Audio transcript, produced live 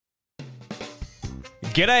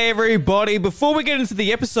G'day everybody, before we get into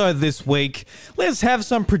the episode this week, let's have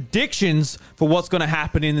some predictions for what's going to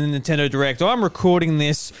happen in the Nintendo Direct. I'm recording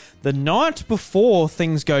this the night before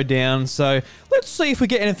things go down, so let's see if we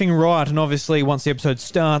get anything right, and obviously once the episode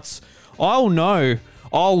starts, I'll know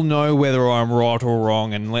whether I'm right or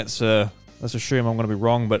wrong, and let's assume I'm going to be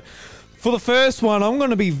wrong, but for the first one, I'm going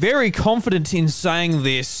to be very confident in saying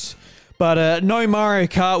this. But no Mario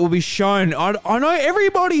Kart will be shown. I know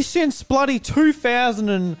everybody since bloody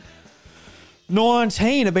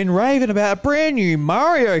 2019 have been raving about a brand new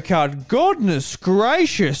Mario Kart. Goodness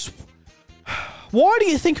gracious. Why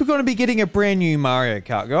do you think we're going to be getting a brand new Mario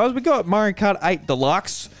Kart, guys? We got Mario Kart 8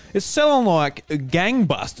 Deluxe. It's selling like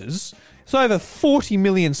gangbusters. It's over 40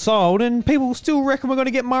 million sold, and people still reckon we're going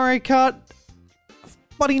to get Mario Kart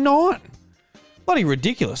bloody 9. Bloody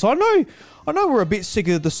ridiculous. I know we're a bit sick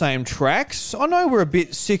of the same tracks. I know we're a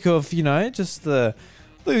bit sick of, just the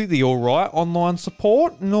alright online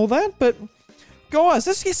support and all that. But, guys,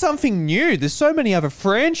 let's get something new. There's so many other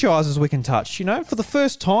franchises we can touch, For the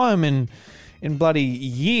first time in bloody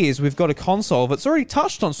years, we've got a console that's already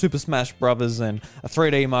touched on Super Smash Bros. And a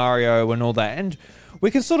 3D Mario and all that. And we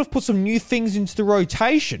can sort of put some new things into the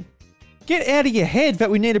rotation. Get out of your head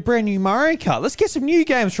that we need a brand new Mario Kart. Let's get some new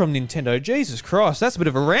games from Nintendo. Jesus Christ, that's a bit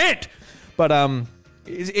of a rant. But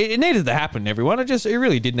it needed to happen, everyone. It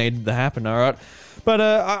really did need to happen, all right? But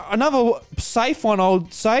another safe one, I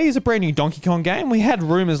would say, is a brand new Donkey Kong game. We had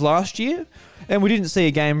rumours last year, and we didn't see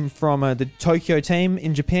a game from the Tokyo team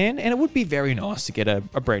in Japan, and it would be very nice to get a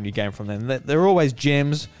brand new game from them. They're always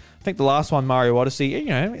gems. I think the last one, Mario Odyssey,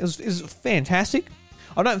 is fantastic.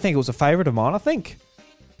 I don't think it was a favourite of mine. I think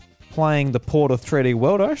playing the port of 3D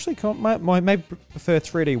World, I actually may prefer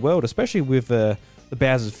 3D World, especially with the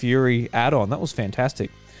Bowser's Fury add-on. That was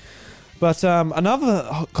fantastic. But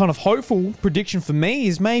another kind of hopeful prediction for me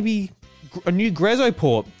is maybe a new Grezzo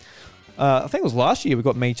port. I think it was last year we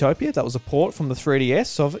got Miitopia. That was a port from the 3DS.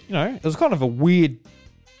 So, it was kind of a weird...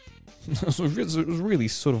 it was really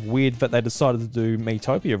sort of weird that they decided to do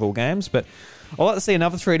Miitopia of all games. But I'd like to see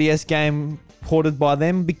another 3DS game ported by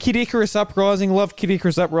them. But Kid Icarus Uprising, love Kid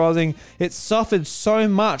Icarus Uprising. It suffered so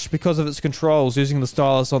much because of its controls using the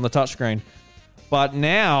stylus on the touchscreen. But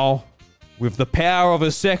now, with the power of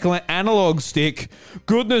a second analog stick,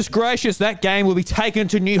 goodness gracious, that game will be taken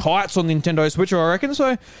to new heights on Nintendo Switch, I reckon.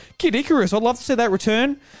 So, Kid Icarus, I'd love to see that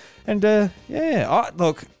return. And,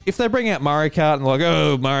 look, if they bring out Mario Kart and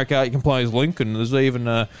Mario Kart, you can play as Link, and there's even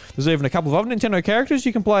a couple of other Nintendo characters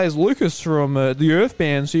you can play as Lucas from the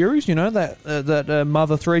Earthbound series, that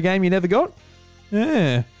Mother 3 game you never got.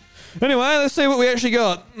 Yeah. Anyway, let's see what we actually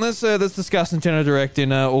got. Let's discuss Nintendo Direct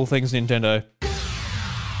in all things Nintendo.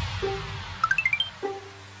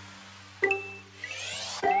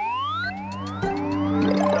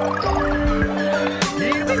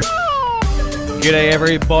 G'day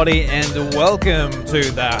everybody, and welcome to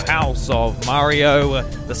the House of Mario,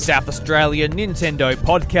 the South Australia Nintendo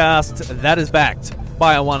podcast that is backed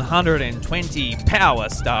by a 120 Power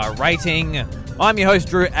Star rating. I'm your host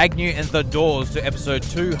Drew Agnew, and the doors to episode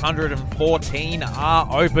 214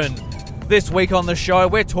 are open. This week on the show,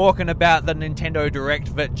 we're talking about the Nintendo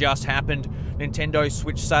Direct that just happened. Nintendo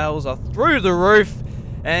Switch sales are through the roof,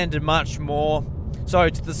 and much more. So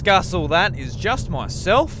to discuss all that is just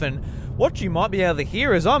myself, and what you might be able to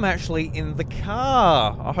hear is I'm actually in the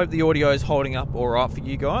car. I hope the audio is holding up all right for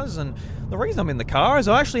you guys. And the reason I'm in the car is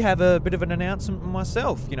I actually have a bit of an announcement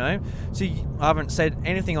myself, So I haven't said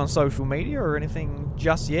anything on social media or anything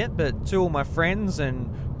just yet, but to all my friends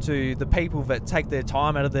and to the people that take their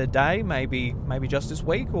time out of their day, maybe just this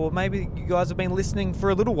week, or maybe you guys have been listening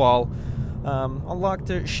for a little while, I'd like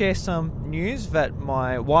to share some news that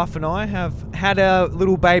my wife and I have had our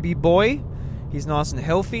little baby boy. He's nice and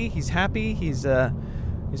healthy, he's happy, he's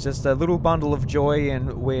just a little bundle of joy,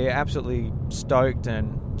 and we're absolutely stoked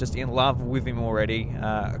and just in love with him already.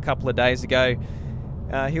 A couple of days ago,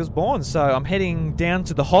 he was born, so I'm heading down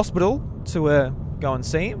to the hospital to go and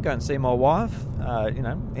see him, go and see my wife.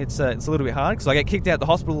 It's a little bit hard because I get kicked out of the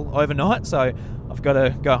hospital overnight, so I've got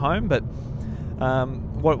to go home, but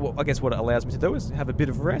what it allows me to do is have a bit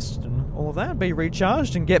of rest and all of that, be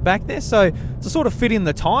recharged and get back there. So to sort of fit in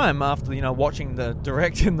the time after watching the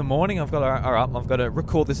Direct in the morning, I've got to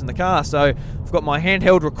record this in the car. So I've got my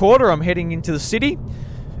handheld recorder. I'm heading into the city,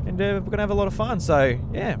 and we're gonna have a lot of fun. So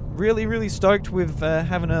yeah, really really stoked with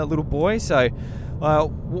having a little boy. So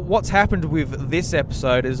what's happened with this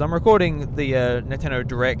episode is I'm recording the Nintendo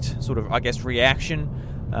Direct sort of reaction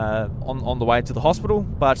on the way to the hospital,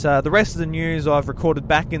 but the rest of the news I've recorded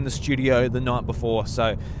back in the studio the night before,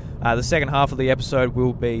 so the second half of the episode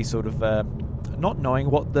will be sort of not knowing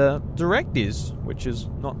what the Direct is, which is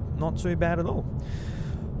not too bad at all.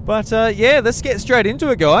 But let's get straight into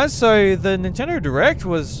it, guys. So the Nintendo Direct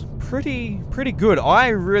was pretty good. I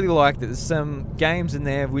really liked it. There's some games in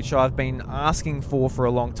there which I've been asking for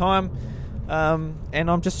a long time, and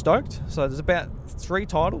I'm just stoked. So there's about 3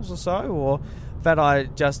 titles or so, or that I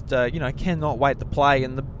just cannot wait to play.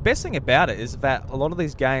 And the best thing about it is that a lot of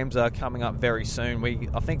these games are coming up very soon.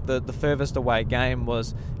 I think the furthest away game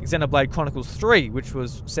was Xenoblade Chronicles 3, which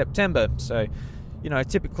was September. So,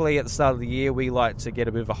 typically at the start of the year, we like to get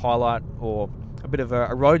a bit of a highlight or a bit of a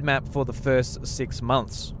roadmap for the first 6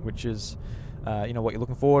 months, which is, what you're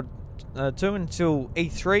looking forward to until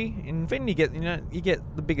E3. And then you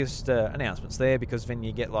get the biggest announcements there, because then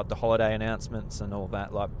you get like the holiday announcements and all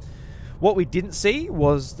that. Like, what we didn't see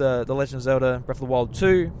was the Legend of Zelda Breath of the Wild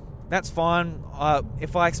 2. That's fine.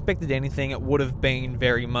 If I expected anything, it would have been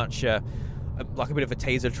very much like a bit of a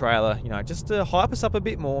teaser trailer, just to hype us up a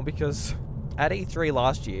bit more, because at E3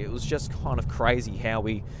 last year, it was just kind of crazy how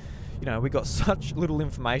we got such little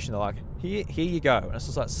information. Like, here you go. And it's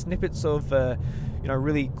just like snippets of,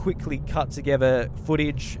 really quickly cut together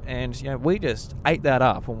footage. And, we just ate that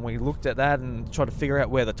up when we looked at that and tried to figure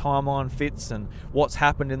out where the timeline fits and what's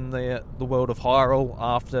happened in the world of Hyrule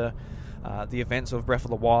after the events of Breath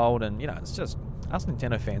of the Wild. And, it's just, us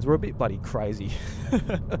Nintendo fans, we're a bit bloody crazy.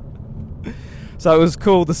 So it was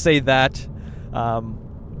cool to see that.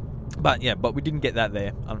 But we didn't get that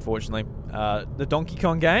there, unfortunately. The Donkey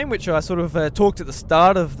Kong game, which I sort of talked at the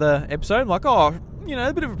start of the episode, like, a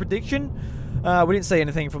bit of a prediction. We didn't see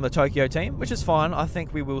anything from the Tokyo team, which is fine. I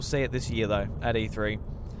think we will see it this year, though, at E3.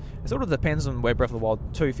 It sort of depends on where Breath of the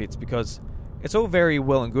Wild 2 fits, because it's all very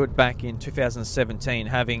well and good back in 2017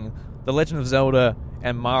 having The Legend of Zelda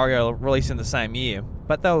and Mario released in the same year,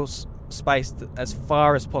 but they were spaced as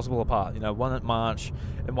far as possible apart. One in March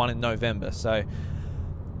and one in November. So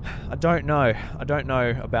I don't know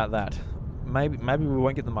about that. Maybe we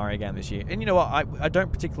won't get the Mario game this year. And you know what? I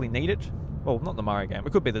don't particularly need it. Well, not the Mario game.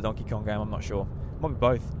 It could be the Donkey Kong game. I'm not sure. Might be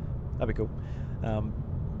both. That'd be cool.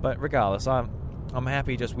 But regardless, I'm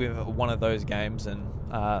happy just with one of those games, and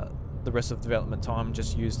the rest of development time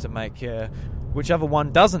just used to make whichever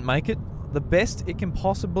one doesn't make it the best it can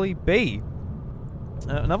possibly be.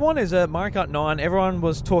 Another one is Mario Kart 9. Everyone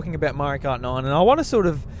was talking about Mario Kart 9, and I want to sort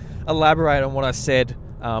of elaborate on what I said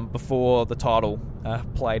before the title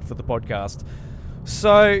played for the podcast.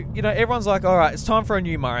 So, everyone's like, alright, it's time for a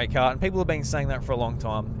new Mario Kart, and people have been saying that for a long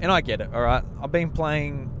time, and I get it, alright? I've been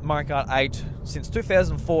playing Mario Kart 8 since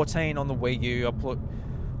 2014 on the Wii U. I put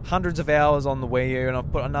hundreds of hours on the Wii U, and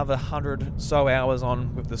I've put another 100 so hours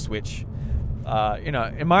on with the Switch.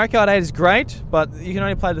 And Mario Kart 8 is great, but you can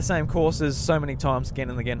only play the same courses so many times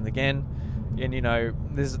again and again and again. And,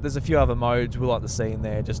 there's a few other modes we like to see in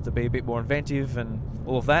there just to be a bit more inventive and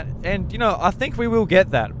all of that. And, I think we will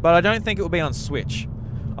get that, but I don't think it will be on Switch.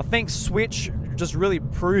 I think Switch just really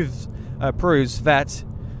proves that,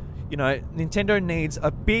 Nintendo needs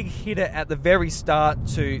a big hitter at the very start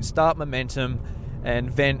to start momentum and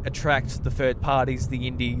then attract the third parties, the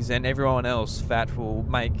indies, and everyone else that will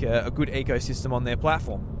make a good ecosystem on their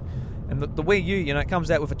platform. And the Wii U, it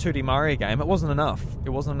comes out with a 2D Mario game. It wasn't enough. It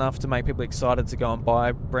wasn't enough to make people excited to go and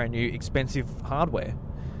buy brand new expensive hardware.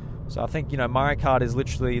 So I think, Mario Kart is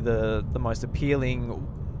literally the most appealing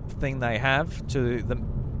thing they have to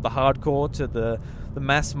the hardcore, to the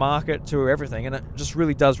mass market, to everything. And it just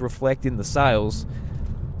really does reflect in the sales.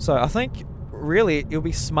 So I think, really, it'll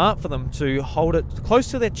be smart for them to hold it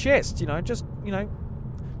close to their chest.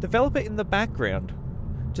 Develop it in the background.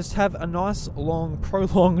 Just have a nice, long,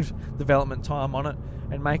 prolonged development time on it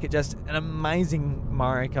and make it just an amazing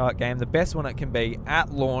Mario Kart game, the best one it can be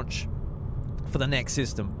at launch for the next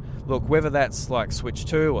system. Look, whether that's like Switch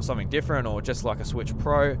 2 or something different or just like a Switch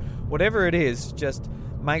Pro, whatever it is, just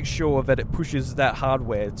make sure that it pushes that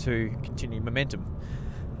hardware to continue momentum.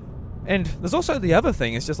 And there's also the other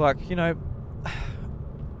thing, it's just like,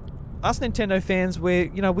 us Nintendo fans, we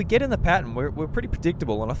get in the pattern. We're pretty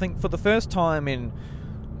predictable, and I think for the first time in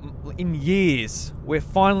years, we're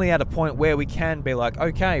finally at a point where we can be like,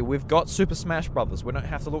 okay, we've got Super Smash Brothers. We don't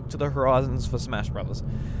have to look to the horizons for Smash Brothers.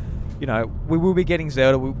 We will be getting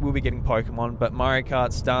Zelda, we will be getting Pokemon, but Mario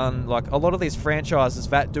Kart's done. Like, a lot of these franchises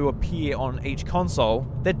that do appear on each console,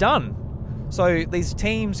 they're done. So these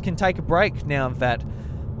teams can take a break now that,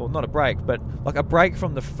 well, not a break, but like a break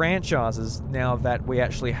from the franchises now that we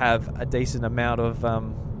actually have a decent amount of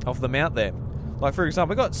them out there. Like, for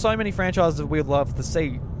example, we've got so many franchises that we'd love to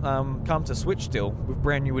see come to Switch still with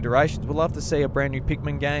brand new iterations. We'd love to see a brand new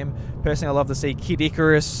Pikmin game. Personally, I'd love to see Kid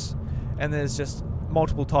Icarus, and there's just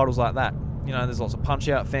multiple titles like that. There's lots of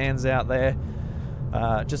Punch-Out fans out there.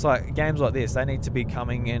 just like games like this, they need to be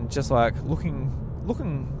coming and just like looking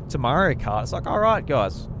to Mario Kart. It's like, all right,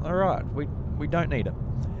 guys, all right, we don't need it.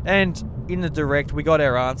 And in the Direct, we got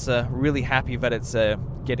our answer. Really happy that it's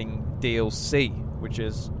getting DLC, which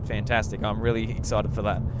is fantastic. I'm really excited for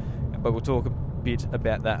that. But we'll talk a bit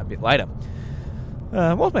about that a bit later.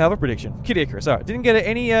 What was my other prediction? Kid Icarus. All right, didn't get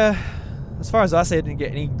any. As far as I said, didn't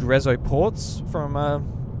get any Grezzo ports from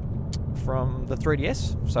the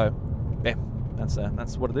 3DS. So yeah,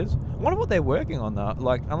 that's what it is. I wonder what they're working on though.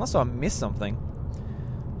 Like, unless I missed something,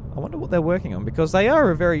 I wonder what they're working on, because they are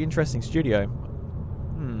a very interesting studio.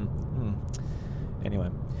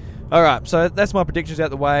 Anyway. Alright, so that's my predictions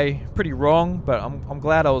out the way. Pretty wrong, but I'm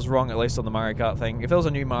glad I was wrong, at least on the Mario Kart thing. If there was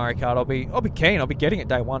a new Mario Kart, I'll be keen. I'll be getting it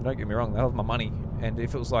day one, don't get me wrong. That'll have my money. And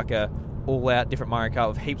if it was like a all-out different Mario Kart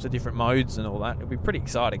with heaps of different modes and all that, it'd be pretty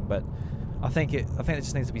exciting. But I think it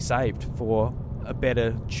just needs to be saved for a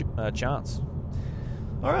better chance.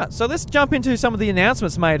 Alright, so let's jump into some of the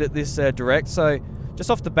announcements made at this Direct. So,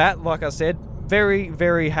 just off the bat, like I said, very,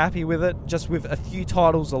 very happy with it. Just with a few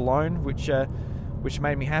titles alone, which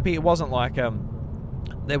made me happy. It wasn't like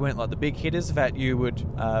they weren't like the big hitters that you would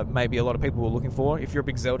maybe a lot of people were looking for. If you're a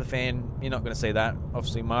big Zelda fan, you're not going to see that.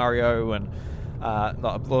 Obviously, Mario and a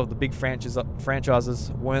lot of the big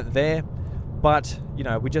franchises weren't there. But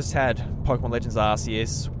we just had Pokemon Legends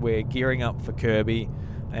Arceus. We're gearing up for Kirby,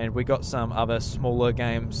 and we got some other smaller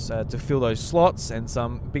games to fill those slots, and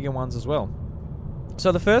some bigger ones as well.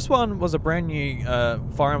 So the first one was a brand new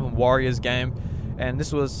Fire Emblem Warriors game. And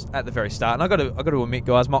this was at the very start. And I got to admit,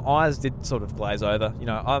 guys, my eyes did sort of glaze over.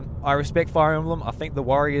 I respect Fire Emblem. I think the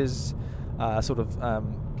Warriors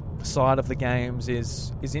side of the games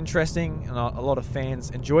is interesting, and a lot of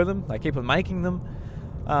fans enjoy them. They keep on making them.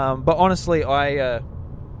 But honestly,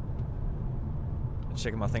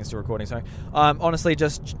 checking my things to recording. Sorry. Honestly, the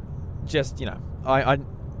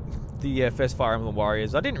first Fire Emblem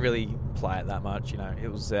Warriors, I didn't really play it that much.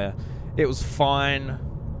 It was fine.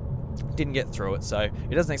 Didn't get through it, so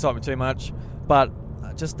it doesn't excite me too much. But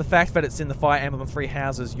just the fact that it's in the Fire Emblem Three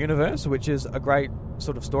Houses universe, which is a great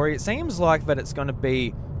sort of story, it seems like that it's going to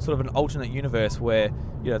be sort of an alternate universe where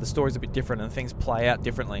the story's a bit different and things play out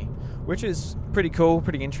differently, which is pretty cool,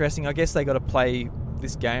 pretty interesting. I guess they got to play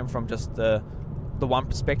this game from just the one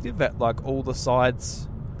perspective, that like all the sides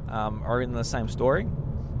are in the same story.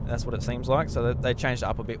 That's what it seems like. So they changed it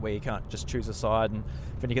up a bit where you can't just choose a side, and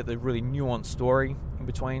then you get the really nuanced story in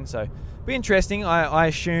between. So be interesting. I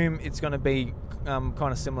assume it's going to be kind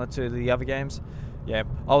of similar to the other games. Yeah,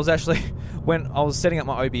 I was actually, when I was setting up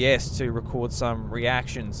my OBS to record some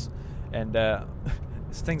reactions, and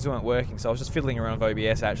things weren't working, so I was just fiddling around with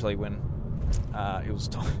OBS actually when it was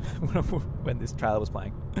time when this trailer was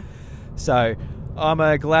playing. So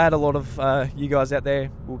I'm glad a lot of you guys out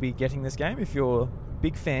there will be getting this game if you're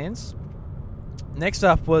big fans. Next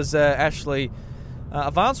up was actually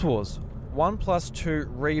Advance Wars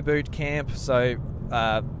 1+2 Reboot Camp. So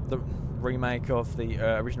the remake of the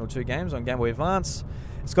original two games on Game Boy Advance.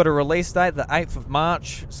 It's got a release date, the 8th of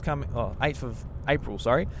March. It's coming. 8th of April.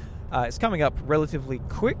 Sorry. It's coming up relatively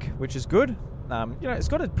quick, which is good. It's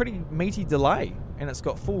got a pretty meaty delay, and it's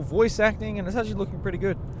got full voice acting, and it's actually looking pretty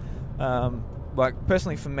good. Like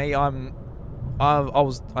personally, for me, I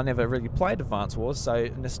never really played Advance Wars, so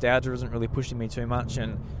nostalgia isn't really pushing me too much,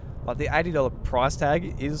 and like the $80 price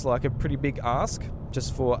tag is like a pretty big ask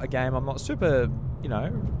just for a game I'm not super,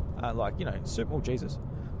 super. Oh Jesus,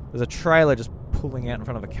 there's a trailer just pulling out in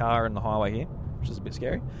front of a car in the highway here, which is a bit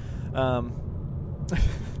scary.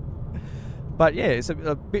 But yeah, it's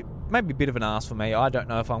a bit, maybe a bit of an ask for me. I don't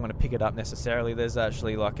know if I'm going to pick it up necessarily. There's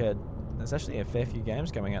actually a fair few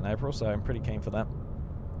games coming out in April, so I'm pretty keen for that.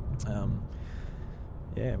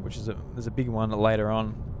 There's a big one later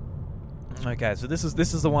on. Okay, so this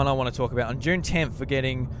is the one I want to talk about. On June 10th, we're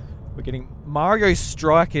getting Mario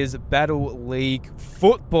Strikers Battle League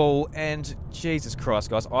Football, and Jesus Christ,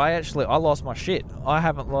 guys, I lost my shit. I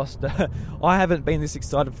haven't been this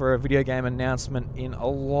excited for a video game announcement in a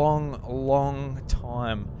long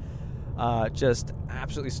time. Just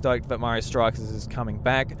absolutely stoked that Mario Strikers is coming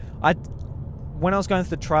back. When I was going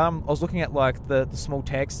through the trailer, I was looking at like the small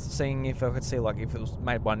text, seeing if I could see like if it was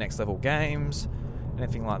made by Next Level Games,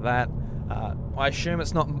 anything like that. I assume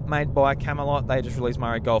it's not made by Camelot. They just released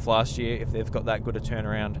Mario Golf last year. If they've got that good a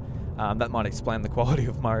turnaround, that might explain the quality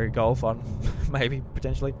of Mario Golf on maybe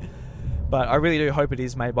potentially. But I really do hope it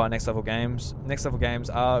is made by Next Level Games. Next Level Games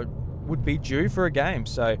would be due for a game,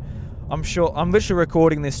 so I'm literally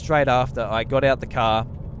recording this straight after I got out the car.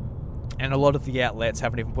 And a lot of the outlets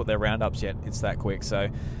haven't even put their roundups yet. It's that quick. So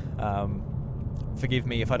forgive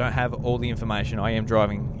me if I don't have all the information. I am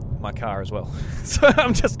driving my car as well. So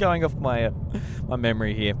I'm just going off my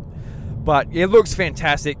memory here. But it looks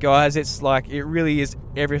fantastic, guys. It's like, it really is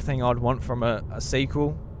everything I'd want from a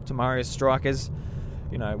sequel to Mario Strikers.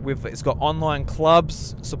 You know, it's got online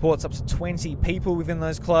clubs, supports up to 20 people within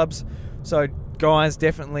those clubs. So, guys,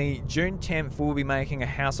 definitely June 10th we'll be making a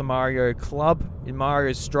House of Mario club in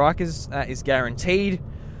Mario Strikers. That is guaranteed.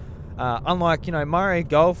 Unlike, you know, Mario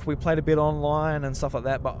Golf, we played a bit online and stuff like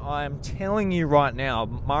that, but I'm telling you right now,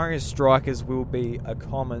 Mario Strikers will be a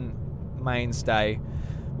common mainstay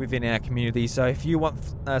within our community. So if you want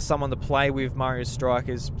someone to play with Mario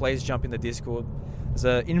Strikers, please jump in the Discord. There's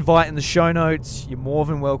an invite in the show notes. You're more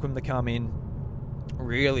than welcome to come in.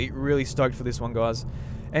 Really, really stoked for this one, guys.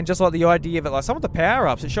 And just like the idea of it, like some of the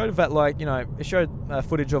power-ups, it showed that, like, you know, it showed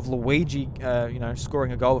footage of Luigi, you know,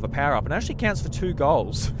 scoring a goal with a power-up, and it actually counts for 2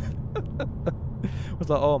 goals. I was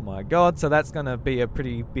like, oh my god. So that's going to be a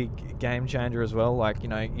pretty big game changer as well, like, you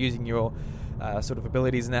know, using your sort of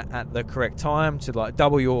abilities in that at the correct time to, like,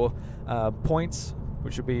 double your points,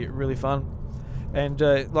 which would be really fun. And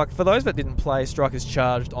like, for those that didn't play Strikers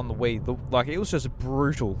Charged on the Wii, like, it was just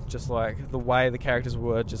brutal, just like the way the characters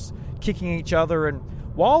were just kicking each other. And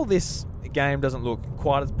while this game doesn't look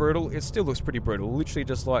quite as brutal, it still looks pretty brutal. Literally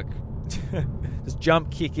just like just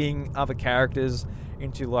jump kicking other characters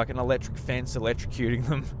into like an electric fence, electrocuting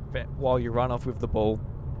them while you run off with the ball.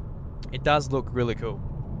 It does look really cool.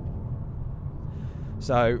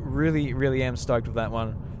 So really, really am stoked with that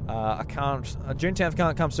one. June 10th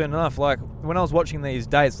can't come soon enough. Like, when I was watching these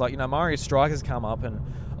dates, like, you know, Mario Strikers come up, and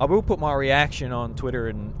I will put my reaction on Twitter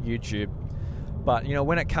and YouTube. But, you know,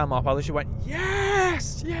 when it came up, I literally went,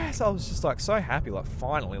 yes, yes. I was just like so happy, like,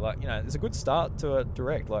 finally, like, you know, it's a good start to a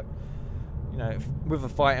direct. Like, you know, with a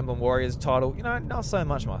Fire Emblem Warriors title, you know, not so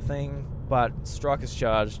much my thing, but Strikers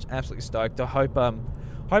Charged, absolutely stoked. I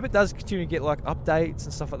hope it does continue to get like updates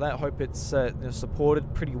and stuff like that. I hope it's you know,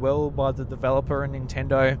 supported pretty well by the developer and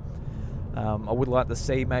Nintendo. I would like to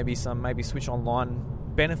see maybe Switch Online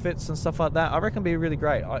benefits and stuff like that. I reckon it'd be really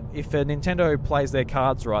great. If Nintendo plays their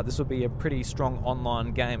cards right, this will be a pretty strong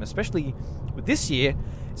online game, especially with this year.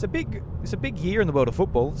 It's a big year in the world of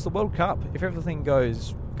football. It's the World Cup. If everything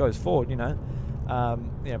goes forward, you know,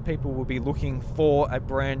 people will be looking for a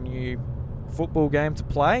brand new football game to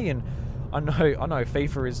play. And I know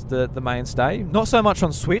FIFA is the mainstay. Not so much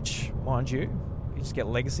on Switch, mind you. You just get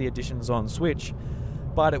legacy editions on Switch.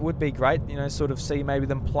 But it would be great, you know, sort of see maybe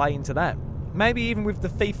them play into that. Maybe even with the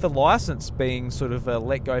FIFA license being sort of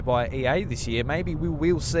let go by EA this year, maybe we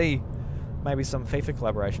will see maybe some FIFA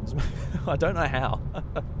collaborations. I don't know how.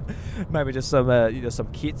 Maybe just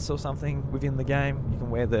some kits or something within the game. You can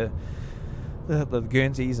wear the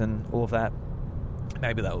Guernseys and all of that.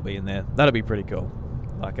 Maybe that will be in there. That'll be pretty cool.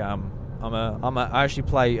 Like, I actually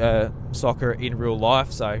play soccer in real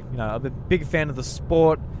life, so, you know, I'm a big fan of the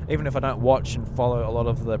sport. Even if I don't watch and follow a lot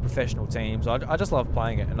of the professional teams, I just love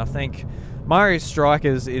playing it. And I think Mario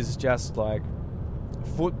Strikers is just like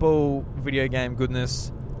football video game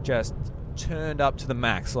goodness, just turned up to the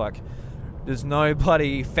max. Like, there's no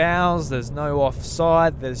bloody fouls, there's no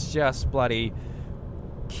offside, there's just bloody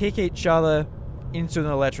kick each other into an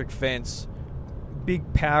electric fence,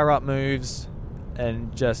 big power-up moves,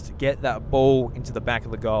 and just get that ball into the back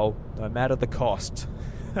of the goal, no matter the cost.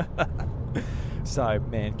 So,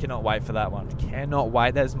 man, cannot wait for that one. Cannot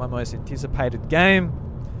wait. That is my most anticipated game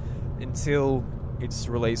until its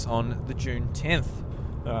release on the June 10th.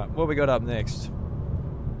 Alright, what we got up next?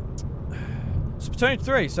 Splatoon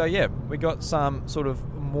 3. So, yeah, we got some sort of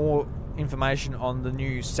more information on the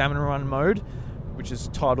new Salmon Run mode, which is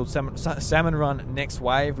titled Salmon Run Next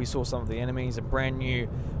Wave. We saw some of the enemies, a brand new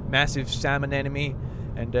massive salmon enemy,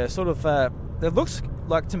 and it looks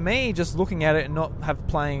like, to me, just looking at it and not have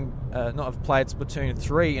played Splatoon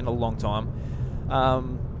 3 in a long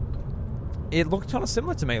time, it looked kind of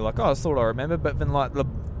similar to me. Like, I thought I remember, but then like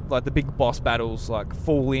the big boss battles like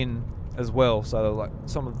fall in as well. So like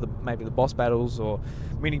some of the maybe the boss battles or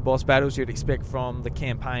mini boss battles you'd expect from the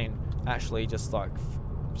campaign actually just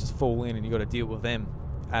fall in, and you got to deal with them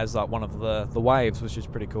as like one of the waves, which is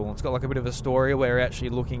pretty cool. It's got like a bit of a story where we're actually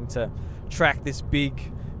looking to track this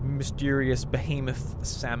big mysterious behemoth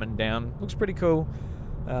salmon down. Looks pretty cool.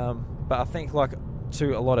 But I think, like,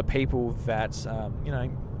 to a lot of people that you know,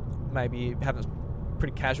 maybe haven't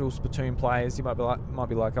pretty casual Splatoon players, you might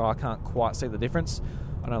be like, oh, I can't quite see the difference.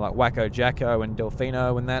 I know, like, Wacko Jacko and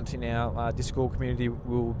Delfino and that in our Discord community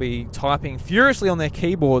will be typing furiously on their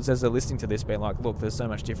keyboards as they're listening to this, being like, look, there's so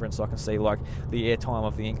much difference. I can see, like, the airtime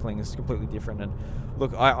of the Inkling is completely different. And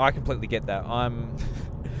look, I completely get that. I'm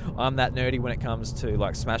that nerdy when it comes to,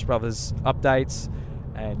 like, Smash Brothers updates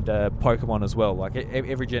and Pokemon as well. Like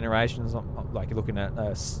every generation, like you're looking at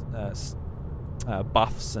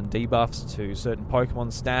buffs and debuffs to certain Pokemon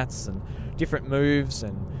stats and different moves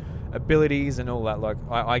and abilities and all that. Like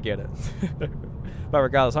I get it. But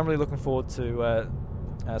regardless, I'm really looking forward to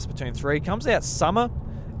Splatoon 3. Comes out summer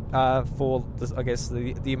for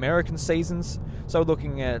the American seasons. So we're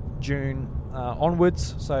looking at June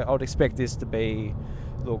onwards. So I would expect this to be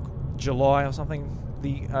July or something.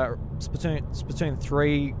 The Splatoon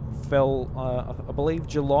 3 fell, I believe,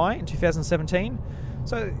 July in 2017.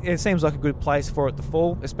 So it seems like a good place for it to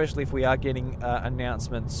fall, especially if we are getting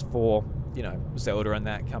announcements for, Zelda and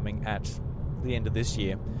that coming at the end of this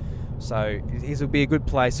year. So it will be a good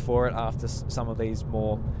place for it after some of these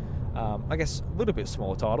more, a little bit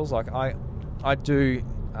smaller titles. Like I do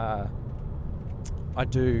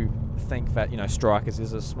think that Strikers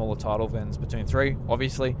is a smaller title than Splatoon 3,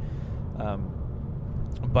 obviously.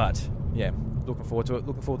 But yeah, looking forward to it.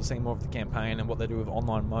 Looking forward to seeing more of the campaign and what they do with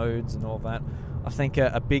online modes and all of that. I think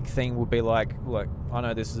a big thing would be look, I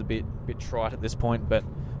know this is a bit trite at this point, but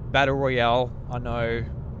Battle Royale, I know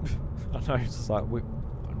it's just like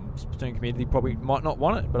Splatoon community probably might not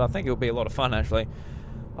want it, but I think it'll be a lot of fun actually.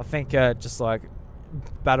 I think just like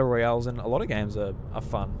Battle Royales in a lot of games are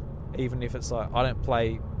fun, even if it's like I don't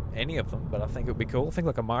play any of them, but I think it would be cool. I think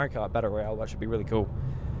like a Mario Kart Battle Royale, that should be really cool,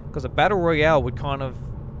 because a Battle Royale would kind of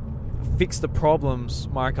fix the problems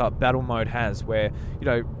Mario Kart Battle Mode has, where,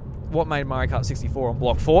 what made Mario Kart 64 on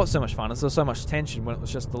Block 4 so much fun is there was so much tension when it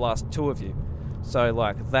was just the last two of you. So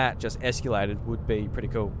like that just escalated would be pretty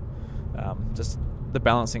cool. Just the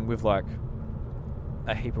balancing with like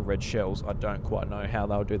a heap of red shells, I don't quite know how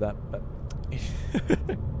they'll do that, but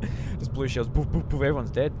just blue shells, poof, poof, poof,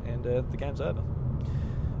 everyone's dead, and the game's over.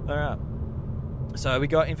 Alright. So we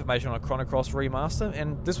got information on a Chrono Cross remaster,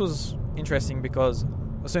 and this was interesting because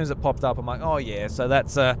as soon as it popped up, I'm like, oh yeah, so that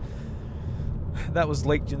was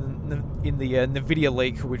leaked in the NVIDIA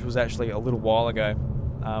leak, which was actually a little while ago.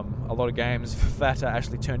 A lot of games that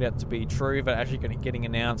actually turned out to be true, but actually getting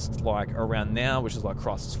announced like around now, which is like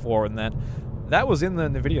Crysis 4 and that was in the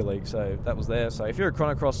NVIDIA leak, so that was there. So if you're a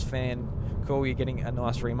Chrono Cross fan, cool, you're getting a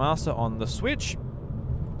nice remaster on the Switch.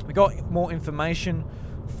 We got more information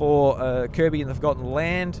for Kirby and the Forgotten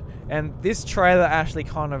Land, and this trailer actually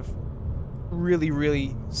kind of really,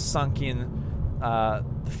 really sunk in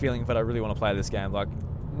the feeling that I really want to play this game. Like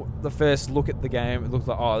the first look at the game, it looks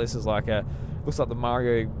like, oh, this is like looks like the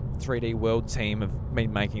Mario 3D World team have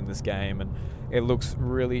been making this game, and it looks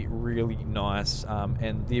really, really nice.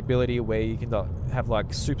 And the ability where you can have like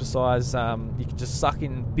supersize, you can just suck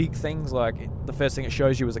in big things. Like the first thing it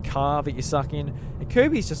shows you is a car that you suck in. And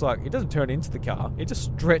Kirby's just like, it doesn't turn into the car; it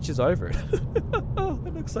just stretches over it. Oh,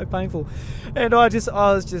 it looks so painful. And I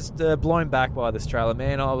was just blown back by this trailer,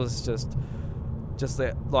 man. I was just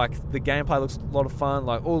that, like, the gameplay looks a lot of fun,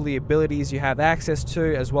 like all the abilities you have access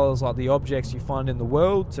to, as well as like the objects you find in the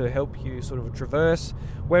world to help you sort of traverse,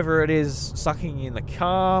 whether it is sucking in the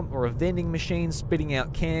car or a vending machine spitting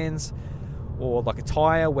out cans, or like a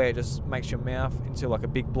tire where it just makes your mouth into like a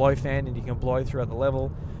big blow fan and you can blow throughout the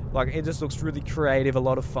level. Like, it just looks really creative, a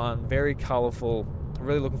lot of fun, very colourful. I'm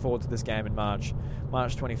really looking forward to this game in March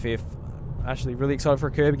 25th. Actually really excited for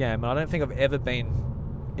a Kirby game, and I don't think I've ever been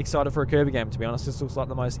excited for a Kirby game, to be honest. This looks like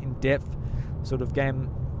the most in-depth sort of game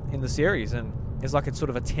in the series, and there's like a sort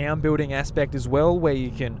of a town building aspect as well, where you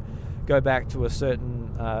can go back to a certain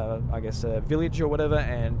village or whatever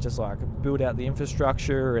and just like build out the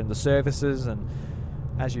infrastructure and the services and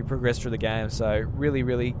as you progress through the game. So really,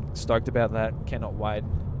 really stoked about that. Cannot wait.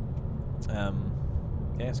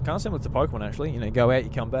 It's kind of similar to Pokemon, actually. You go out, you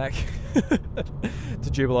come back to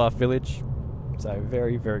Jubilee Village. So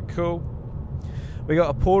very, very cool. We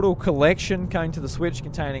got a Portal collection coming to the Switch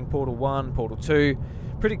containing Portal 1, Portal 2.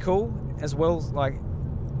 Pretty cool, as well as, like,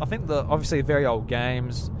 I think obviously very old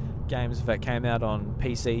games that came out on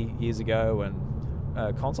PC years ago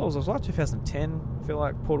and consoles. It was like 2010, I feel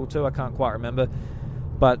like. Portal 2, I can't quite remember.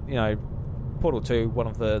 But, Portal 2, one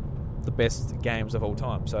of the best games of all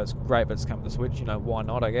time. So it's great that it's come to the Switch. Why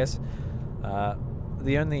not, I guess.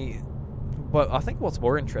 But I think what's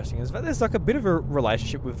more interesting is that there's like a bit of a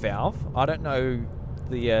relationship with Valve. I don't know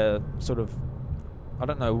I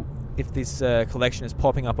don't know if this collection is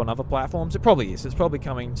popping up on other platforms. It probably is. It's probably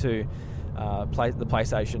coming to the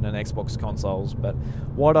PlayStation and Xbox consoles. But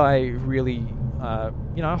what I really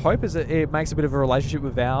hope is that it makes a bit of a relationship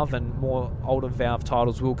with Valve, and more older Valve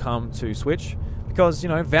titles will come to Switch, because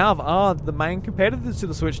Valve are the main competitors to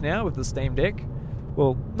the Switch now with the Steam Deck.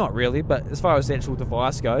 Well, not really, but as far as the actual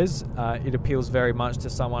device goes, it appeals very much to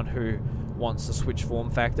someone who wants a Switch form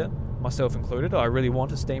factor. myself included. I really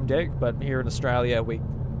want a Steam Deck, but here in Australia we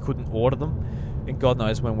couldn't order them, and God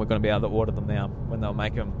knows when we're going to be able to order them now, when they'll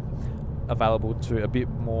make them available to a bit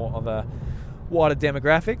more of a wider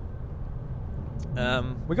demographic.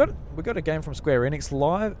 We got a game from Square Enix,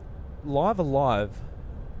 Live Alive.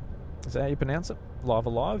 Is that how you pronounce it? Live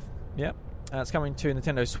Alive. Yeah. It's coming to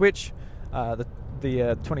Nintendo Switch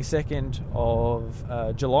the 22nd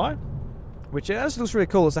of July, which actually looks really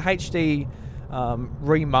cool. It's a HD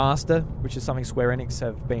remaster, which is something Square Enix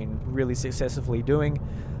have been really successfully doing,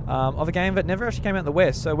 of a game that never actually came out in the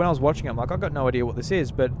West. So when I was watching it, I'm like, I've got no idea what this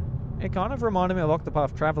is, but it kind of reminded me of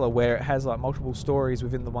Octopath Traveler, where it has like multiple stories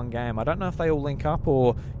within the one game. I don't know if they all link up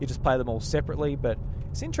or you just play them all separately, but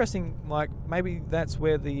it's interesting. Like, maybe that's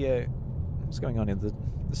where the what's going on here?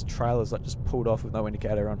 This trailer's like just pulled off with no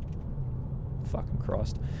indicator on. Fucking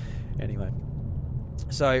Christ. Anyway,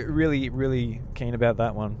 so really, really keen about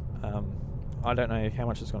that one. I don't know how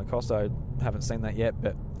much it's going to cost. I haven't seen that yet,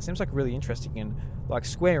 but it seems like really interesting. And like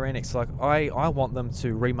Square Enix, like I want them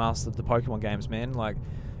to remaster the Pokemon games, man. Like,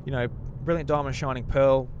 you know, Brilliant Diamond, Shining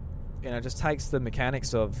Pearl, you know, just takes the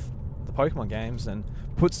mechanics of the Pokemon games and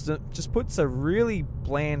puts a really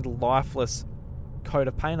bland, lifeless coat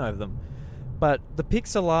of paint over them. But the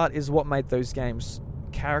pixel art is what made those games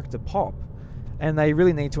character pop, and they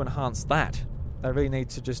really need to enhance that. They really need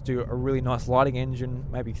to just do a really nice lighting engine,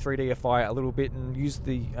 maybe 3Dify a little bit, and use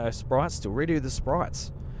the sprites to redo the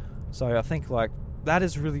sprites. So I think like that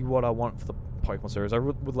is really what I want for the Pokemon series. I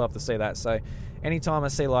would love to see that. So anytime I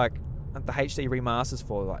see like the HD remasters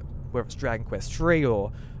for like whether it's Dragon Quest 3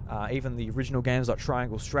 or even the original games like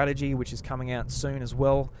Triangle Strategy, which is coming out soon as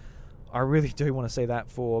well, I really do want to see that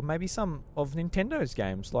for maybe some of Nintendo's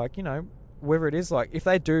games. Like, you know, whether it is like if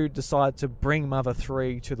they do decide to bring Mother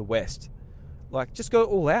 3 to the West, like just go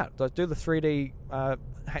all out. Like do the 3D or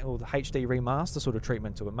the HD remaster sort of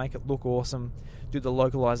treatment to it, make it look awesome, do the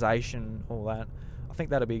localization, all that. I think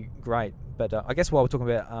that'd be great. But I guess while we're talking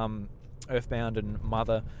about Earthbound and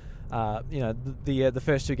Mother, you know, the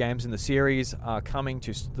first two games in the series are coming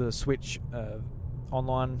to the Switch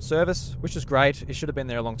online service, which is great. It should have been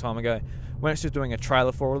there a long time ago. When it's just doing a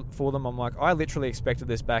trailer for them, I'm like, I literally expected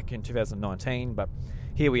this back in 2019, but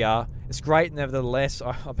here we are. It's great, nevertheless.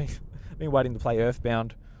 I've been waiting to play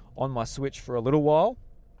Earthbound on my Switch for a little while.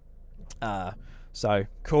 So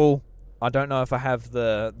cool. I don't know if I have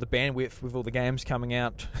the bandwidth with all the games coming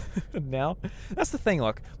out now. That's the thing.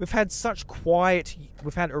 Like we've had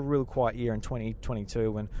a real quiet year in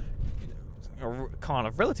 2022, and kind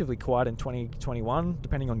of relatively quiet in 2021,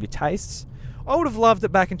 depending on your tastes. I would have loved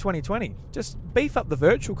it back in 2020. Just beef up the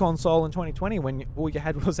virtual console in 2020 when all you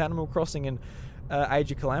had was Animal Crossing and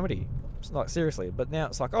Age of Calamity. It's like seriously. But now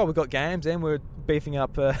it's like, oh, we've got games and we're beefing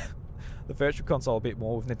up the virtual console a bit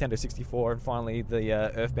more with Nintendo 64 and finally the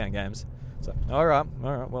Earthbound games. So all right,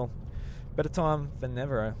 well, better time than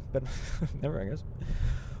never. Never, I guess.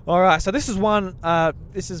 All right, so this is one.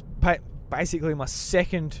 This is basically my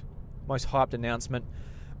second most hyped announcement.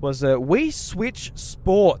 Was Wii Switch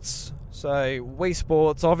Sports. So Wii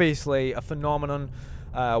Sports, obviously a phenomenon.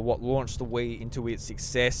 What launched the Wii into its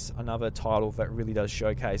success. Another title that really does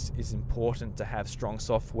showcase is important to have strong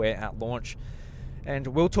software at launch. And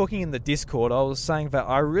we were talking in the Discord, I was saying that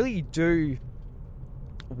I really do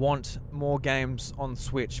want more games on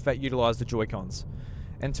Switch that utilize the Joy-Cons.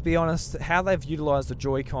 And to be honest, how they've utilized the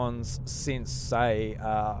Joy-Cons since, say,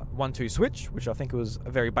 1-2 Switch, which I think was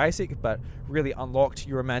very basic, but really unlocked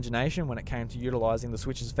your imagination when it came to utilizing the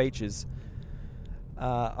Switch's features.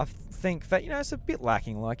 I think that, you know, it's a bit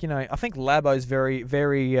lacking. Like, you know, I think Labo's very,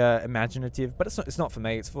 very imaginative, but it's not for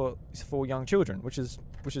me. It's for young children, which is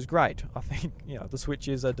great. I think, you know, the Switch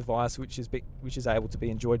is a device which is able to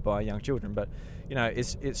be enjoyed by young children, but, you know,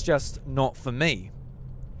 it's just not for me.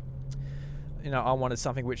 You know, I wanted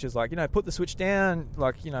something which is like, you know, put the Switch down,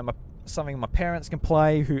 like, you know, something my parents can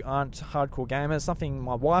play who aren't hardcore gamers, something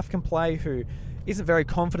my wife can play who isn't very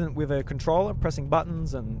confident with a controller, pressing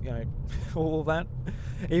buttons and, you know, all of that.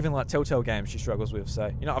 Even like Telltale games she struggles with.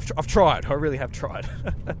 So, you know, I've tried. I really have tried.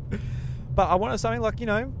 But I wanted something like, you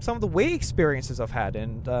know, some of the Wii experiences I've had.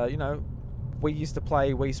 And, you know, we used to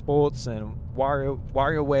play Wii Sports and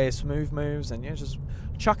WarioWare Smooth Moves and, you know, just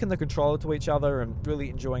chucking the controller to each other and really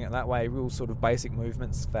enjoying it that way. Real sort of basic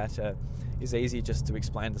movements that is easy just to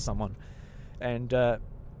explain to someone. And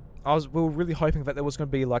we were really hoping that there was going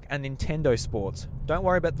to be like a Nintendo Sports. Don't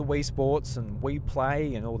worry about the Wii Sports and Wii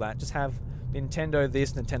Play and all that. Just have Nintendo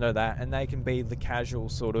this, Nintendo that, and they can be the casual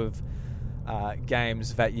sort of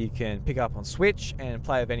games that you can pick up on Switch and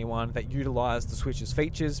play with anyone that utilise the Switch's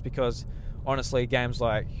features, because honestly, games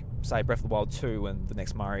like, say, Breath of the Wild 2 and the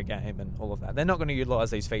next Mario game and all of that, they're not going to utilise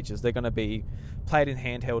these features. They're going to be played in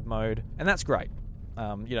handheld mode, and that's great.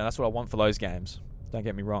 That's what I want for those games. Don't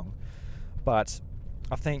get me wrong. But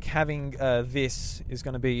I think having this is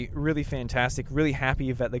going to be really fantastic. Really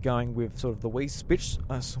happy that they're going with sort of the Wii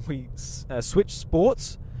Switch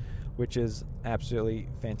Sports, which is absolutely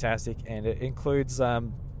fantastic, and it includes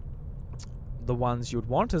the ones you'd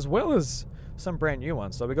want as well as some brand new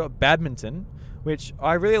ones. So we got badminton, which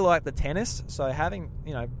I really like the tennis. So having,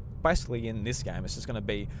 basically in this game, it's just going to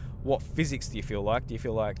be, what physics do you feel like? Do you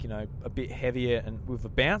feel like, a bit heavier and with a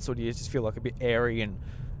bounce, or do you just feel like a bit airy and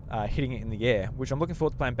hitting it in the air? Which I'm looking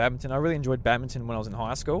forward to playing badminton. I really enjoyed badminton when I was in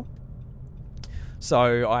high school.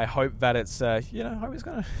 So I hope that it's, I hope it's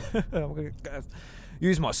going to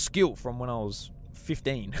use my skill from when I was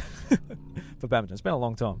 15 for badminton. It's been a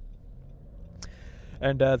long time.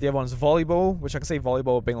 And the other one's volleyball, which I can see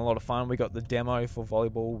volleyball being a lot of fun. We got the demo for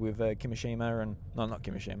volleyball with Kimishima and... No, not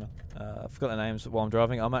Kimishima. I forgot the names while I'm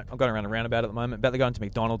driving. I'm going around a roundabout at the moment. About to go into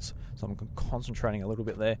McDonald's, so I'm concentrating a little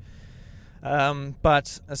bit there.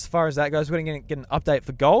 But as far as that goes, we're going to get an update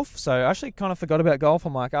for golf. So I actually kind of forgot about golf.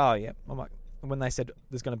 I'm like, oh, yeah. When they said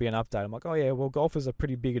there's going to be an update, I'm like, oh, yeah, well, golf is a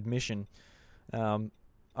pretty big admission.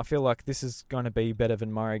 I feel like this is going to be better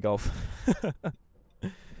than Mario Golf.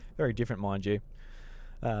 Very different, mind you.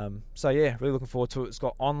 So yeah, really looking forward to it. It's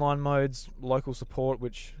got online modes, local support,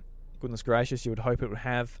 which, goodness gracious, you would hope it would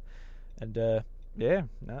have. And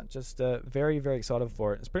just very, very excited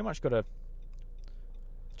for it. It's pretty much got a...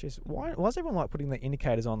 Jeez, why is everyone like putting the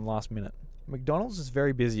indicators on last minute? McDonald's is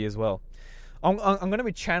very busy as well. I'm going to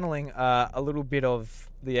be channeling a little bit of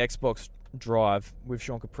the Xbox Drive with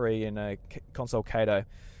Sean Capri and Console Kato.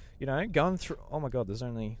 Going through... Oh my god, there's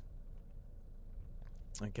only...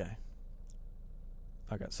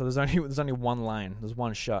 Okay, so there's only one lane. There's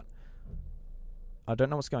one shot. I don't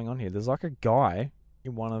know what's going on here. There's like a guy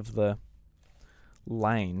in one of the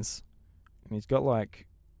lanes, and he's got like...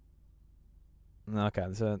 Okay,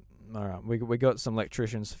 all right. We got some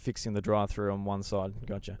electricians fixing the drive-through on one side.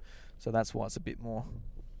 Gotcha. So that's why it's a bit more...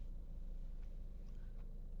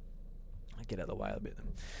 I get out of the way a bit.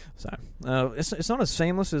 So it's not as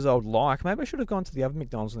seamless as I would like. Maybe I should have gone to the other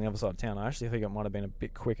McDonald's on the other side of town. I actually think it might have been a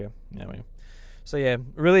bit quicker. Anyway. So yeah,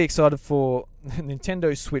 really excited for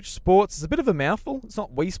Nintendo Switch Sports. It's a bit of a mouthful. It's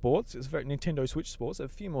not Wii Sports. It's very Nintendo Switch Sports. A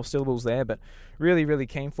few more syllables there, but really, really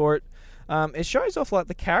keen for it. It shows off like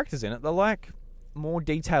the characters in it. They're like more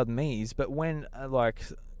detailed Miis, but when like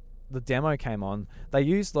the demo came on, they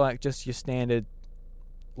used like just your standard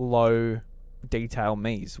low detail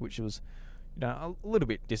Miis, which was a little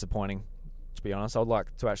bit disappointing, to be honest. I'd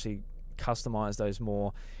like to actually customize those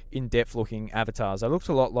more in-depth looking avatars. They looked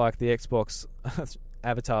a lot like the Xbox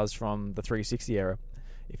avatars from the 360 era,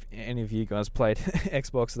 if any of you guys played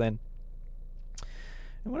Xbox then.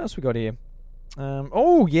 And what else we got here?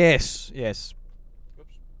 Oh yes. Oops.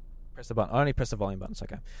 Press the button. I only press the volume button. It's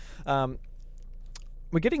okay.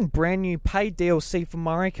 We're getting brand new paid DLC for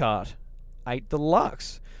Mario Kart 8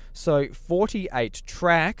 Deluxe. So 48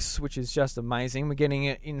 tracks, which is just amazing. We're getting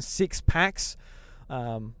it in 6 packs,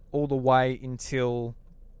 all the way until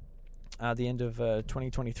the end of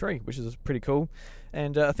 2023, which is pretty cool.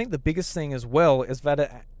 And I think the biggest thing as well is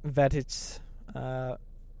that it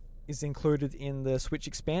is included in the Switch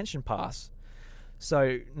expansion pass.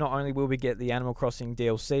 So not only will we get the Animal Crossing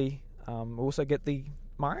DLC, we'll also get the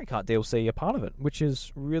Mario Kart DLC a part of it, which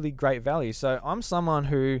is really great value. So I'm someone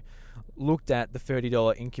who looked at the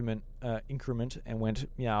 $30 increment and went,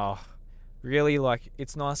 really, like,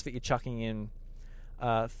 it's nice that you're chucking in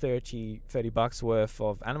 $30 worth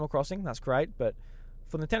of Animal Crossing. That's great, but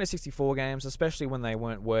for Nintendo 64 games, especially when they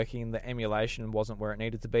weren't working, the emulation wasn't where it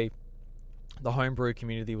needed to be. The homebrew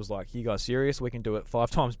community was like, you guys serious? We can do it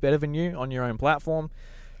 5 times better than you on your own platform.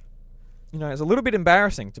 It's a little bit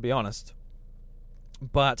embarrassing, to be honest.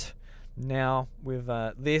 But now with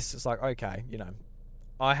this, it's like, okay,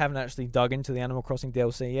 I haven't actually dug into the Animal Crossing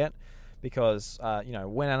DLC yet because,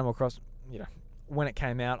 when Animal Crossing, when it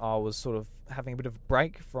came out, I was sort of having a bit of a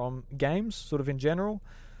break from games, sort of in general.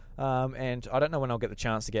 And I don't know when I'll get the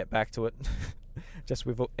chance to get back to it, just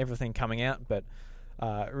with everything coming out. But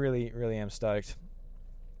really, really am stoked.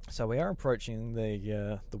 So we are approaching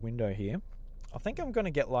the window here. I think I'm going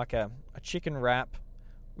to get like a chicken wrap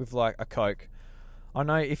with like a Coke. I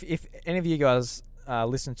know if any of you guys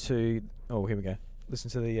listen to... Oh, here we go. Listen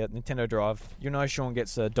to the Nintendo Drive. You know Sean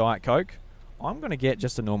gets a Diet Coke. I'm going to get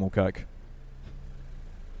just a normal Coke.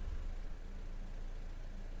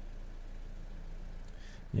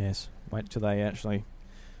 Yes. Wait till they actually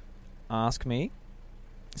ask me.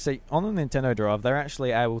 See, on the Nintendo Drive, they're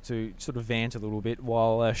actually able to sort of vent a little bit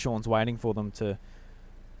while Sean's waiting for them to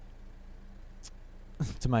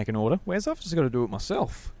make an order. Whereas I've just got to do it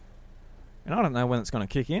myself. And I don't know when it's going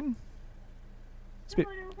to kick in. It's a bit...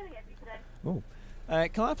 Oh.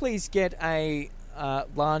 Can I please get a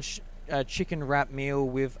large chicken wrap meal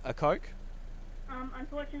with a Coke?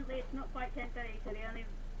 Unfortunately, it's not quite 10:30, so the only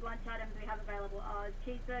lunch items we have available are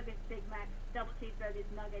cheeseburgers, Big Macs, double cheeseburgers,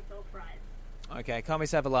 nuggets, or fries. Okay, can't we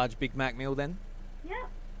just have a large Big Mac meal then? Yeah.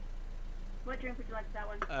 What drink would you like for that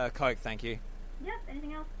one? Coke, thank you. Yep,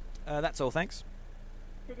 anything else? That's all, thanks.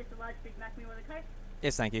 So just a large Big Mac meal with a Coke?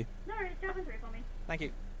 Yes, thank you. No, it's cabin through for me. Thank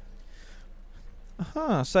you.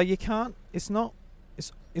 So you can't... It's not...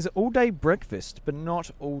 Is it all day breakfast, but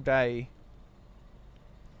not all day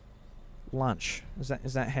lunch? Is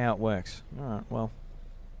that how it works? Alright, well...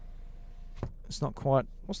 It's not quite...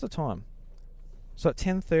 What's the time? So at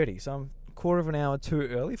 10:30, so I'm a quarter of an hour too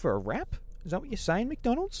early for a wrap? Is that what you're saying,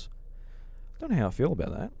 McDonald's? I don't know how I feel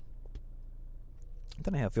about that. I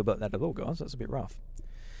don't know how I feel about that at all, guys. That's a bit rough.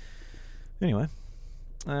 Anyway...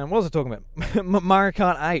 what was I talking about? Mario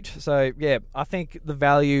Kart 8. So, yeah, I think the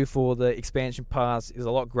value for the expansion pass is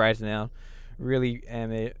a lot greater now. Really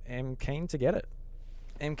am keen to get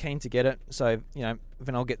it. So, you know,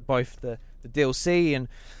 then I'll get both the DLC, and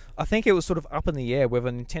I think it was sort of up in the air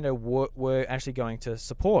whether Nintendo were actually going to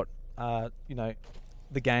support, you know,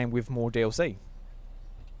 the game with more DLC.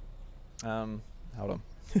 Hold on.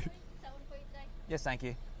 Yes, thank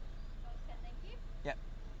you. Yep.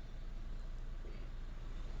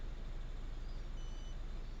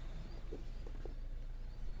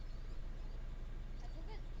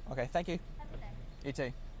 Okay, thank you. You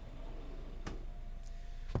too.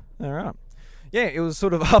 All right. Yeah, it was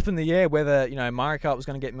sort of up in the air whether, you know, Mario Kart was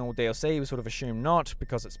going to get more DLC. We sort of assumed not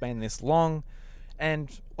because it's been this long. And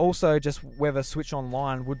also just whether Switch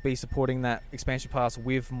Online would be supporting that expansion pass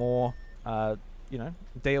with more, you know,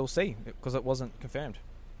 DLC because it wasn't confirmed.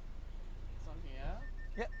 It's on here.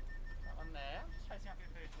 Yep. That one there. Just chasing up your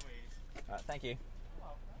food, please. All right, thank you.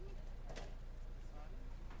 Welcome.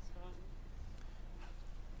 This one.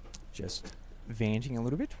 Just venting a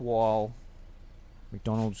little bit while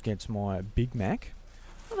McDonald's gets my Big Mac.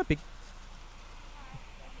 Not a big...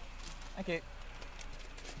 Thank you.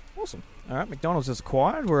 Awesome. Alright, McDonald's is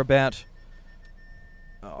acquired. We're about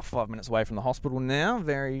 5 minutes away from the hospital now.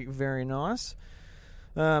 Very, very nice.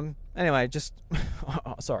 Anyway, just...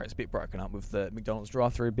 sorry, it's a bit broken up with the McDonald's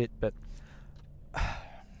drive-thru a bit, but... let's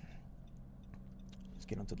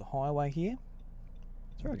get onto the highway here.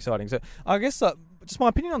 It's very exciting. So, I guess, just my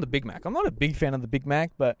opinion on the Big Mac. I'm not a big fan of the Big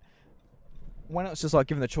Mac, but when it's just like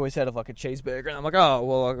given the choice out of like a cheeseburger, and I'm like, oh,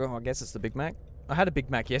 well, I guess it's the Big Mac. I had a Big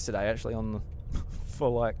Mac yesterday, actually, on the for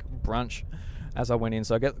like brunch as I went in,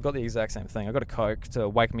 so I got the exact same thing. I got a Coke to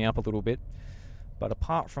wake me up a little bit, but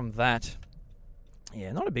apart from that,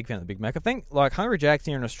 yeah, not a big fan of the Big Mac. I think like Hungry Jack's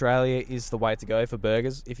here in Australia is the way to go for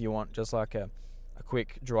burgers if you want just like a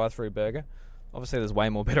quick drive-through burger. Obviously, there's way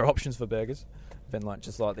more better options for burgers than like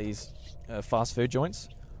just like these fast food joints,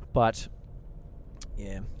 but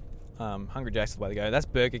yeah. Hungry Jack's the way to go. That's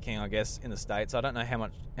Burger King, I guess, in the States. I don't know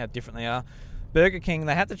how different they are. Burger King,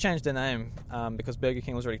 they had to change their name because Burger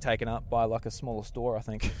King was already taken up by like a smaller store, I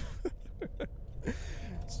think.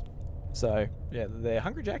 So yeah, they're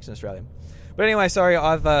Hungry Jack's in Australia. But anyway, sorry,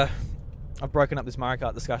 I've broken up this Mario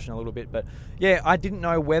Kart discussion a little bit, but yeah, I didn't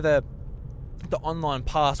know whether the online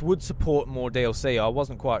pass would support more DLC. I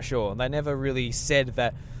wasn't quite sure. They never really said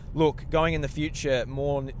that. Look, going in the future,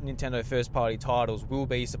 more Nintendo first-party titles will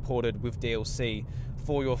be supported with DLC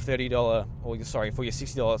for your for your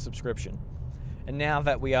 $60 subscription. And now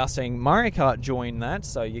that we are seeing Mario Kart join that,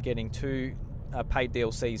 so you're getting two paid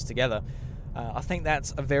DLCs together, I think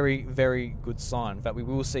that's a very, very good sign that we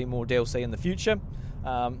will see more DLC in the future.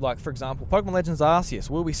 Like, for example, Pokemon Legends Arceus,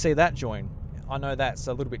 will we see that join? I know that's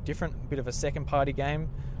a little bit different, a bit of a second-party game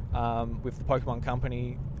with the Pokemon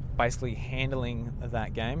Company basically handling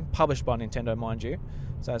that game, published by Nintendo, mind you.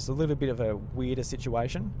 So it's a little bit of a weirder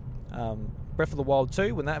situation. Breath of the Wild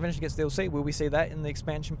 2, when that eventually gets DLC, will we see that in the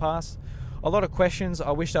expansion pass? A lot of questions.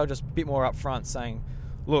 I wish they were just a bit more upfront saying,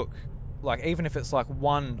 look, like even if it's like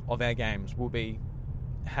one of our games will be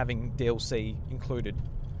having DLC included.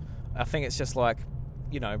 I think it's just like,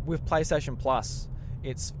 you know, with PlayStation Plus,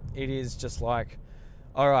 it is just like,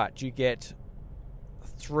 all right, you get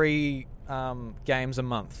 3 games a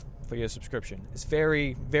month for your subscription. It's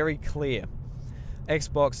very, very clear.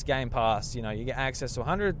 Xbox Game Pass, you know, you get access to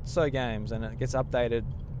 100 so games and it gets updated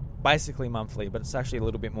basically monthly, but it's actually a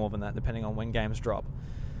little bit more than that depending on when games drop.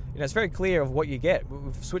 it's very clear of what you get.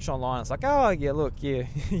 We've switched online. It's like, oh yeah, look, you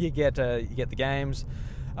get the games.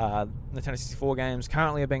 Nintendo 64 games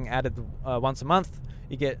currently are being added once a month.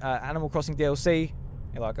 You get Animal Crossing DLC.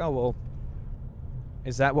 You're like, oh well,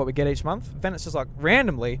 is that what we get each month? Then it's just like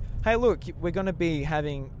randomly, hey look, we're going to be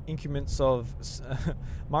having increments of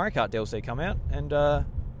Mario Kart DLC come out, and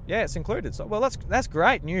yeah, it's included. So well, that's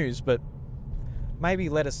great news, but maybe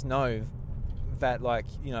let us know that like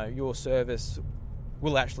your service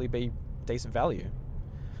will actually be decent value.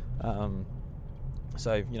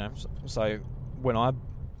 So when I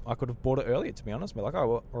could have bought it earlier, to be honest. Be like, oh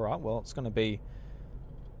well, all right, well it's going to be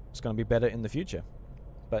better in the future.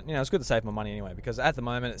 But it's good to save my money anyway, because at the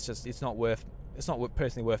moment it's not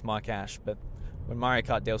personally worth my cash. But when Mario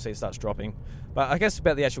Kart DLC starts dropping, but I guess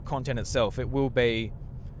about the actual content itself, it will be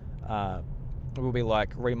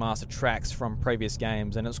like remastered tracks from previous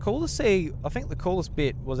games, and it's cool to see. I think the coolest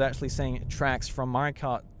bit was actually seeing tracks from Mario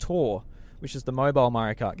Kart Tour, which is the mobile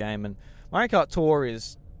Mario Kart game. And Mario Kart Tour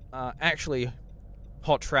is actually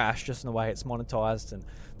hot trash, just in the way it's monetized and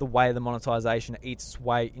the way the monetization eats its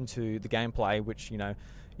way into the gameplay, which you're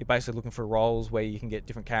basically looking for roles where you can get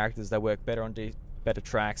different characters that work better on better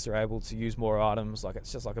tracks. They're able to use more items. Like,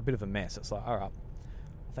 it's just like a bit of a mess. It's like, all right,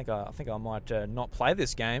 I think I might not play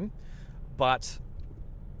this game, but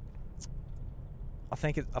I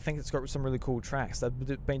think it's got some really cool tracks.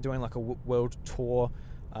 They've been doing like a world tour.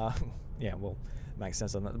 Yeah, well, it makes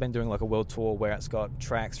sense. They've been doing like a world tour where it's got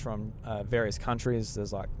tracks from various countries.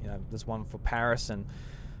 There's like there's one for Paris, and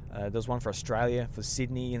there's one for Australia, for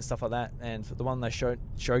Sydney and stuff like that. And the one they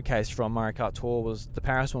showcased from Mario Kart Tour was the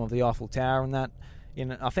Paris one with the Eiffel Tower and that.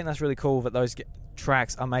 I think that's really cool that those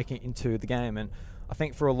tracks are making it into the game. And I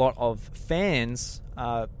think for a lot of fans,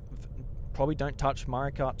 probably don't touch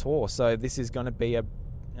Mario Kart Tour, so this is going to be a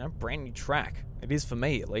brand new track. It is for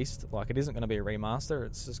me, at least. Like, it isn't going to be a remaster.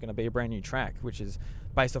 It's just going to be a brand new track, which is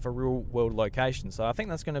based off a real world location. So I think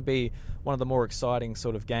that's going to be one of the more exciting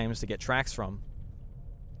sort of games to get tracks from.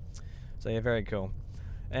 So yeah, very cool.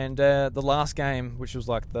 And the last game, which was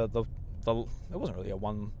like the it wasn't really a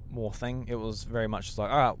one more thing. It was very much just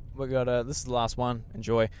like, all right, we got this is the last one.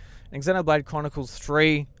 Enjoy. And Xenoblade Chronicles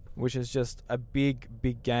 3, which is just a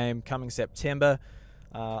big game coming September.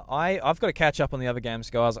 I've got to catch up on the other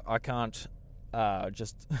games, guys. I can't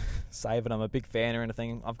just say that I'm a big fan or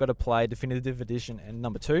anything. I've got to play Definitive Edition and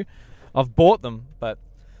number 2. I've bought them, but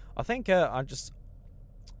I think I'm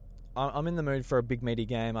in the mood for a big meaty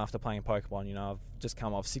game after playing Pokemon. I've just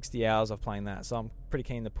come off 60 hours of playing that, so I'm pretty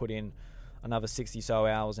keen to put in another 60 so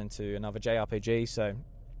hours into another JRPG. So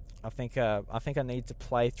I think I need to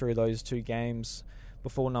play through those 2 games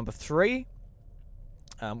before number 3.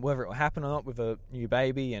 Whether it will happen or not with a new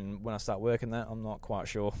baby and when I start working that, I'm not quite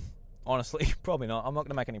sure. Honestly, probably not. I'm not going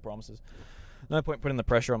to make any promises. No point putting the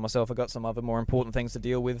pressure on myself. I've got some other more important things to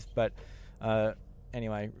deal with. But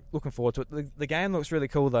anyway, looking forward to it. The game looks really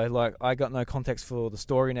cool though. Like, I got no context for the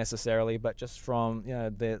story necessarily, but just from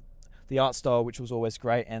the art style, which was always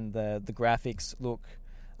great, and the graphics look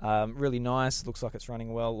really nice. Looks like it's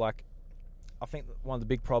running well. Like, I think one of the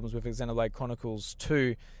big problems with Xenoblade Chronicles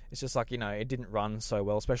 2 is just like, it didn't run so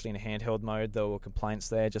well, especially in handheld mode. There were complaints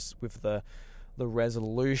there just with the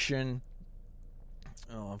resolution.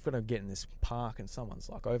 Oh, I've got to get in this park and someone's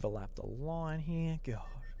like overlapped the line here. God.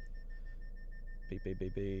 Beep, beep,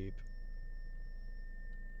 beep, beep.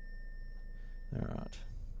 Alright.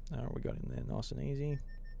 We got in there nice and easy.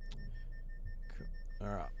 Cool.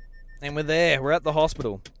 Alright. And we're there. We're at the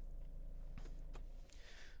hospital.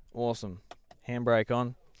 Awesome. Handbrake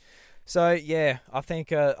on. So yeah, I think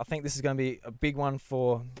this is going to be a big one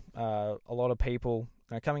for a lot of people.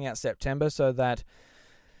 Coming out September, so that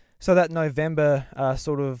November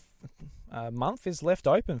month is left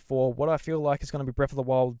open for what I feel like is going to be Breath of the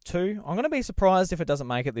Wild 2. I'm going to be surprised if it doesn't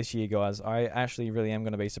make it this year, guys. I actually really am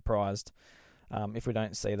going to be surprised if we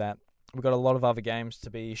don't see that. We've got a lot of other games to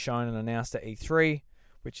be shown and announced at E3,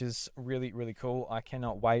 which is really, really cool. I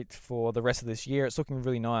cannot wait for the rest of this year. It's looking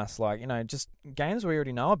really nice. Like, just games we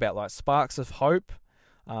already know about, like Sparks of Hope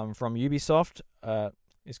from Ubisoft.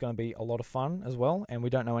 Is going to be a lot of fun as well, and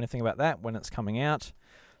we don't know anything about that when it's coming out.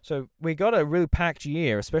 So we got a really packed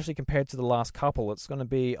year, especially compared to the last couple. It's going to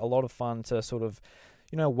be a lot of fun to sort of,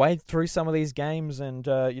 wade through some of these games and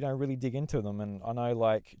really dig into them. And I know,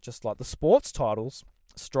 like, just like the sports titles,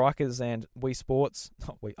 Strikers and Wii Sports.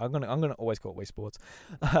 I'm gonna always call it Wii Sports.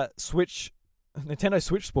 Nintendo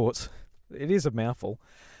Switch Sports. It is a mouthful.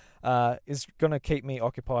 Is going to keep me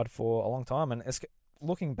occupied for a long time. And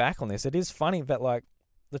looking back on this, it is funny that like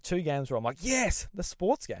the 2 games where I'm like, yes, the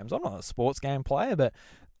sports games. I'm not a sports game player, but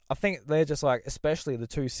I think they're just like, especially the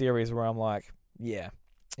 2 series where I'm like, yeah,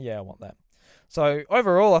 Yeah, I want that. So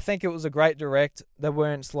overall, I think it was a great direct. There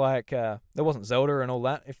weren't like there wasn't Zelda and all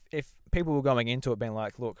that. If people were going into it being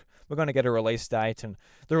like, look, we're going to get a release date, and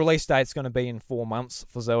the release date's going to be in 4 months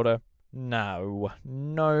for Zelda. No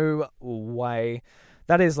way.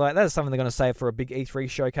 That is something they're going to save for a big E3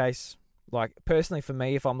 showcase. Like personally, for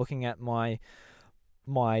me, if I'm looking at my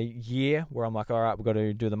year where I'm like, all right, we've got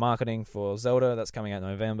to do the marketing for Zelda that's coming out in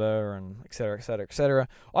November, and et cetera, et cetera, et cetera.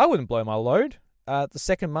 I wouldn't blow my load. The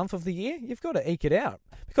second month of the year, you've got to eke it out.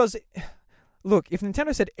 Because, look, if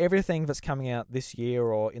Nintendo said everything that's coming out this year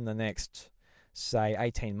or in the next, say,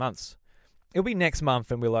 18 months, it'll be next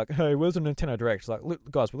month and we're like, hey, where's the Nintendo Direct? It's like,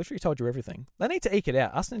 look, guys, we literally told you everything. They need to eke it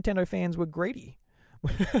out. Us Nintendo fans were greedy.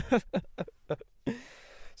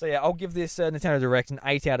 So, yeah, I'll give this Nintendo Direct an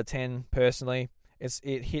 8 out of 10, personally.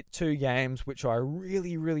 It hit 2 games, which I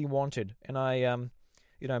really, really wanted. And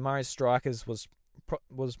Mario Strikers was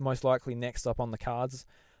most likely next up on the cards.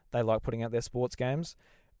 They like putting out their sports games.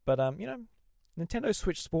 But, Nintendo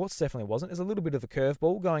Switch Sports definitely wasn't. It's a little bit of a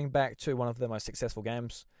curveball going back to one of their most successful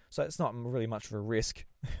games. So it's not really much of a risk.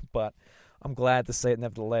 But I'm glad to see it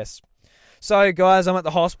nevertheless. So, guys, I'm at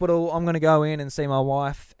the hospital. I'm going to go in and see my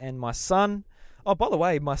wife and my son. Oh, by the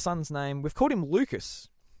way, my son's name, we've called him Lucas,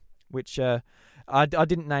 which I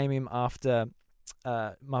didn't name him after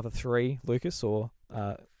Mother 3 Lucas, or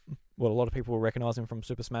a lot of people will recognise him from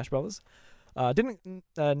Super Smash Brothers. Didn't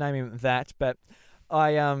name him that, but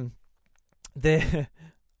I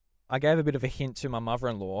gave a bit of a hint to my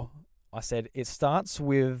mother-in-law. I said it starts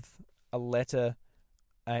with a letter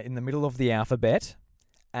in the middle of the alphabet,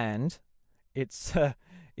 and it's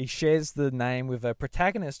he shares the name with a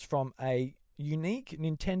protagonist from a unique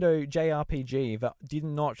Nintendo JRPG that did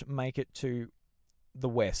not make it to the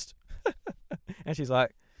West. And she's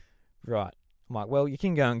like, right. I'm like, well, you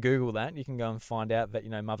can go and Google that. You can go and find out that,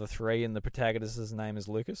 Mother 3 and the protagonist's name is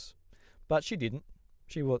Lucas. But she didn't.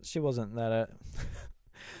 She wasn't that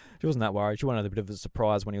she wasn't that worried. She wanted a bit of a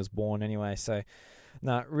surprise when he was born anyway. So,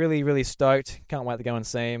 no, really, really stoked. Can't wait to go and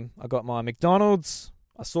see him. I got my McDonald's.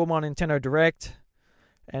 I saw my Nintendo Direct.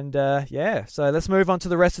 And, yeah. So let's move on to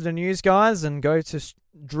the rest of the news, guys, and go to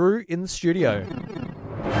Drew in the studio.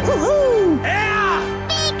 Woohoo! Yeah!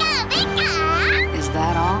 Pika, pika! Is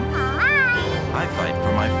that all? I fight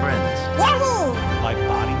for my friends. Yahoo! My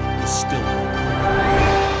body is still.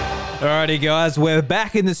 Alrighty, guys, we're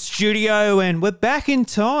back in the studio and we're back in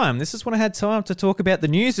time. This is when I had time to talk about the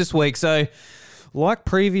news this week. So, like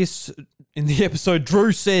previous in the episode,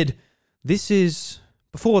 Drew said, this is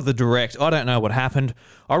before the Direct. I don't know what happened.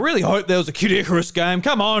 I really hope there was a Kid Icarus game.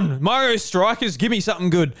 Come on, Mario Strikers, give me something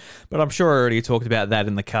good. But I'm sure I already talked about that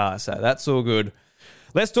in the car, so that's all good.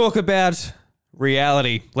 Let's talk about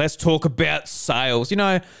reality. Let's talk about sales.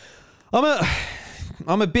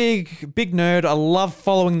 I'm a big nerd. I love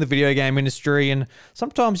following the video game industry, and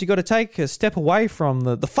sometimes you got to take a step away from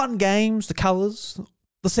the fun games, the colors,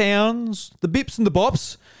 the sounds, the bips and the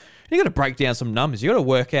bops. You got to break down some numbers. You got to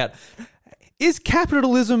work out, is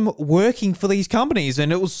capitalism working for these companies?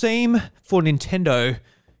 And it will seem for Nintendo,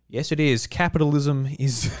 yes, it is. Capitalism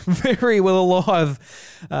is very well alive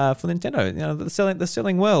for Nintendo. They're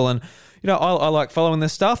selling well, and I like following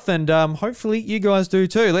this stuff, and hopefully you guys do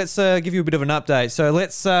too. Let's give you a bit of an update. So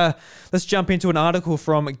let's jump into an article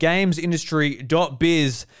from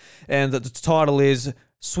GamesIndustry.biz, and the title is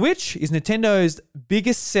Switch is Nintendo's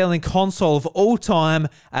biggest selling console of all time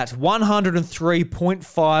at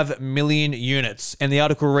 103.5 million units. And the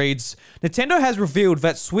article reads, Nintendo has revealed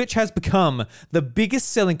that Switch has become the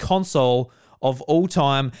biggest selling console of all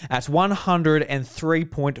time at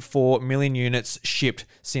 103.4 million units shipped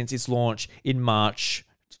since its launch in March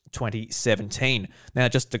 2017. Now,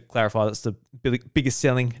 just to clarify, that's the biggest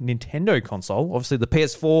selling Nintendo console. Obviously, the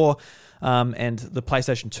PS4 and the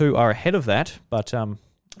PlayStation 2 are ahead of that, but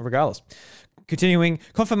regardless. Continuing,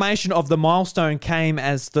 confirmation of the milestone came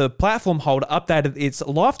as the platform holder updated its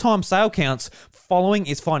lifetime sale counts following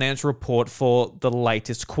its financial report for the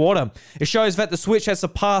latest quarter. It shows that the Switch has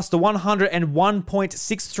surpassed the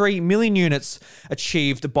 101.63 million units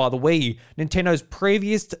achieved by the Wii, Nintendo's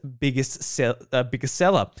previous biggest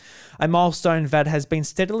seller, a milestone that has been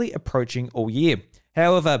steadily approaching all year.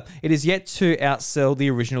 However, it is yet to outsell the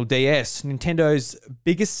original DS, Nintendo's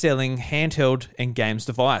biggest selling handheld and games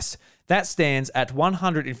device. That stands at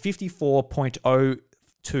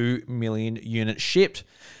 154.02 million units shipped.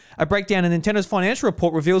 A breakdown in Nintendo's financial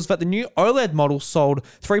report reveals that the new OLED model sold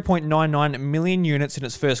 3.99 million units in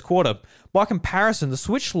its first quarter. By comparison, the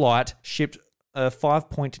Switch Lite shipped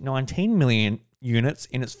 5.19 million units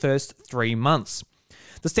in its first 3 months.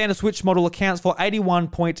 The standard Switch model accounts for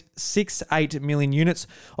 81.68 million units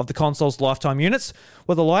of the console's lifetime units,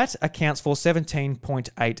 while the Lite accounts for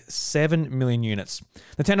 17.87 million units.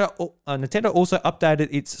 Nintendo also updated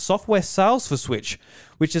its software sales for Switch,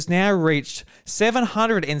 which has now reached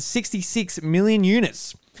 766 million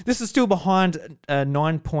units. This is still behind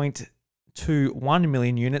 9.21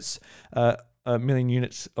 million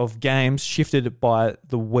units of games shifted by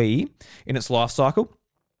the Wii in its life cycle.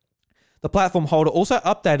 The platform holder also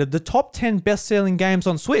updated the top 10 best-selling games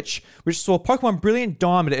on Switch, which saw Pokemon Brilliant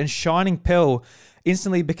Diamond and Shining Pearl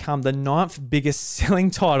instantly become the 9th biggest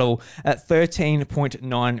selling title at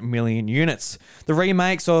 13.9 million units. The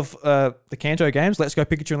remakes of the Kanto games, Let's Go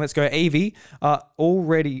Pikachu and Let's Go Eevee, are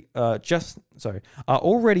already just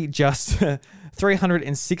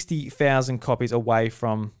 360,000 copies away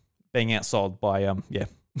from being outsold by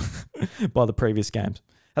by the previous games.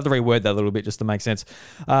 I have to reword that a little bit just to make sense.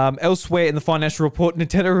 Elsewhere in the financial report,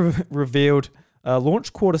 Nintendo revealed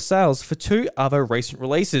launch quarter sales for 2 other recent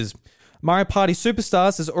releases. Mario Party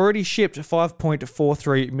Superstars has already shipped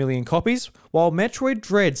 5.43 million copies, while Metroid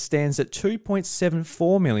Dread stands at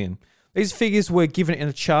 2.74 million. These figures were given in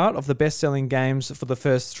a chart of the best-selling games for the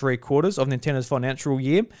first 3 quarters of Nintendo's financial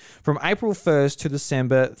year, from April 1st to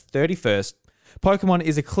December 31st. Pokemon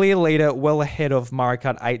is a clear leader, well ahead of Mario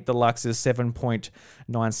Kart 8 Deluxe's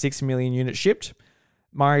 7.96 million units shipped.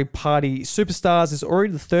 Mario Party Superstars is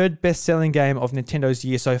already the 3rd best-selling game of Nintendo's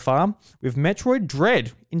year so far, with Metroid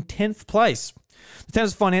Dread in 10th place.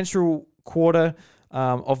 Nintendo's financial quarter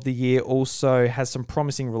of the year also has some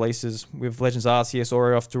promising releases, with Legends Arceus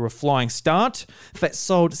already off to a flying start. That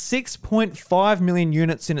sold 6.5 million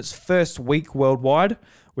units in its first week worldwide,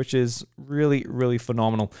 which is really, really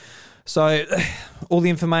phenomenal. So all the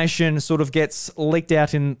information sort of gets leaked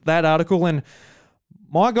out in that article, and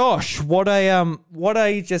my gosh, what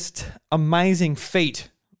a just amazing feat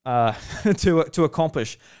to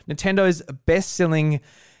accomplish. Nintendo's best-selling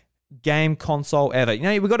game console ever. You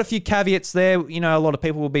know, we've got a few caveats there. You know, a lot of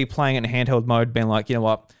people will be playing it in handheld mode, being like, you know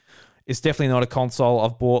what, it's definitely not a console.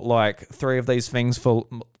 I've bought like 3 of these things for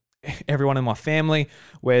everyone in my family,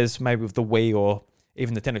 whereas maybe with the Wii or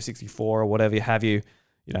even the Nintendo 64 or whatever have you,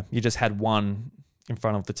 you know, you just had one in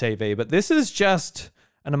front of the TV. But this is just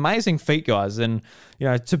an amazing feat, guys. And, you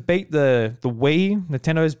know, to beat the Wii,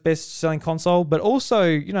 Nintendo's best-selling console, but also,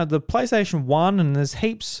 you know, the PlayStation 1, and there's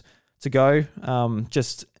heaps to go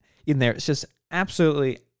just in there. It's just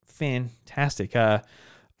absolutely fantastic.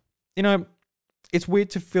 You know, it's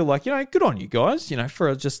weird to feel like, you know, good on you guys, you know,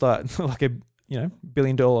 for just like a, you know,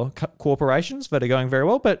 billion-dollar corporations that are going very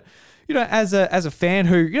well. But, you know, as a fan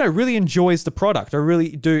who, you know, really enjoys the product, I really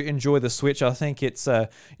do enjoy the Switch. I think it's, you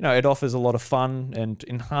know, it offers a lot of fun and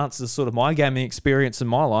enhances sort of my gaming experience in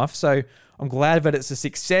my life. So I'm glad that it's a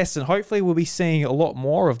success, and hopefully we'll be seeing a lot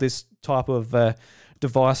more of this type of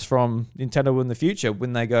device from Nintendo in the future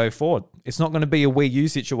when they go forward. It's not going to be a Wii U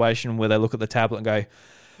situation where they look at the tablet and go,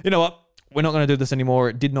 you know what, we're not going to do this anymore.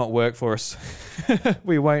 It did not work for us.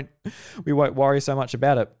 we won't worry so much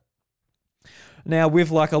about it. Now, with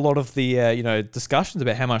like a lot of the you know, discussions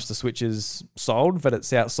about how much the Switch is sold, that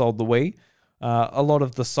it's outsold the Wii, a lot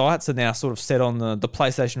of the sites are now sort of set on the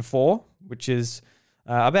PlayStation 4, which is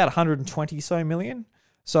about 120 so million.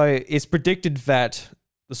 So it's predicted that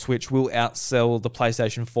the Switch will outsell the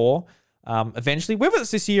PlayStation 4 eventually. Whether it's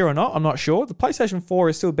this year or not, I'm not sure. The PlayStation 4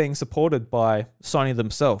 is still being supported by Sony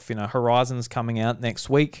themselves. You know, Horizon's coming out next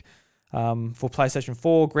week for PlayStation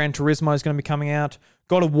 4. Gran Turismo is going to be coming out.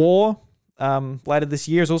 God of War later this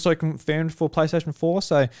year is also confirmed for PlayStation 4.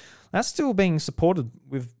 So that's still being supported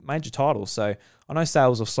with major titles. So I know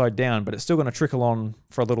sales have slowed down, but it's still going to trickle on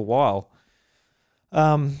for a little while.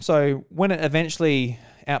 So when it eventually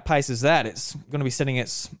outpaces that, it's going to be setting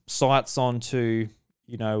its sights onto,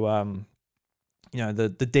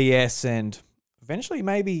 the DS and eventually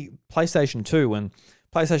maybe PlayStation 2. And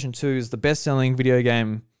PlayStation 2 is the best-selling video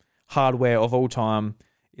game hardware of all time.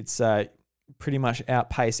 It's pretty much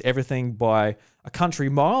outpaced everything by a country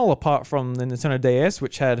mile, apart from the Nintendo DS,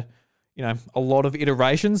 which had, a lot of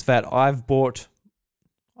iterations that I bought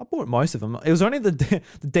most of them. It was only the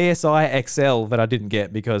DSi XL that I didn't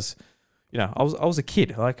get because, I was a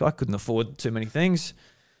kid. Like, I couldn't afford too many things.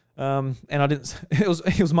 And I didn't. It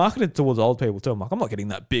was marketed towards old people too. I'm like, I'm not getting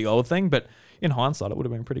that big old thing, but in hindsight, it would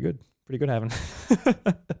have been pretty good having.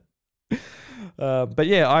 But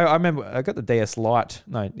yeah, I remember I got the DS Lite.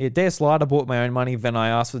 DS Lite I bought my own money. Then I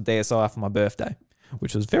asked for the DSi for my birthday,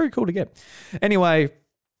 which was very cool to get. Anyway,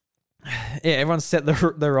 yeah, everyone's set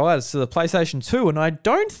their eyes to the PlayStation 2, and I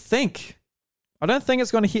don't think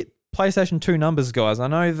it's going to hit PlayStation 2 numbers, guys. I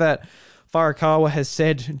know that Furukawa has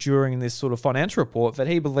said during this sort of financial report that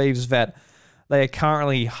he believes that they are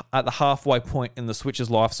currently at the halfway point in the Switch's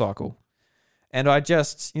life cycle. And I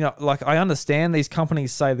just, like, I understand these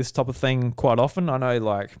companies say this type of thing quite often. I know,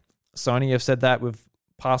 like, Sony have said that with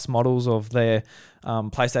past models of their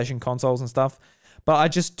PlayStation consoles and stuff. But I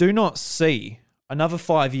just do not see another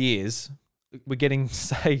 5 years we're getting,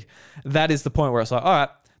 say, that is the point where it's like, all right,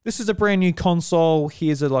 this is a brand new console.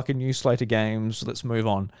 Here's a new slate of games. Let's move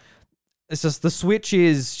on. It's just the Switch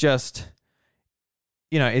is just,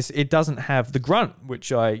 it doesn't have the grunt,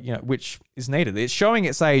 which is needed. It's showing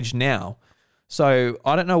its age now. So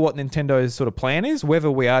I don't know what Nintendo's sort of plan is, whether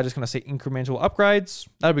we are just going to see incremental upgrades.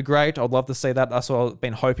 That'd be great. I'd love to see that. That's what I've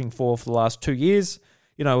been hoping for the last 2 years,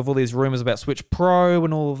 with all these rumors about Switch Pro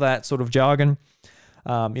and all of that sort of jargon.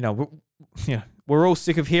 We're all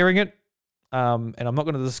sick of hearing it, and I'm not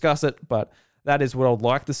going to discuss it, but that is what I'd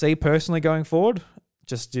like to see personally going forward.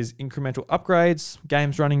 Just is incremental upgrades,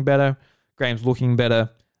 games running better, games looking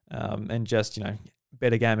better, and just,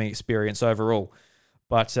 better gaming experience overall.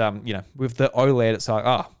 But, with the OLED, it's like,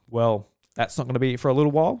 that's not going to be for a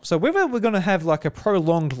little while. So whether we're going to have like a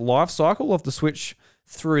prolonged life cycle of the Switch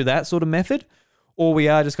through that sort of method, or we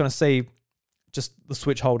are just going to see just the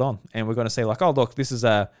Switch hold on, and we're going to see like, oh, look, this is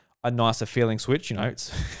a nicer feeling Switch.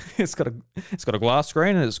 It's got a glass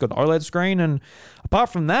screen and it's got an OLED screen. And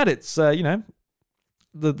apart from that, it's, the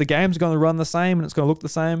game's going to run the same and it's going to look the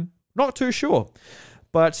same. Not too sure.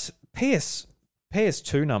 But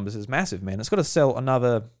PS2 numbers is massive, man. It's got to sell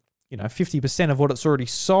another, 50% of what it's already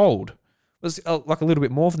sold. It's like a little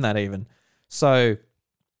bit more than that even. So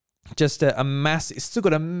just it's still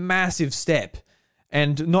got a massive step.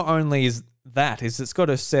 And not only is it's got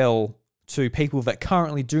to sell to people that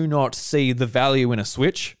currently do not see the value in a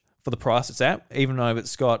Switch for the price it's at, even though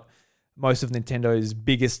it's got most of Nintendo's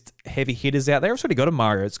biggest heavy hitters out there. It's already got a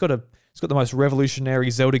Mario. It's got the most revolutionary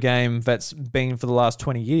Zelda game that's been for the last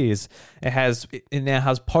 20 years. It now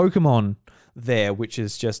has Pokemon there, which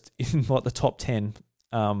is just in like the top 10,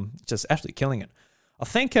 just absolutely killing it. I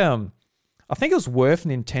think it was worth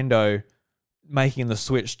Nintendo making the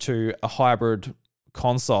Switch to a hybrid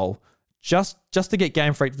console just to get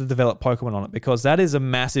Game Freak to develop Pokemon on it, because that is a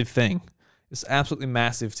massive thing. It's absolutely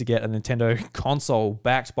massive to get a Nintendo console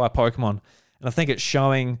backed by Pokemon. And I think it's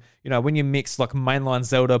showing, when you mix like mainline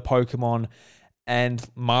Zelda, Pokemon, and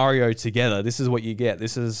Mario together, this is what you get.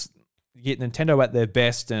 You get Nintendo at their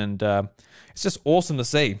best, and it's just awesome to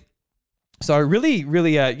see. So really,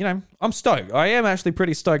 really, I'm stoked. I am actually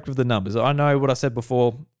pretty stoked with the numbers. I know what I said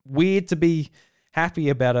before. Weird to be happy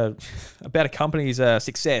about a company's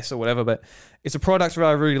success or whatever, but it's a product that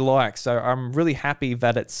I really like. So I'm really happy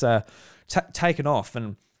that it's taken off.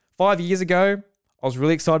 And 5 years ago, I was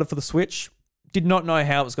really excited for the Switch. Did not know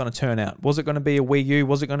how it was going to turn out. Was it going to be a Wii U?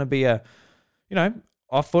 Was it going to be I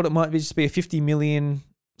thought it might just be a 50 million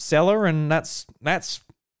seller, and that's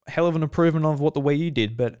a hell of an improvement of what the Wii U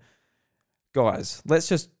did. But guys, let's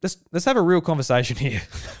have a real conversation here.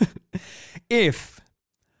 If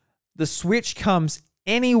the Switch comes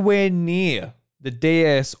anywhere near the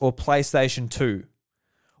DS or PlayStation 2,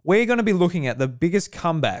 we're going to be looking at the biggest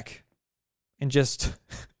comeback in just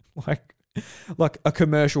like a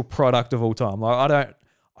commercial product of all time.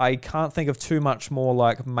 I can't think of too much more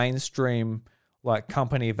like mainstream like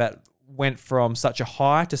company that went from such a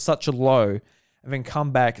high to such a low and then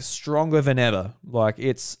come back stronger than ever. Like,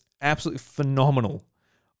 it's absolutely phenomenal.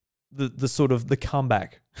 The sort of the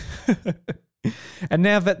comeback. And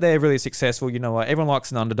now that they're really successful, everyone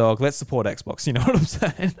likes an underdog. Let's support Xbox. You know what I'm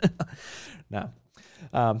saying? No.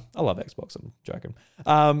 I love Xbox. I'm joking.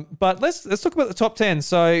 But let's talk about the top 10.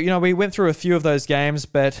 So, we went through a few of those games,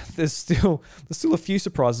 but there's still a few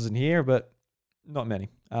surprises in here, but not many.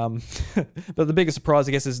 But the biggest surprise,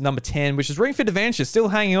 I guess, is number 10, which is Ring Fit Adventure, still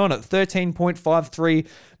hanging on at 13.53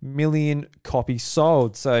 million copies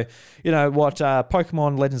sold. So,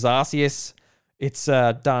 Pokemon Legends Arceus, it's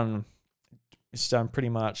done pretty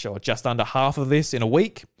much, or just under half of this in a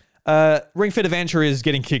week. Ring Fit Adventure is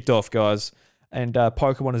getting kicked off, guys. And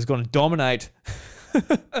Pokemon is going to dominate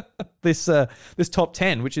this top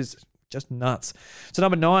 10, which is just nuts. So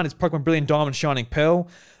number 9 is Pokemon Brilliant Diamond Shining Pearl.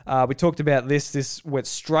 We talked about this. This went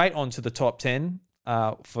straight onto the top 10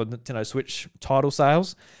 for Nintendo Switch title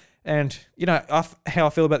sales. And, how I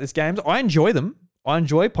feel about these games. I enjoy them. I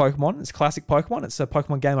enjoy Pokemon. It's classic Pokemon. It's a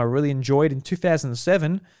Pokemon game I really enjoyed in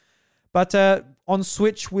 2007. But on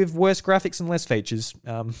Switch with worse graphics and less features.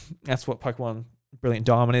 That's what Pokemon Brilliant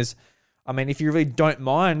Diamond is. I mean, if you really don't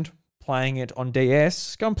mind playing it on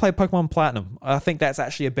DS, go and play Pokemon Platinum. I think that's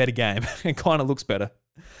actually a better game. It kind of looks better.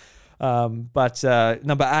 But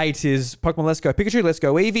number 8 is Pokemon Let's Go Pikachu, Let's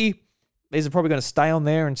Go Eevee. these are probably going to stay on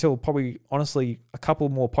there until probably, honestly, a couple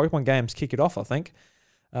more Pokemon games kick it off, I think.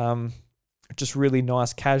 Just really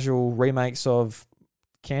nice casual remakes of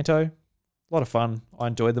Kanto. A lot of fun. I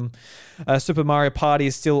enjoyed them. Super Mario Party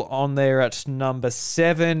is still on there at number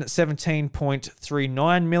 7,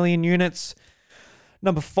 17.39 million units.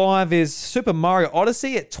 Number 5 is Super Mario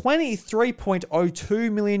Odyssey at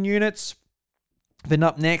 23.02 million units. Then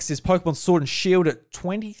up next is Pokemon Sword and Shield at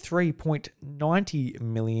 23.90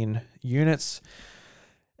 million units.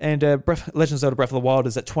 And Legend of Zelda Breath of the Wild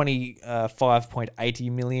is at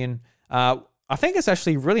 25.80 million. I think it's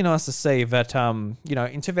actually really nice to see that, in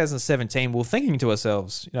 2017, we're thinking to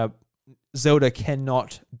ourselves, Zelda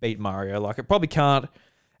cannot beat Mario. Like, it probably can't.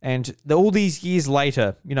 And all these years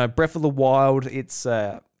later, Breath of the Wild, its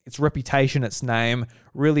reputation, its name,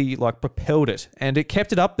 really, propelled it. And it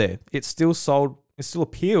kept it up there. It still sold, it still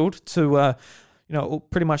appealed to,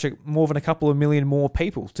 pretty much more than a couple of million more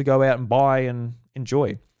people to go out and buy and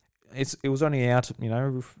enjoy. It was only out,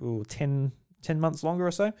 10 months longer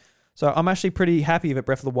or so. So I'm actually pretty happy that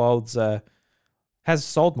Breath of the Wild has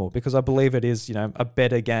sold more because I believe it is, a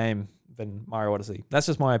better game than Mario Odyssey. That's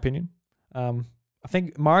just my opinion. I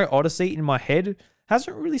think Mario Odyssey in my head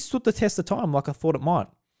hasn't really stood the test of time like I thought it might.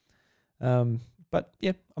 But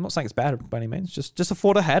yeah, I'm not saying it's bad by any means. Just a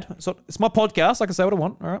thought I had. So it's my podcast. I can say what I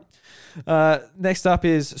want. All right. Next up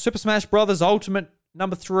is Super Smash Bros. Ultimate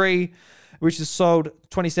number 3, which has sold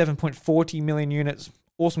 27.40 million units.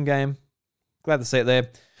 Awesome game. Glad to see it there.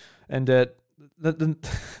 And the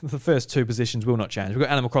first two positions will not change. We've got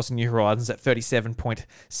Animal Crossing New Horizons at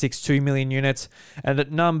 37.62 million units. And at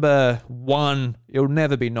number 1, it'll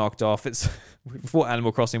never be knocked off. It's before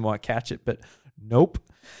Animal Crossing might catch it, but nope.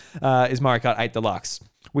 Is Mario Kart 8 Deluxe,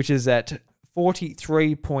 which is at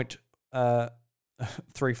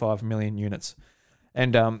 43.35 million units.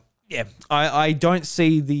 And I don't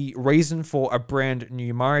see the reason for a brand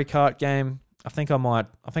new Mario Kart game. I think I might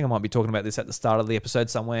be talking about this at the start of the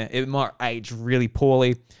episode somewhere. It might age really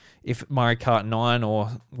poorly if Mario Kart 9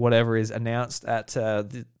 or whatever is announced at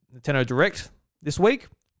the Nintendo Direct this week.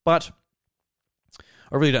 But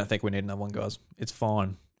I really don't think we need another one, guys. It's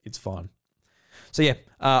fine. It's fine. So yeah,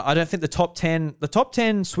 I don't think the top 10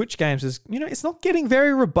 Switch games is, it's not getting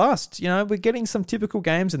very robust. We're getting some typical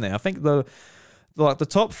games in there. I think the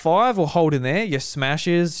top 5 will hold in there. Your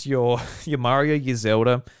Smashes, your Mario, your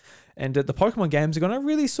Zelda. And the Pokemon games are going to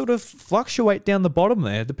really sort of fluctuate down the bottom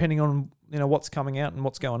there, depending on what's coming out and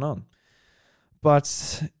what's going on.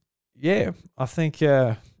 But yeah, I think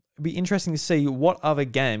it'd be interesting to see what other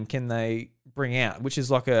game can they bring out, which is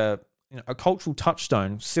like a cultural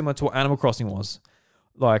touchstone similar to what Animal Crossing was.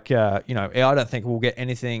 I don't think we'll get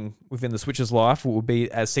anything within the Switch's life that will be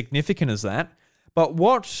as significant as that. But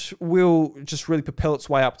what will just really propel its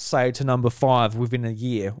way up, say, to number 5 within a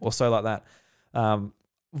year or so like that?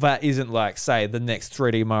 That isn't say the next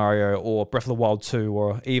 3D Mario or Breath of the Wild 2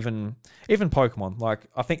 or even Pokemon.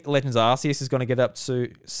 I think Legends Arceus is going to get up to,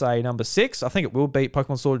 say, number 6. I think it will beat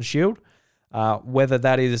Pokemon Sword and Shield. Whether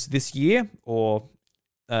that is this year or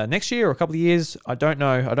next year or a couple of years, I don't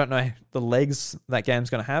know. I don't know the legs that game's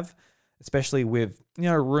going to have, especially with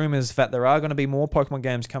rumors that there are going to be more Pokemon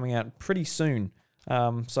games coming out pretty soon.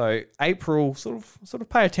 So April, sort of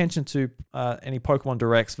pay attention to any Pokemon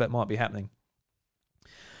Directs that might be happening.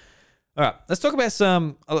 All right, let's talk about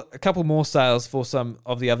a couple more sales for some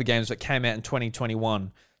of the other games that came out in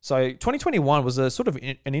 2021. So 2021 was a sort of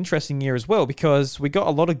an interesting year as well because we got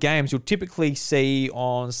a lot of games you'll typically see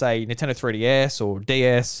on, say, Nintendo 3DS or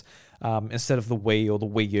DS instead of the Wii or the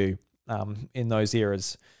Wii U in those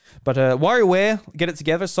eras. But WarioWare, Get It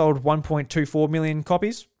Together, sold 1.24 million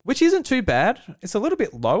copies, which isn't too bad. It's a little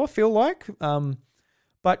bit low, I feel like.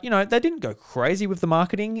 But, they didn't go crazy with the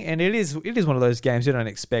marketing, and it is one of those games you don't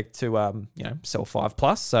expect to, sell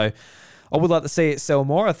 5+. So I would like to see it sell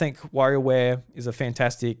more. I think WarioWare is a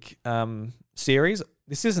fantastic series.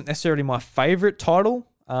 This isn't necessarily my favorite title.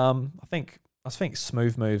 I think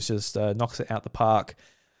Smooth Moves just knocks it out the park.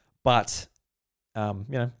 But,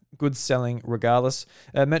 good selling regardless.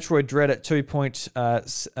 Metroid Dread at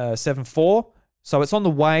 2.74. So it's on the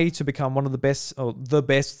way to become one of the best, or the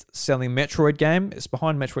best-selling Metroid game. It's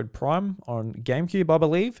behind Metroid Prime on GameCube, I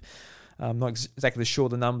believe. I'm not exactly sure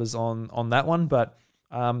the numbers on that one, but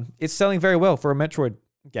it's selling very well for a Metroid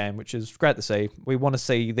game, which is great to see. We want to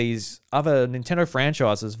see these other Nintendo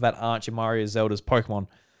franchises that aren't your Mario, Zelda's, Pokemon,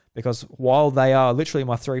 because while they are literally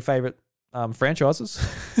my 3 favorite franchises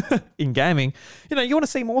in gaming, you want to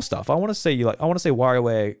see more stuff. I want to see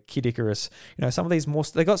WarioWare, Kid Icarus, some of these more.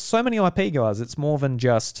 They got so many IP, guys. It's more than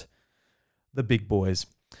just the big boys.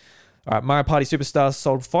 All right, Mario Party Superstars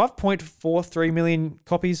sold 5.43 million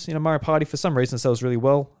copies. Mario Party for some reason sells really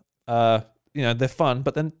well. They're fun,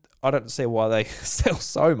 but then I don't see why they sell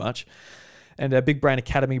so much. And Big Brain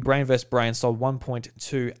Academy, Brain vs. Brain sold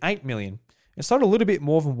 1.28 million. It sold a little bit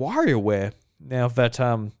more than WarioWare now that,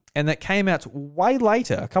 and that came out way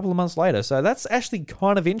later, a couple of months later. So that's actually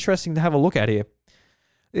kind of interesting to have a look at here.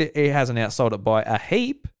 It hasn't outsold it by a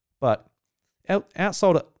heap, but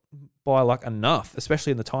outsold it by like enough,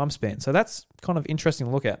 especially in the time span. So that's kind of interesting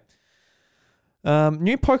to look at.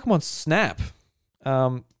 New Pokemon Snap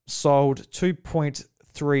sold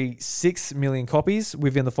 2.36 million copies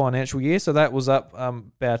within the financial year. So that was up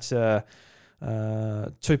about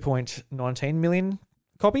 2.19 million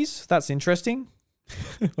copies. That's interesting.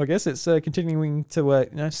 I guess it's continuing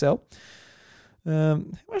to sell. How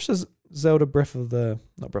much does Zelda not Breath of the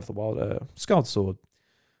Wild, Skyward Sword?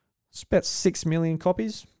 It's about 6 million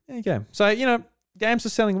copies. There you go. So, games are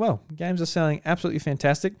selling well. Games are selling absolutely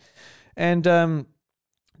fantastic. And as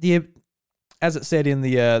it said in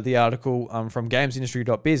the article from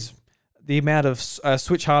gamesindustry.biz, the amount of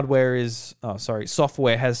Switch software has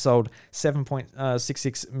sold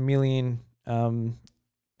 7.66 million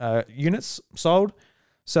units sold.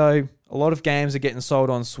 So a lot of games are getting sold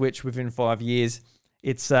on Switch within 5 years.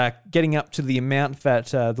 It's getting up to the amount that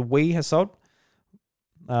the Wii has sold.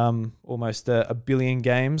 Almost a billion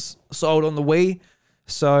games sold on the Wii.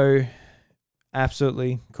 So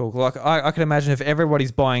absolutely cool. Like I can imagine if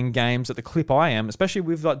everybody's buying games at the clip I am, especially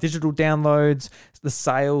with like digital downloads, the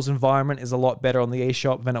sales environment is a lot better on the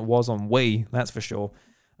eShop than it was on Wii. That's for sure.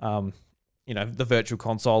 The virtual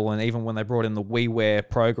console, and even when they brought in the WiiWare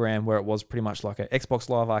program, where it was pretty much like an Xbox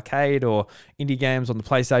Live Arcade or indie games on the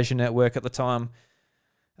PlayStation Network at the time,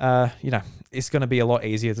 it's going to be a lot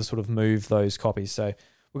easier to sort of move those copies. So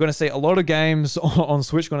we're going to see a lot of games on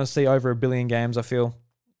Switch. We're going to see over 1 billion games, I feel,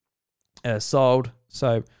 sold.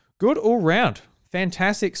 So good all round.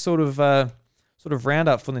 Fantastic sort of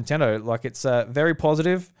roundup for Nintendo. Like it's very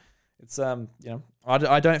positive. It's I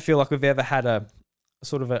don't feel like we've ever had a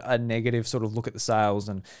sort of a negative sort of look at the sales,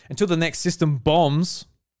 and until the next system bombs,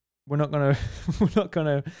 we're not gonna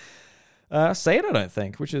see it, I don't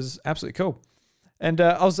think, which is absolutely cool. And when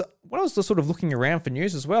I was just sort of looking around for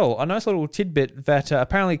news as well, I noticed a little tidbit that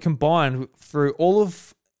apparently combined through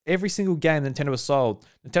every single game Nintendo has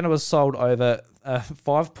sold, over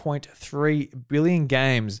 5.3 billion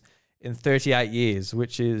games in 38 years,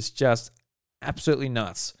 which is just absolutely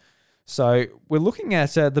nuts. So we're looking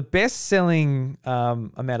at the best-selling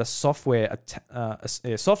amount of software for a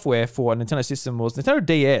Nintendo system was Nintendo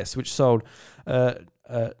DS, which sold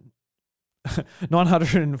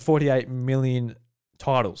 948 million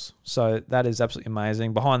titles. So that is absolutely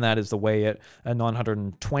amazing. Behind that is the Wii at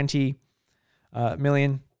 920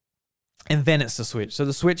 million. And then it's the Switch. So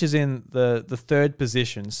the Switch is in the third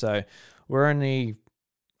position. So we're only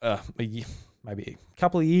maybe a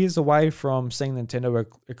couple of years away from seeing Nintendo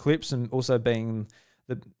eclipse, and also being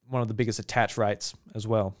one of the biggest attach rates as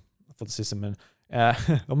well for the system. And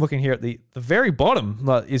I'm looking here at the very bottom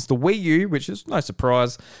is the Wii U, which is no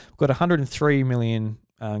surprise. We've got 103 million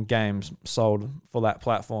games sold for that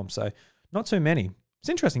platform, so not too many. It's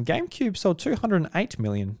interesting. GameCube sold 208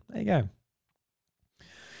 million. There you go.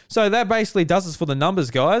 So that basically does us for the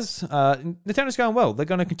numbers, guys. Nintendo's going well. They're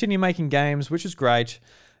going to continue making games, which is great.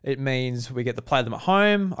 It means we get to play them at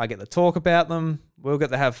home. I get to talk about them. We'll get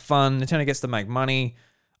to have fun. Nintendo gets to make money.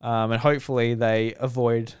 And hopefully they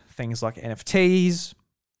avoid things like NFTs,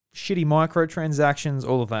 shitty microtransactions,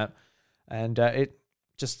 all of that. And it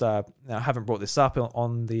just, I haven't brought this up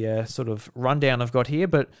on the sort of rundown I've got here,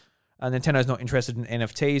 but Nintendo's not interested in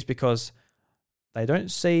NFTs because they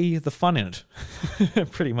don't see the fun in it,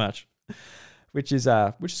 pretty much, which is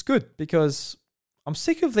good, because I'm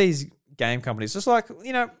sick of these game companies. Just like,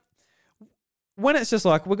 when it's just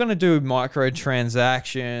like, we're going to do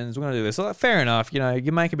microtransactions, we're going to do this. Like, fair enough.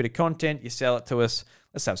 You make a bit of content, you sell it to us.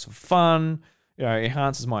 Let's have some fun. It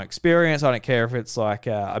enhances my experience. I don't care if it's like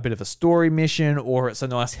a bit of a story mission or it's a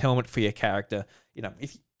nice helmet for your character.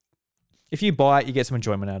 If you buy it, you get some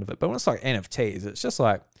enjoyment out of it. But when it's like NFTs, it's just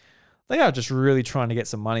like, they are just really trying to get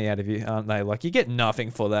some money out of you, aren't they? Like, you get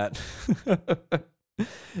nothing for that.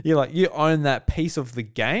 You own that piece of the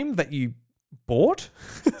game that you bought,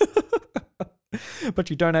 but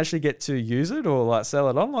you don't actually get to use it or like sell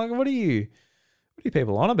it on. Like, what are you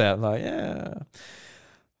people on about? Like, yeah.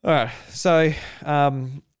 All right. So,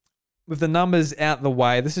 with the numbers out the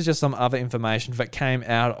way, this is just some other information that came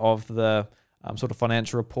out of the sort of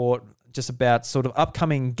financial report, just about sort of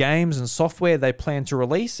upcoming games and software they plan to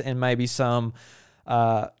release, and maybe some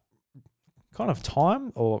kind of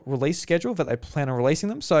time or release schedule that they plan on releasing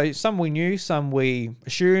them. So some we knew, some we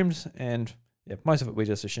assumed, and yeah, most of it we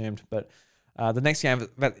just assumed. But the next game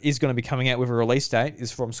that is going to be coming out with a release date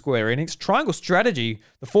is from Square Enix. Triangle Strategy,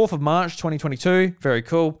 the 4th of March, 2022. Very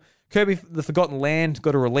cool. Kirby the Forgotten Land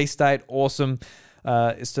got a release date. Awesome.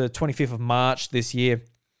 It's the 25th of March this year.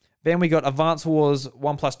 Then we got Advance Wars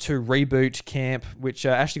 1+2 Reboot Camp, which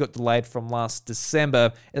actually got delayed from last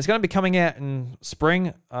December. It's going to be coming out in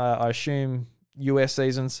spring, I assume US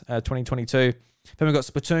seasons, 2022. Then we got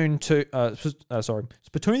Splatoon 2,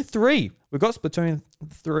 Splatoon 3. We got Splatoon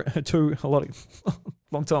 2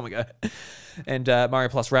 long time ago. And Mario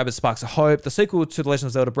plus Rabbids Sparks of Hope, the sequel to The Legend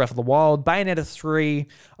of Zelda Breath of the Wild. Bayonetta 3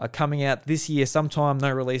 are coming out this year sometime.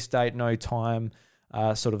 No release date, no time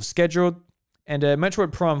sort of scheduled. And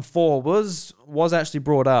Metroid Prime 4 was actually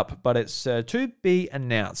brought up, but it's to be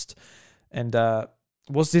announced. And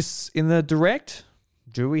was this in the direct?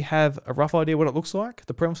 Do we have a rough idea what it looks like?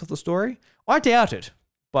 The premise of the story? I doubt it,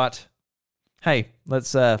 but hey, let's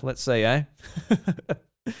see, eh?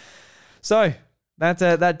 So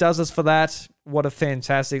that does us for that. What a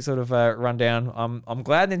fantastic sort of rundown. I'm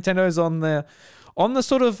glad Nintendo's on the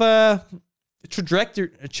sort of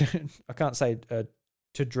trajectory. I can't say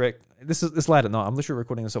to direct. This is late at night. I'm literally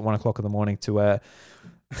recording this at 1 o'clock in the morning so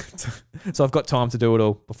I've got time to do it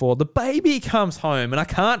all before the baby comes home, and I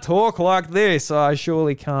can't talk like this. I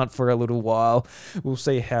surely can't for a little while. We'll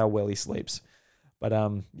see how well he sleeps. But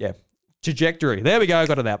yeah, trajectory. There we go.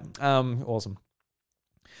 Got it out. Awesome.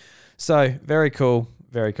 So very cool.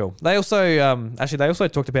 Very cool. They also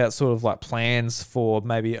talked about sort of like plans for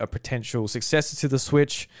maybe a potential successor to the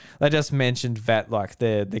Switch. They just mentioned that like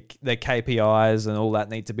their KPIs and all that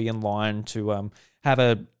need to be in line to have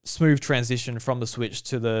a smooth transition from the Switch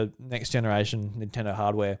to the next generation Nintendo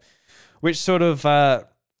hardware, which sort of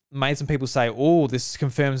made some people say, "Oh, this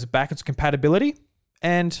confirms backwards compatibility."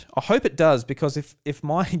 And I hope it does, because if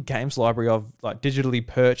my games library I've like digitally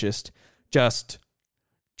purchased just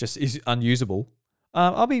is unusable,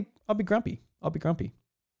 I'll be grumpy. I'll be grumpy.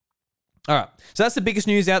 All right. So that's the biggest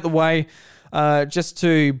news out the way. Just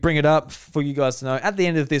to bring it up for you guys to know, at the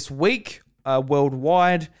end of this week,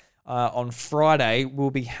 worldwide, on Friday,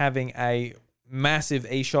 we'll be having a massive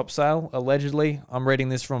eShop sale, allegedly. I'm reading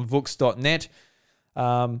this from Vooks.net.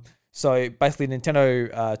 So basically, Nintendo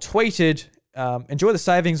tweeted, enjoy the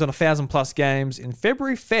savings on 1,000+ games in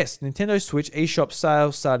February Fest. Nintendo Switch eShop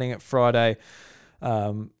sale starting at Friday.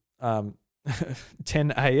 10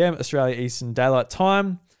 a.m. Australia Eastern Daylight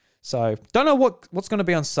Time. So don't know what's going to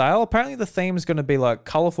be on sale. Apparently the theme is going to be like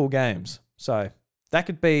colorful games. So that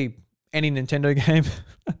could be any Nintendo game.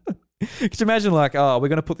 Could you imagine like, oh, we're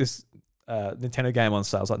going to put this Nintendo game on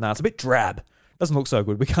sale? It's like, nah, it's a bit drab. Doesn't look so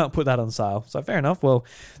good. We can't put that on sale. So fair enough. Well,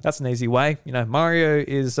 that's an easy way. You know, Mario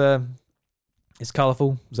is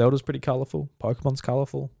colorful. Zelda's pretty colorful. Pokemon's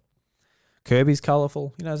colorful. Kirby's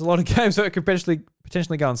colorful. You know, there's a lot of games that could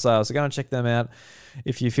potentially go on sale. So go and check them out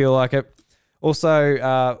if you feel like it.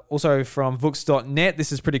 Also from Vooks.net,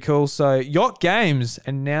 this is pretty cool. So Yacht Games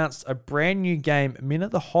announced a brand new game, Minna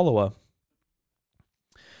the Hollower.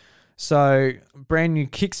 So brand new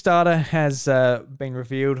Kickstarter has been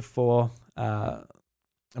revealed for a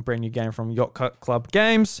brand new game from Yacht Club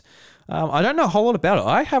Games. I don't know a whole lot about it.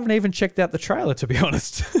 I haven't even checked out the trailer, to be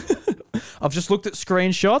honest. I've just looked at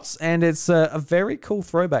screenshots, and it's a very cool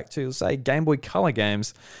throwback to, say, Game Boy Color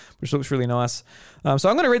games, which looks really nice. So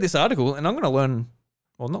I'm going to read this article, and I'm going to learn,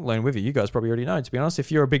 well, not learn with you. You guys probably already know, to be honest.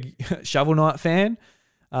 If you're a big Shovel Knight fan,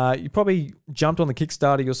 you probably jumped on the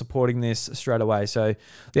Kickstarter. You're supporting this straight away. So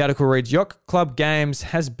the article reads, Yacht Club Games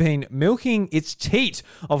has been milking its teat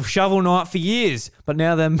of Shovel Knight for years, but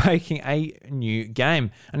now they're making a new game.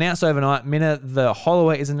 Announced overnight, Minna the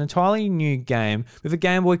Hollower is an entirely new game with a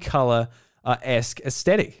Game Boy Color-esque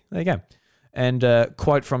aesthetic. There you go. And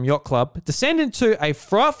quote from Yacht Club, descend into a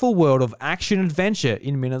frightful world of action-adventure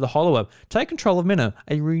in Minna the Hollower. Take control of Minna,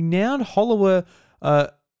 a renowned Hollower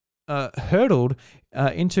hurtled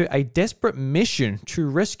into a desperate mission to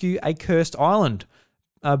rescue a cursed island.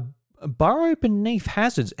 Burrow beneath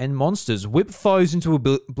hazards and monsters, whip foes into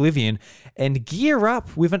oblivion, and gear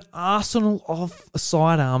up with an arsenal of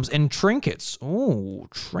sidearms and trinkets. Ooh,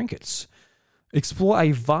 trinkets. Explore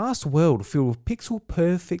a vast world filled with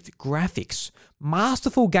pixel-perfect graphics,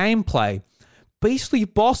 masterful gameplay, beastly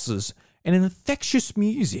bosses, and infectious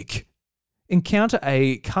music. Encounter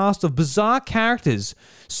a cast of bizarre characters,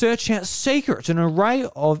 search out secrets in an array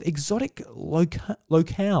of exotic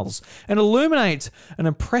locales, and illuminate an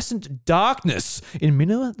oppressant darkness in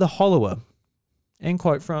Minna the Hollower. End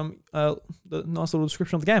quote from the nice little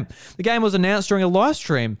description of the game. The game was announced during a live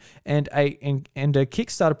stream, and a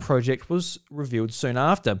Kickstarter project was revealed soon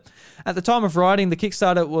after. At the time of writing, the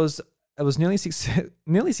Kickstarter was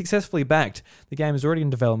nearly successfully backed. The game is already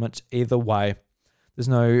in development either way. There's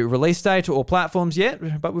no release date or platforms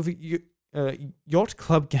yet, but with Yacht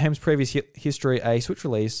Club Games' previous history, a Switch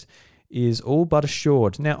release is all but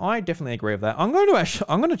assured. Now, I definitely agree with that. I'm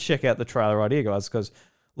going to check out the trailer right here, guys, because,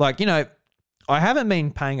 I haven't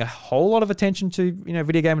been paying a whole lot of attention to,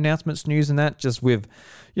 video game announcements, news and that, just with,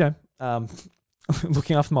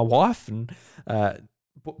 looking after my wife and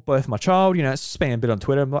both my child. It's just been a bit on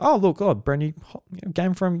Twitter. I'm like, oh, look, brand new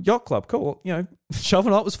game from Yacht Club. Cool.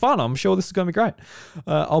 Shovel Knight was fun. I'm sure this is going to be great.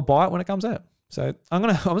 I'll buy it when it comes out. So I'm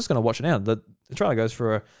just going to watch it now. The trailer goes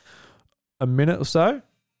for a minute or so.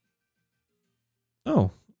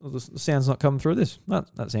 Oh, the sound's not coming through this.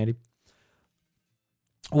 That's handy.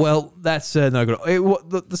 Well, that's no good.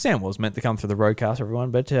 The sound was meant to come through the roadcast,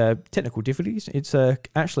 everyone, but technical difficulties. It's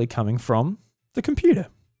actually coming from the computer.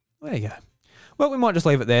 There you go. Well, we might just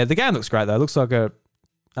leave it there. The game looks great though. It looks like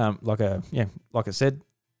like I said,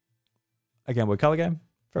 a Game Boy Color game.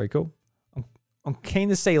 Very cool. I'm keen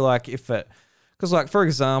to see if it, because for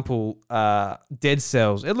example, Dead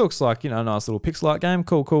Cells. It looks like a nice little pixel art game.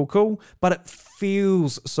 Cool. But it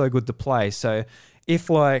feels so good to play. So if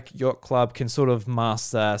Yacht Club can sort of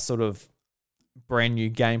master sort of brand new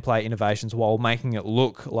gameplay innovations while making it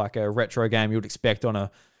look like a retro game you'd expect on a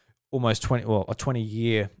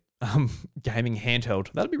 20-year gaming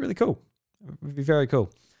handheld, that'd be really cool. It would be very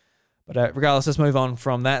cool. But regardless, let's move on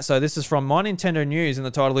from that. So this is from My Nintendo News, and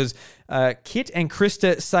the title is Kit and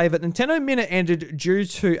Krista say that Nintendo Minute ended due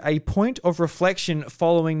to a point of reflection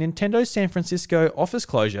following Nintendo's San Francisco office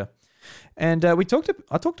closure. And I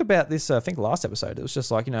talked about this, I think, last episode. It was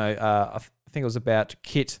just I think it was about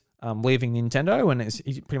Kit leaving Nintendo, and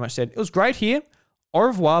he pretty much said, it was great here, au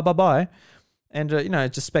revoir, bye-bye. And,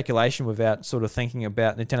 just speculation without sort of thinking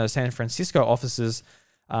about Nintendo's San Francisco offices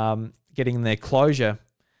getting their closure.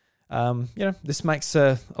 This makes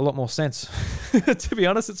a lot more sense. To be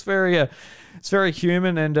honest, it's very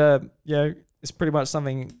human, and, it's pretty much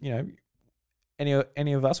something,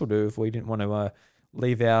 any of us will do if we didn't want to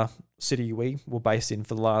leave our city we were based in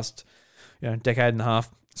for the last, decade and a half.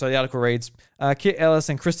 So the article reads, Kit Ellis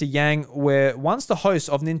and Krista Yang were once the hosts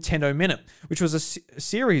of Nintendo Minute, which was a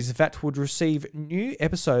series that would receive new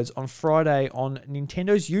episodes on Friday on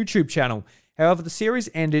Nintendo's YouTube channel. However, the series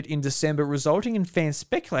ended in December, resulting in fans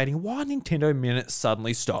speculating why Nintendo Minute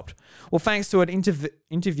suddenly stopped. Well, thanks to an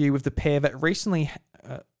interview with the pair that recently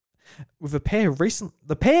had with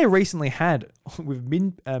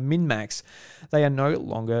MinMax, they are no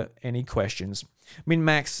longer any questions.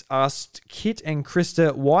 MinMax asked Kit and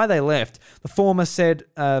Krista why they left. The former said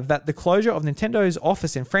that the closure of Nintendo's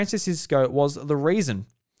office in San Francisco was the reason.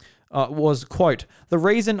 Was, quote, the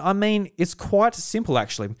reason, it's quite simple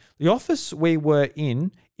actually. The office we were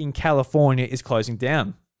in California is closing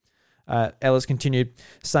down. Ellis continued,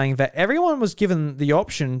 saying that everyone was given the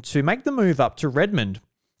option to make the move up to Redmond,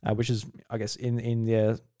 which is, I guess, in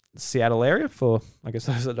the Seattle area, for, I guess,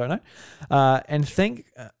 those that don't know, and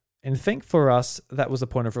think for us, that was a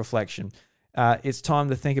point of reflection. It's time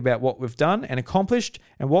to think about what we've done and accomplished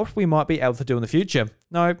and what we might be able to do in the future.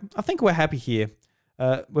 No, I think we're happy here.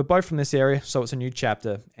 We're both from this area, so it's a new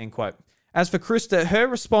chapter, end quote. As for Krista, her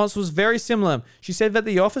response was very similar. She said that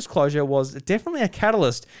the office closure was definitely a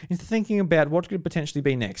catalyst into thinking about what could potentially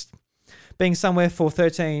be next. Being somewhere for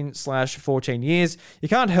 13/14 years, you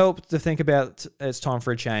can't help to think about it's time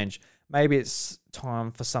for a change. Maybe it's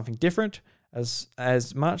time for something different, as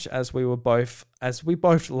much as we both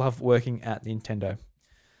love working at Nintendo.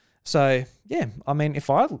 So, yeah, if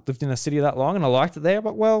I lived in a city that long and I liked it there,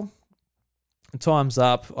 but well, time's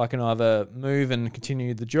up. I can either move and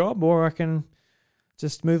continue the job, or I can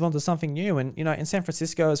just move on to something new. And, in San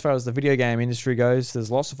Francisco, as far as the video game industry goes, there's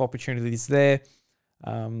lots of opportunities there,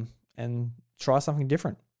 and try something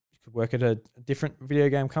different. You could work at a different video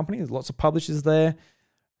game company. There's lots of publishers there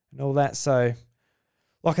and all that. So,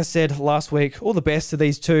 like I said last week, all the best to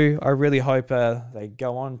these two. I really hope they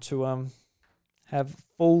go on to have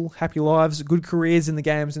full, happy lives, good careers in the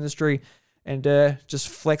games industry, and just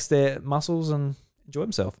flex their muscles and enjoy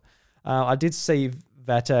themselves. I did see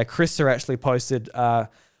that Krista actually posted a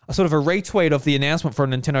sort of a retweet of the announcement for a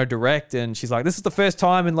Nintendo Direct, and she's like, this is the first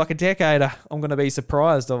time in like a decade I'm going to be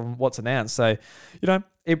surprised on what's announced. So,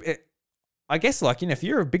 I guess if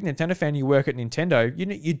you're a big Nintendo fan, you work at Nintendo,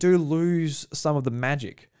 you do lose some of the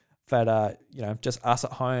magic that, just us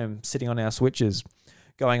at home sitting on our Switches,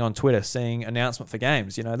 going on Twitter, seeing announcement for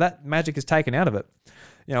games. That magic is taken out of it.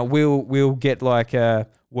 we'll get like a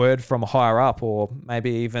word from higher up, or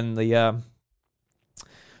maybe even the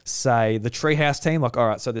say the Treehouse team, like, all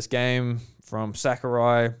right, so this game from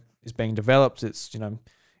Sakurai is being developed. It's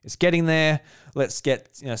it's getting there. Let's get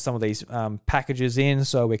some of these packages in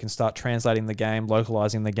so we can start translating the game,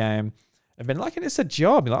 localizing the game. And then like it's a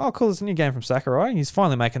job. You're like, oh cool, there's a new game from Sakurai, and he's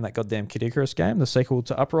finally making that goddamn Kid Icarus game, the sequel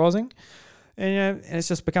to Uprising. And and it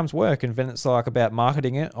just becomes work. And then it's like about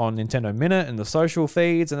marketing it on Nintendo Minute and the social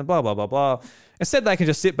feeds and blah blah blah blah. Instead, they can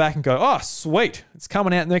just sit back and go, oh sweet, it's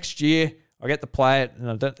coming out next year. I get to play it,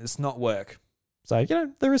 and it's not work. So,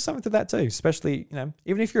 there is something to that too, especially,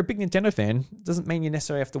 even if you're a big Nintendo fan, it doesn't mean you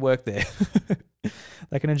necessarily have to work there.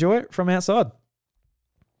 They can enjoy it from outside.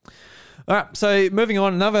 All right, so moving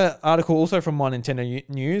on, another article also from My Nintendo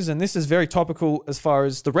News, and this is very topical as far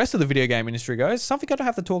as the rest of the video game industry goes. Something I don't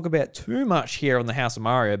have to talk about too much here on the House of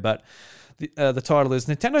Mario, but the title is,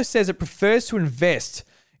 Nintendo says it prefers to invest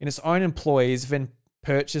in its own employees than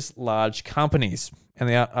purchase large companies. And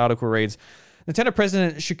the article reads, Nintendo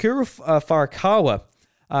President Shigeru Furukawa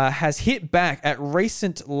has hit back at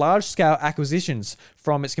recent large-scale acquisitions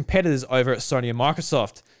from its competitors over at Sony and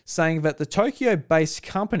Microsoft, saying that the Tokyo-based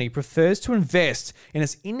company prefers to invest in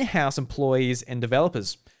its in-house employees and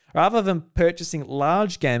developers, rather than purchasing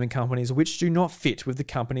large gaming companies which do not fit with the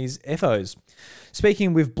company's ethos.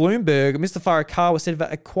 Speaking with Bloomberg, Mr. Furukawa said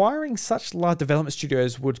that acquiring such large development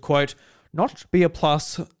studios would, quote, not be a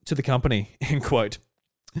plus to the company, end quote.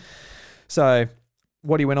 So,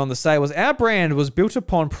 what he went on to say was, our brand was built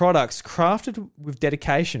upon products crafted with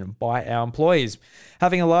dedication by our employees.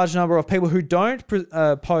 Having a large number of people who don't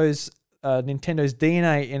pose Nintendo's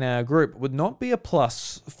DNA in our group would not be a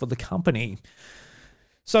plus for the company.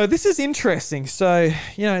 So this is interesting. So,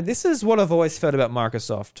 this is what I've always felt about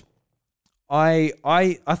Microsoft. I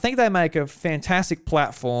think they make a fantastic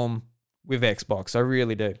platform with Xbox. I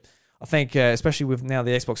really do. I think, especially with now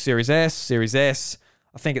the Xbox Series S,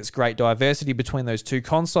 I think it's great diversity between those two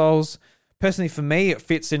consoles. Personally, for me, it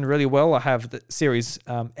fits in really well. I have the Series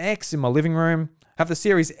X in my living room. I have the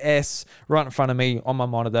Series S right in front of me on my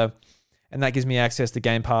monitor, and that gives me access to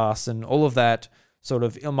Game Pass and all of that sort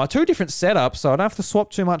of on my two different setups, so I don't have to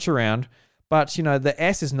swap too much around. But, the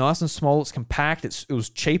S is nice and small. It's compact. It was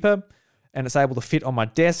cheaper, and it's able to fit on my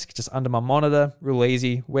desk, just under my monitor, real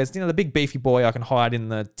easy. Whereas, the big beefy boy I can hide in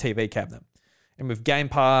the TV cabinet. And with Game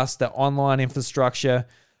Pass, the online infrastructure,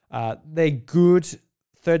 they're good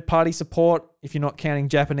third-party support if you're not counting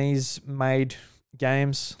Japanese-made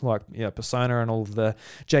games like Persona and all of the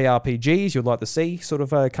JRPGs you'd like to see sort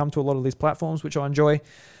of come to a lot of these platforms, which I enjoy.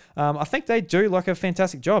 I think they do like a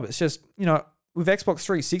fantastic job. It's just, with Xbox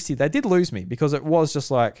 360, they did lose me because it was just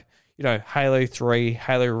like, Halo 3,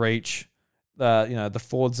 Halo Reach, the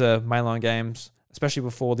Forza mainline games, especially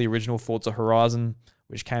before the original Forza Horizon,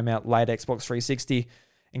 which came out late Xbox 360,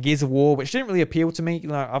 and Gears of War, which didn't really appeal to me.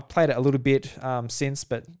 I've played it a little bit since,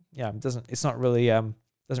 but it doesn't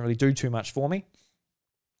really do too much for me.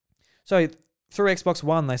 So through Xbox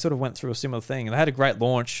One, they sort of went through a similar thing, and they had a great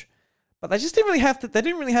launch, but they just didn't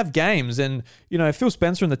really have games. And Phil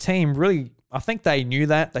Spencer and the team really, I think they knew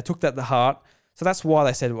that, they took that to heart. So that's why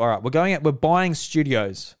they said, all right, we're buying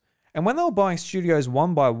studios. And when they were buying studios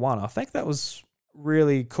one by one, I think that was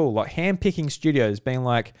really cool, like hand-picking studios, being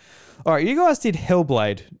like, all right, you guys did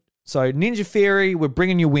Hellblade, so Ninja Theory, we're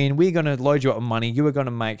bringing you in, we're going to load you up with money, you are going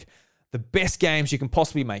to make the best games you can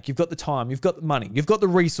possibly make, you've got the time, you've got the money, you've got the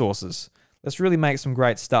resources, let's really make some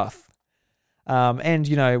great stuff. And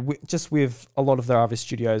just with a lot of their other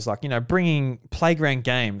studios, like bringing Playground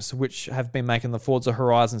Games, which have been making the Forza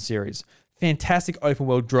Horizon series, fantastic open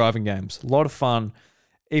world driving games, a lot of fun.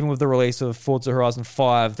 Even with the release of Forza Horizon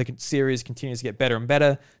 5, the series continues to get better and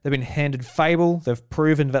better. They've been handed Fable. They've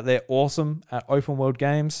proven that they're awesome at open world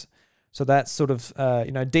games. So that sort of,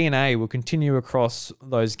 DNA will continue across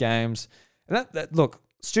those games. And look,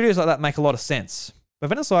 studios like that make a lot of sense. But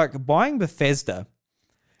then it's like buying Bethesda.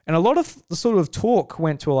 And a lot of the sort of talk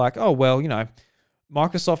went to like, oh, well,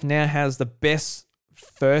 Microsoft now has the best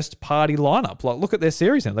first-party lineup. Like, look at their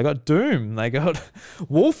series now. They got Doom, they got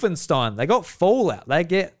Wolfenstein, they got Fallout,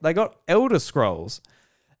 they got Elder Scrolls.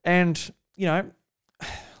 And,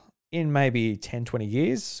 in maybe 10, 20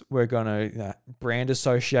 years, we're going to brand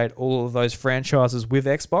associate all of those franchises with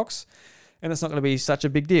Xbox. And it's not going to be such a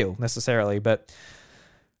big deal necessarily. But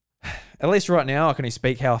at least right now, I can only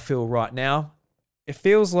speak how I feel right now. It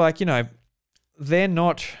feels like, they're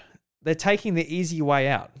taking the easy way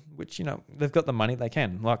out, which, they've got the money, they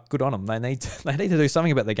can. Like, good on them. They need to do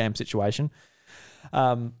something about their game situation.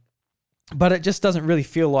 But it just doesn't really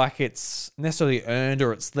feel like it's necessarily earned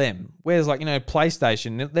or it's them. Whereas, like,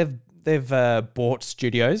 PlayStation, bought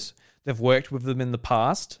studios. They've worked with them in the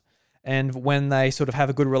past. And when they sort of have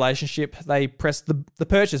a good relationship, they press the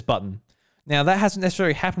purchase button. Now, that hasn't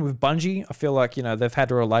necessarily happened with Bungie. I feel like, they've had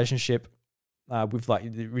a relationship with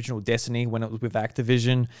like the original Destiny when it was with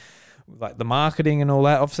Activision, like the marketing and all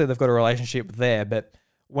that. Obviously, they've got a relationship there. But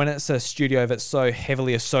when it's a studio that's so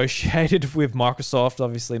heavily associated with Microsoft,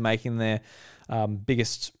 obviously making their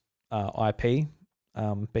biggest IP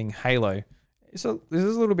being Halo, this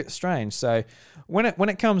is a little bit strange. So when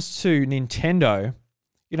it comes to Nintendo,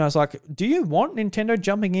 it's like, do you want Nintendo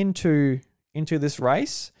jumping into this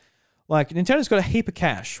race? Like, Nintendo's got a heap of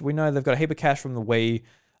cash. We know they've got a heap of cash from the Wii,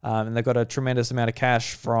 and they've got a tremendous amount of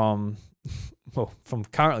cash from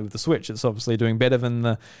currently with the Switch. It's obviously doing better than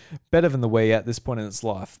the Wii at this point in its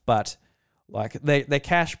life. But like they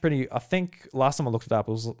cash pretty. I think last time I looked it up,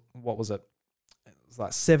 it was what was it? It was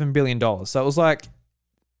like $7 billion. So it was like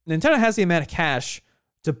Nintendo has the amount of cash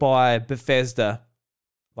to buy Bethesda,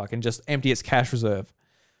 like, and just empty its cash reserve.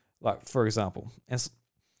 Like, for example.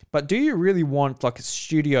 But do you really want like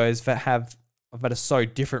studios that are so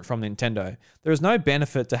different from Nintendo? There is no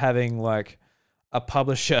benefit to having like a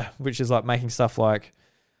publisher which is like making stuff like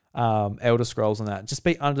Elder Scrolls and that just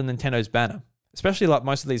be under Nintendo's banner. Especially like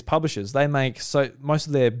most of these publishers, they make most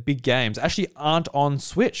of their big games actually aren't on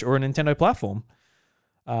Switch or a Nintendo platform.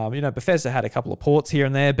 Bethesda had a couple of ports here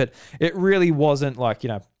and there, but it really wasn't like,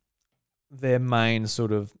 their main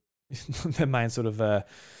sort of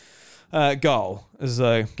goal is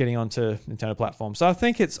getting onto Nintendo platform. So I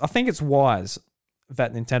think it's wise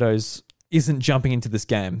that Nintendo's isn't jumping into this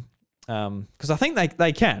game, because I think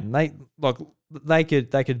they can. They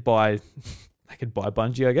could buy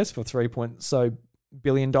Bungie, I guess, for $3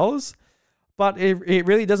 billion, but it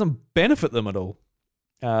really doesn't benefit them at all.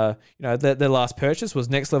 Their last purchase was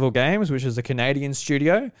Next Level Games, which is a Canadian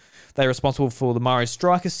studio. They're responsible for the Mario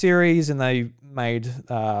Striker series, and they made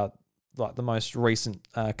like the most recent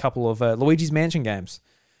couple of Luigi's Mansion games,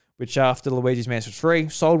 which after Luigi's Mansion 3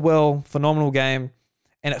 sold well, phenomenal game,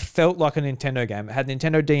 and it felt like a Nintendo game. It had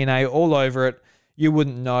Nintendo DNA all over it. You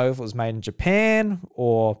wouldn't know if it was made in Japan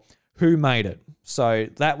or who made it. So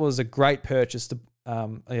that was a great purchase to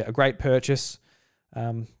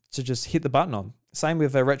just hit the button on. Same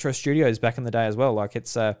with Retro Studios back in the day as well. Like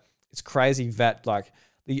it's crazy that like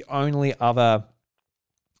the only other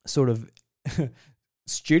sort of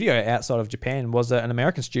studio outside of Japan was an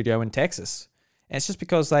American studio in Texas. And it's just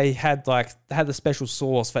because they had the special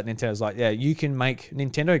sauce that Nintendo's like, yeah, you can make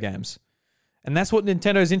Nintendo games. And that's what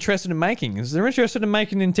Nintendo's interested in making. Is they're interested in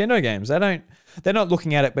making Nintendo games. They're not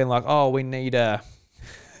looking at it being like, oh, we need a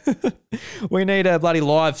bloody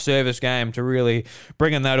live service game to really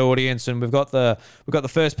bring in that audience, and we've got the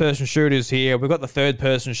first person shooters here, we've got the third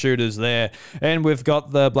person shooters there, and we've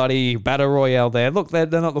got the bloody battle royale there. Look, they're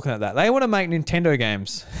not looking at that. They want to make Nintendo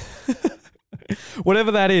games,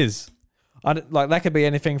 whatever that is. Like that could be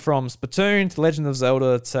anything from Splatoon to Legend of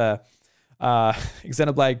Zelda to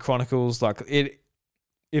Xenoblade Chronicles. Like it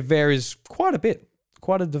varies quite a bit,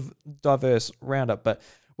 quite a diverse roundup, but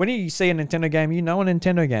when you see a Nintendo game, you know a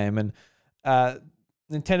Nintendo game. And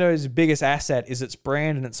Nintendo's biggest asset is its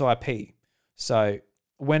brand and its IP. So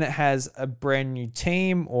when it has a brand new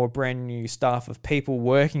team or brand new staff of people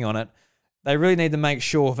working on it, they really need to make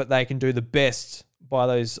sure that they can do the best by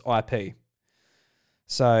those IP.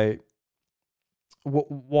 So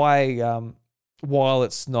while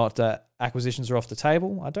it's not acquisitions are off the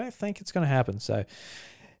table, I don't think it's going to happen. So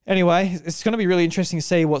anyway, it's going to be really interesting to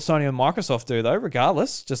see what Sony and Microsoft do, though.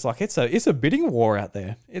 Regardless, just like it's a bidding war out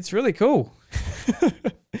there. It's really cool.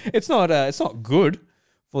 It's not good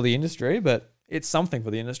for the industry, but it's something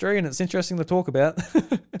for the industry, and it's interesting to talk about.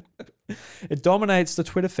 It dominates the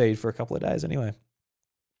Twitter feed for a couple of days, anyway.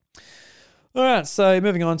 All right, so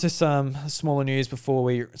moving on to some smaller news before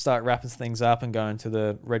we start wrapping things up and go into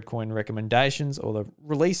the Redcoin recommendations or the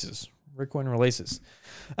releases. Redcoin releases.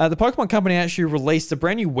 The Pokemon Company actually released a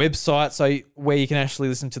brand new website where you can actually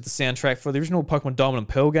listen to the soundtrack for the original Pokemon Diamond and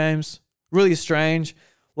Pearl games. Really strange.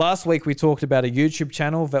 Last week we talked about a YouTube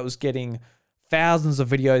channel that was getting thousands of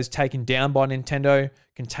videos taken down by Nintendo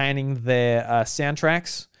containing their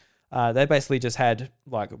soundtracks. They basically just had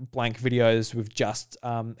like blank videos with just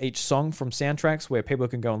each song from soundtracks where people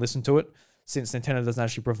can go and listen to it, since Nintendo doesn't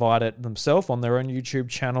actually provide it themselves on their own YouTube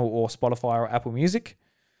channel or Spotify or Apple Music.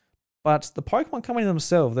 But the Pokemon Company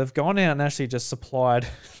themselves, they've gone out and actually just supplied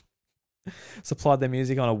their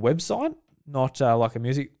music on a website, not like a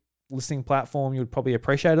music listening platform. You would probably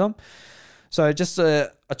appreciate them. So just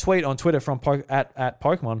a tweet on Twitter from at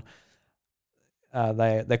Pokemon.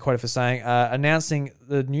 they're quoted for saying, announcing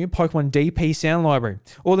the new Pokemon DP sound library.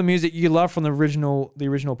 All the music you love from the original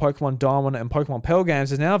Pokemon Diamond and Pokemon Pearl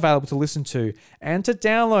games is now available to listen to and to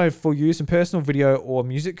download for use in personal video or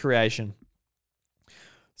music creation.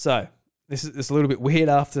 So this is a little bit weird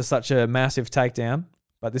after such a massive takedown,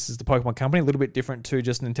 but this is the Pokemon Company, a little bit different to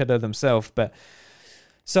just Nintendo themselves. But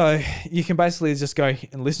so you can basically just go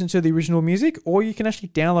and listen to the original music, or you can actually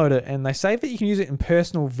download it, and they say that you can use it in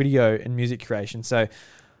personal video and music creation. So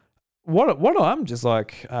what I'm just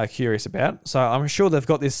like curious about, so I'm sure they've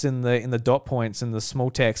got this in the dot points and the small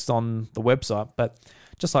text on the website, but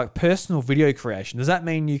just like personal video creation, does that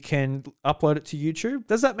mean you can upload it to YouTube?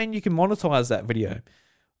 Does that mean you can monetize that video?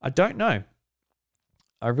 I don't know.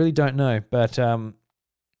 I really don't know, but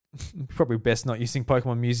probably best not using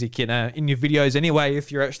Pokemon music in your videos anyway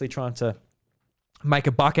if you're actually trying to make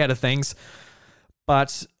a buck out of things.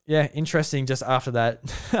 But yeah, interesting just after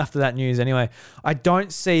that news anyway. I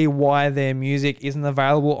don't see why their music isn't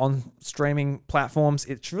available on streaming platforms.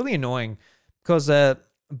 It's really annoying because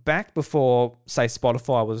back before, say,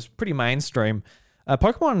 Spotify was pretty mainstream,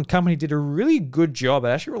 Pokemon Company did a really good job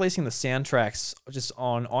at actually releasing the soundtracks just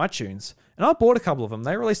on iTunes. And I bought a couple of them.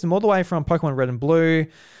 They released them all the way from Pokemon Red and Blue,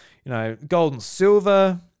 Gold and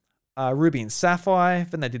Silver, Ruby and Sapphire.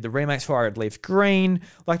 Then they did the remakes for Red Leaf Green.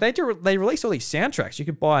 Like they released all these soundtracks you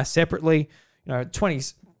could buy separately. 20, I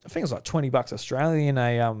think it was like $20 Australian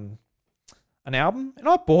an album. And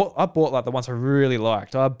I bought like the ones I really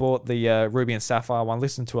liked. I bought the Ruby and Sapphire one,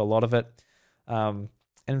 listened to a lot of it. And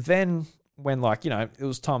then when it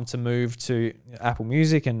was time to move to Apple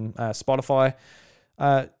Music and Spotify,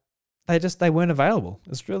 they weren't available.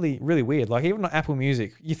 It's really, really weird. Like even on Apple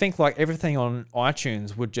Music, you think like everything on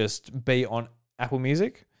iTunes would just be on Apple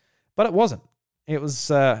Music, but it wasn't. It was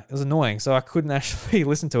annoying. So I couldn't actually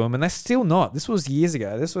listen to them, and they're still not. This was years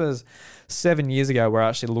ago. This was 7 years ago where I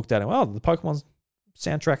actually looked at it. Well, the Pokemon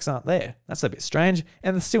soundtracks aren't there. That's a bit strange,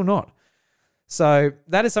 and they're still not. So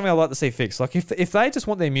that is something I'd like to see fixed. Like if they just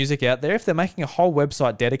want their music out there, if they're making a whole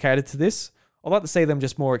website dedicated to this, I'd like to see them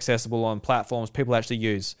just more accessible on platforms people actually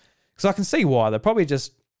use. Because I can see why. They probably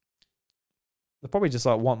just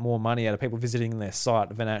like want more money out of people visiting their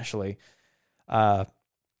site than actually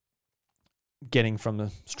getting from the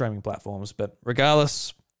streaming platforms. But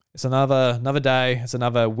regardless, it's another day. It's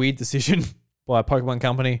another weird decision by a Pokemon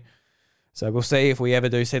Company. So we'll see if we ever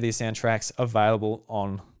do see these soundtracks available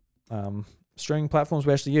on streaming platforms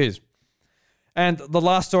we actually use. And the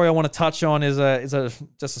last story I want to touch on is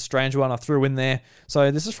just a strange one I threw in there.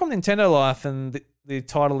 So this is from Nintendo Life, and the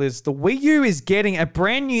title is "The Wii U is getting a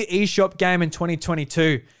brand new eShop game in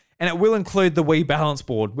 2022, and it will include the Wii Balance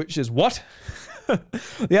Board," which is what?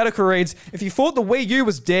 The article reads, "If you thought the Wii U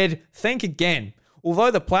was dead, think again.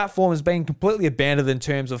 Although the platform has been completely abandoned in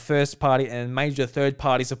terms of first-party and major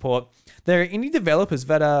third-party support, there are indie developers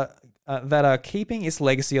that are keeping its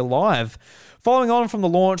legacy alive. Following on from the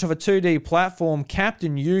launch of a 2D platform,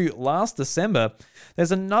 Captain U, last December,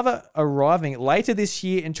 there's another arriving later this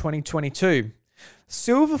year in 2022.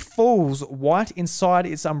 Silver Falls White Inside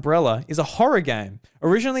Its Umbrella is a horror game,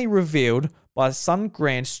 originally revealed by Sun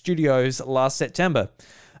Grant Studios last September.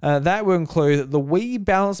 That will include the Wii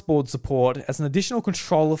Balance Board support as an additional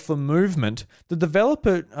controller for movement. The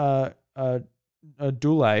developer,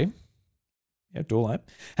 Dule,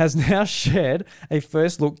 has now shared a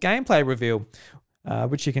first look gameplay reveal,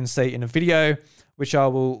 which you can see in a video, which I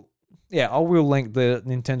will link the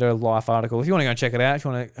Nintendo Life article if you want to go and check it out, if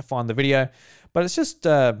you want to find the video. But it's just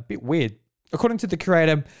a bit weird. According to the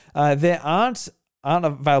creator, there aren't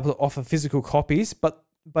available to offer physical copies, but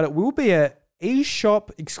it will be a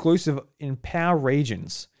eShop exclusive in PAL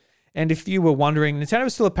regions. And if you were wondering, Nintendo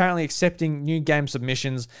is still apparently accepting new game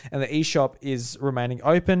submissions, and the eShop is remaining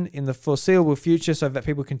open in the foreseeable future so that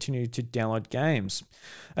people continue to download games.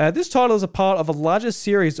 This title is a part of a larger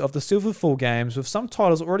series of the Silverfall games, with some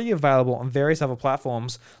titles already available on various other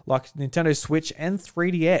platforms like Nintendo Switch and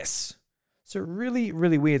 3DS. So really,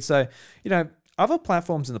 really weird. So, other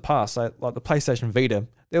platforms in the past, like the PlayStation Vita,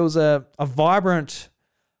 there was a vibrant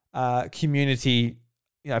community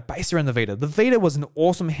based around the Vita. The Vita was an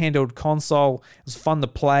awesome handheld console. It was fun to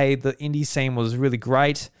play. The indie scene was really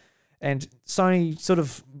great. And Sony sort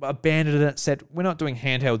of abandoned it, said, we're not doing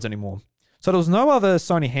handhelds anymore. So there was no other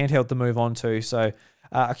Sony handheld to move on to. So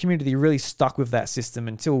a community really stuck with that system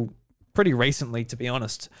until pretty recently, to be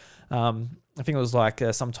honest. I think it was like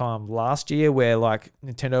sometime last year where Sony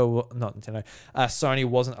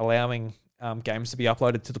wasn't allowing games to be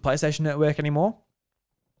uploaded to the PlayStation Network anymore.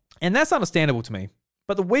 And that's understandable to me.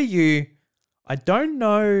 But the Wii U, I don't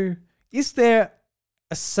know, is there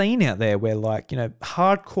a scene out there where like, you know,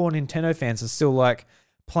 hardcore Nintendo fans are still like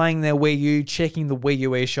playing their Wii U, checking the Wii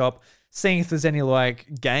U eShop, seeing if there's any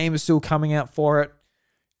like games still coming out for it.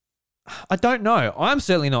 I don't know. I'm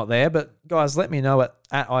certainly not there, but guys, let me know at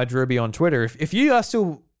iDruby on Twitter if you are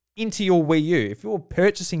still into your Wii U, if you're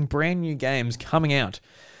purchasing brand new games coming out,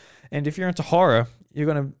 and if you're into horror, you're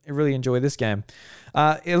going to really enjoy this game.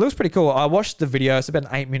 It looks pretty cool. I watched the video. It's about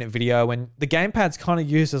an 8-minute video, and the gamepad's kind of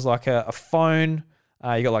used as like a phone.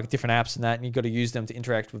 You got like different apps and that, and you've got to use them to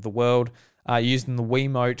interact with the world. Using the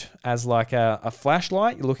Wiimote as like a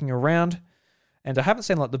flashlight. You're looking around, and I haven't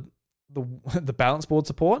seen like the balance board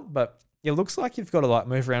support, but it looks like you've got to like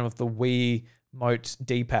move around with the Wiimote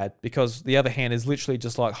D-pad, because the other hand is literally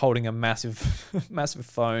just like holding a massive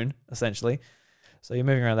phone essentially. So you're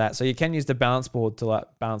moving around that. So you can use the balance board to like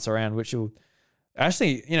balance around, which will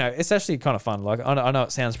actually, you know, it's actually kind of fun. Like I know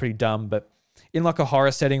it sounds pretty dumb, but in like a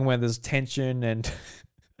horror setting where there's tension and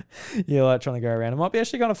you're like trying to go around, it might be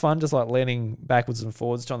actually kind of fun, just like leaning backwards and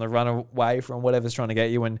forwards, trying to run away from whatever's trying to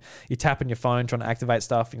get you, and you're tapping your phone, trying to activate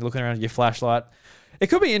stuff, and you're looking around at your flashlight. It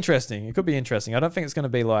could be interesting. I don't think it's going to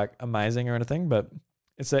be like amazing or anything, but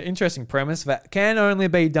it's an interesting premise that can only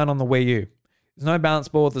be done on the Wii U. There's no balance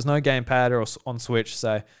board, there's no gamepad or on Switch,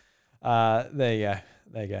 so there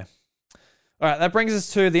you go. All right, that brings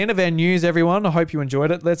us to the end of our news, everyone. I hope you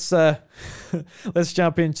enjoyed it. Let's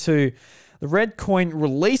jump into the Red Coin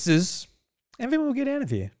releases, and then we'll get out of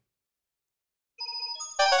here.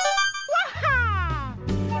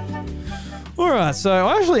 All right, so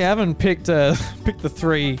I actually haven't picked the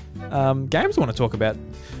 3 games I want to talk about.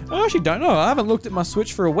 I actually don't know. I haven't looked at my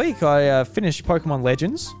Switch for a week. I finished Pokemon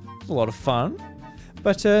Legends. It was a lot of fun.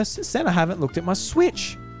 But since then, I haven't looked at my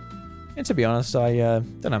Switch. And to be honest, I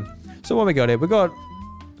don't know. So what we got here? We got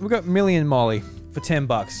Millie and Molly for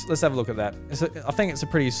 $10. Let's have a look at that. I think it's a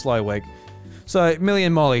pretty slow week. So Millie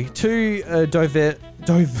and Molly, 2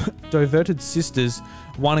 diverted sisters,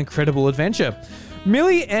 one incredible adventure.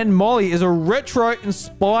 Millie and Molly is a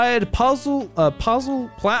retro-inspired puzzle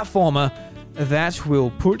platformer that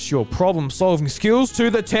will put your problem-solving skills to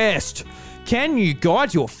the test. Can you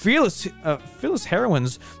guide your fearless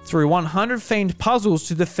heroines through 100 themed puzzles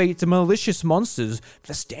to defeat the malicious monsters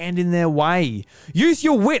that stand in their way? Use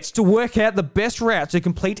your wits to work out the best route to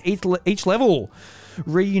complete each level.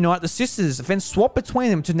 Reunite the sisters, then swap between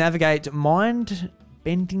them to navigate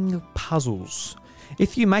mind-bending puzzles.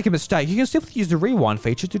 If you make a mistake, you can simply use the rewind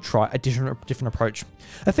feature to try a different approach.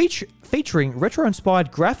 A featuring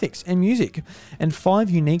retro-inspired graphics and music, and 5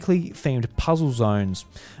 uniquely themed puzzle zones.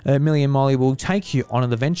 Millie and Molly will take you on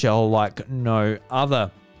an adventure like no other.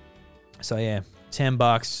 So yeah,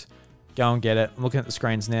 $10. Go and get it. I'm looking at the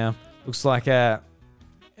screens now. Looks like it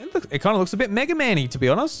kind of looks a bit Mega Man-y, to be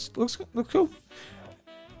honest. Looks cool.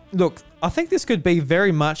 Look, I think this could be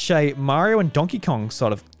very much a Mario and Donkey Kong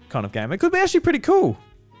kind of game. It could be actually pretty cool.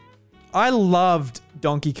 I loved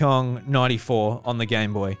Donkey Kong 94 on the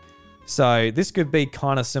Game Boy. So this could be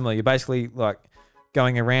kind of similar. You're basically like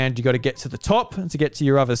going around. You got to get to the top to get to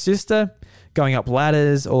your other sister. Going up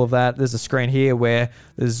ladders, all of that. There's a screen here where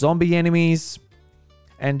there's zombie enemies.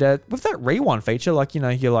 And with that rewind feature, like, you know,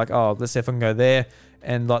 you're like, oh, let's see if I can go there.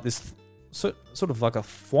 And like this sort of like a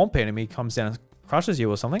swamp enemy comes down and crushes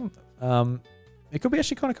you or something. It could be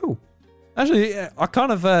actually kind of cool. Actually, I kind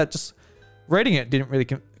of just reading it didn't really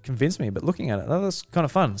convince me, but looking at it, that was kind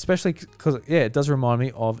of fun, especially because, yeah, it does remind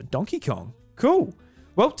me of Donkey Kong. Cool.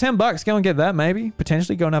 Well, $10. Go and get that, maybe.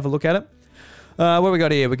 Potentially go and have a look at it. What we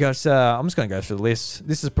got here? We got, I'm just going to go through the list.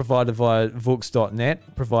 This is provided via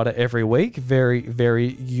Vooks.net, provided every week. Very,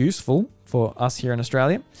 very useful for us here in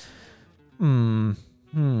Australia. All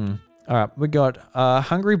right, we got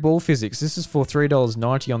Hungry Ball Physics. This is for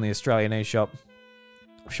 $3.90 on the Australian eShop.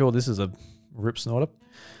 I'm sure this is a rip snorter.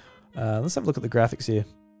 Let's have a look at the graphics here.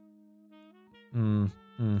 All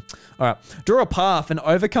right. Draw a path and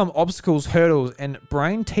overcome obstacles, hurdles, and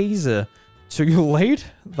brain teaser to lead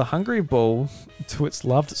the Hungry Ball to its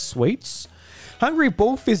loved sweets. Hungry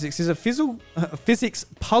Ball Physics is a physics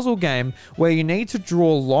puzzle game where you need to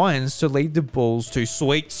draw lines to lead the balls to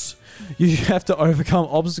sweets. You have to overcome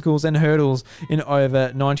obstacles and hurdles in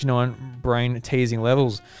over 99 brain-teasing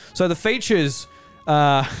levels. So the features...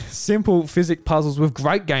 simple physics puzzles with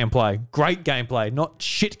great gameplay, not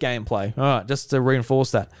shit gameplay. All right, just to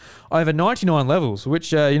reinforce that. Over 99 levels,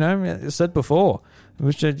 which, you know, I said before,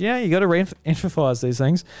 which, yeah, you got to re-emphasize these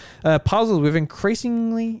things. Puzzles with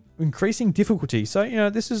increasing difficulty. So, you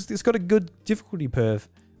know, it's got a good difficulty curve.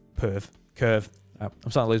 I'm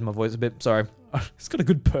starting to lose my voice a bit. Sorry. It's got a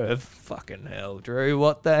good perv. Fucking hell, Drew.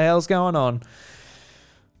 What the hell's going on?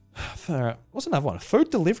 All right. What's another one?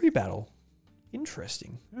 Food delivery battle.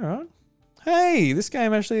 Interesting. All right. Hey, this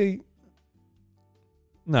game actually...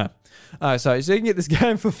 No. So you can get this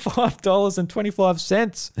game for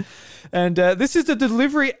 $5.25. And this is a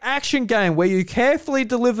delivery action game where you carefully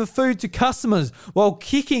deliver food to customers while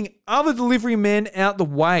kicking other delivery men out the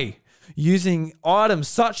way using items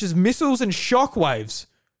such as missiles and shockwaves.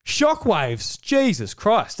 Shockwaves. Jesus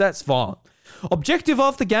Christ, that's violent. Objective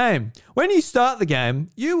of the game. When you start the game,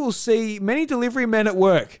 you will see many delivery men at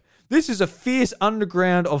work. This is a fierce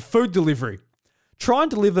underground of food delivery. Try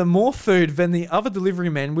and deliver more food than the other delivery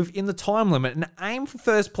men within the time limit and aim for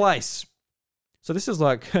first place. So this is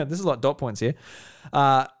like dot points here.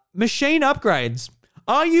 Machine upgrades.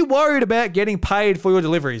 Are you worried about getting paid for your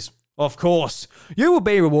deliveries? Of course. You will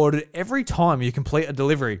be rewarded every time you complete a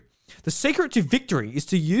delivery. The secret to victory is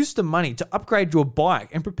to use the money to upgrade your bike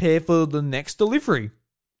and prepare for the next delivery.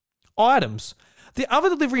 Items. The other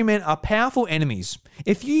delivery men are powerful enemies.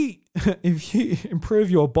 If you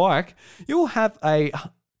improve your bike, you will have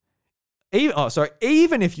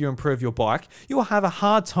even if you improve your bike, you will have a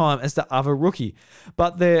hard time as the other rookie.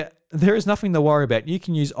 But there is nothing to worry about. You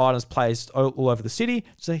can use items placed all over the city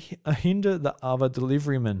to hinder the other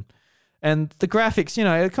deliverymen. And the graphics,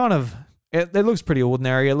 it looks pretty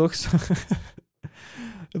ordinary. It looks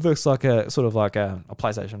it looks like a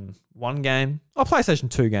PlayStation 1 game or PlayStation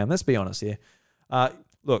 2 game. Let's be honest here.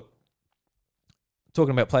 Look,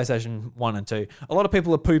 talking about PlayStation 1 and 2, a lot of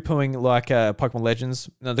people are poo-pooing Pokemon Legends.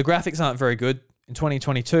 The graphics aren't very good in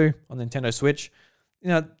 2022 on Nintendo Switch.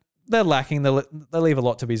 They're lacking. They leave a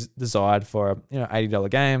lot to be desired for a $80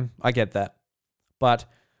 game. I get that. But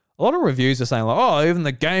a lot of reviews are saying even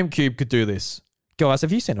the GameCube could do this. Guys,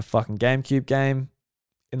 have you seen a fucking GameCube game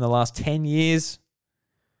in the last 10 years?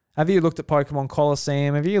 Have you looked at Pokemon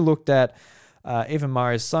Coliseum? Have you looked at even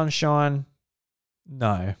Mario's Sunshine?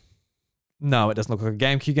 No, it doesn't look like a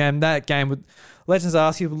GameCube game. That game with Legends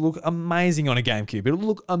Arceus would look amazing on a GameCube. It'll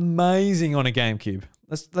look amazing on a GameCube.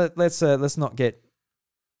 Let's not get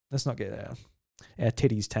our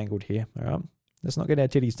titties tangled here. All right, let's not get our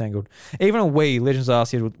titties tangled. Even on Wii, Legends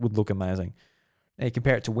Arceus would look amazing. Now you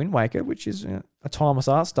compare it to Wind Waker, which is a timeless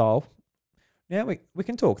art style. Yeah, we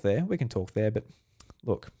can talk there. But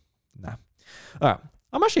look, nah. All right.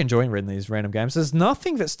 I'm actually enjoying reading these random games. There's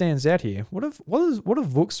nothing that stands out here. What have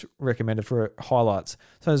Vooks recommended for highlights?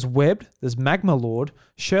 So there's Webbed, there's Magma Lord,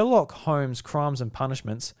 Sherlock Holmes Crimes and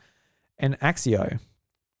Punishments, and Axio.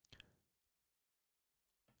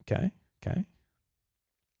 Okay.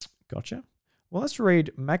 Gotcha. Well, let's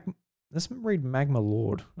read Magma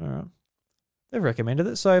Lord. All right. They've recommended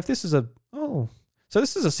it. So if this is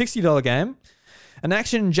this is a $60 game. An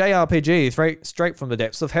action JRPG straight from the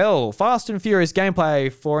depths of hell. Fast and furious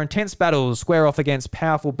gameplay for intense battles. Square off against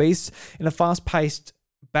powerful beasts in a fast-paced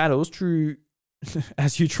battles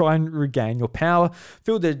as you try and regain your power.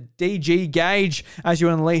 Feel the DG gauge as you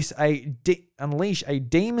unleash a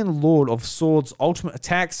demon lord of swords ultimate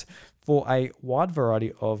attacks for a wide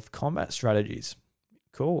variety of combat strategies.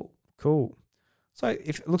 Cool. So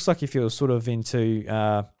it looks like if you're sort of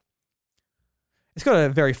into... it's got a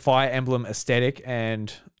very Fire Emblem aesthetic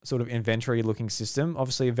and sort of inventory-looking system.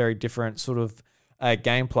 Obviously, a very different sort of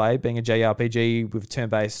gameplay, being a JRPG with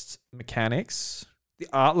turn-based mechanics. The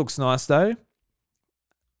art looks nice, though.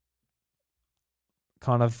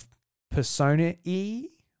 Kind of Persona-y.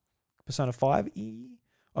 Persona 5-y.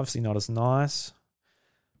 Obviously not as nice.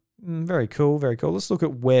 Very cool. Let's look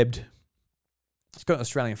at Webbed. It's got an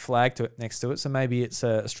Australian flag next to it, so maybe it's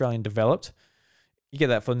Australian developed. You get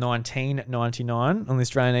that for $19.99 on the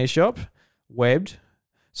Australian eShop. Webbed.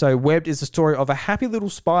 So Webbed is the story of a happy little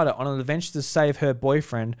spider on an adventure to save her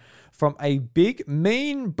boyfriend from a big,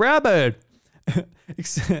 mean browbird.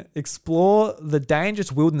 Explore the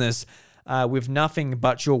dangerous wilderness with nothing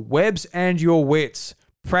but your webs and your wits.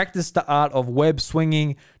 Practice the art of web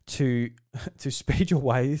swinging to speed your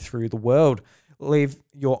way through the world. Leave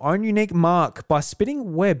your own unique mark by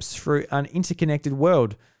spinning webs through an interconnected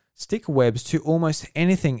world. Stick webs to almost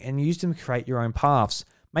anything and use them to create your own paths.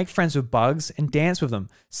 Make friends with bugs and dance with them.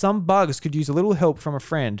 Some bugs could use a little help from a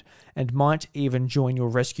friend and might even join your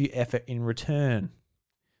rescue effort in return.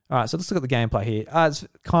 All right, so let's look at the gameplay here. It's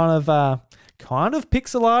kind of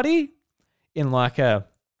pixel arty in like a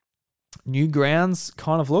Newgrounds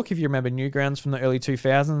kind of look. If you remember Newgrounds from the early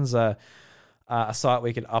 2000s, a site where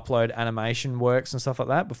you could upload animation works and stuff like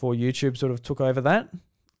that before YouTube sort of took over that.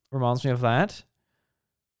 Reminds me of that.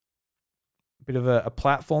 Bit of a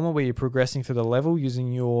platformer where you're progressing through the level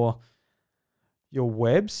using your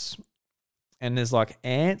webs, and there's like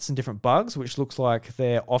ants and different bugs which looks like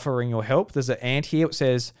they're offering your help. There's an ant here. It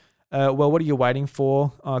says, well, what are you waiting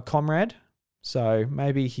for, comrade? So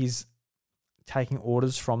maybe he's taking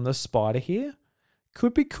orders from the spider here.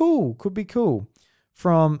 Could be cool.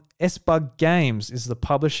 From S-Bug Games is the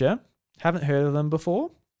publisher. Haven't heard of them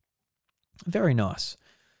before. Very nice.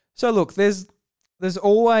 So look, there's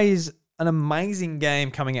always an amazing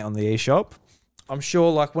game coming out on the eShop. I'm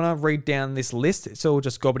sure, like, when I read down this list, it's all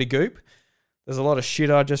just gobbledygook. There's a lot of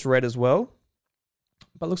shit I just read as well.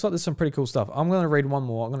 But it looks like there's some pretty cool stuff. I'm going to read one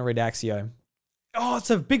more. I'm going to read Axio. Oh, it's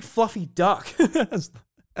a big fluffy duck as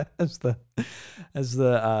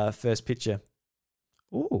the first picture.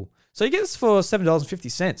 Ooh. So you get this for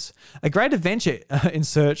 $7.50. A great adventure in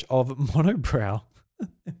search of monobrow.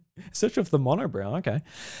 Search of the monobrow, okay.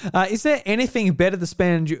 Is there anything better to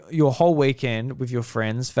spend your whole weekend with your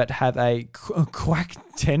friends that have a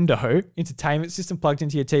Quacktendo entertainment system plugged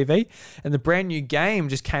into your TV and the brand new game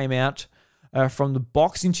just came out from the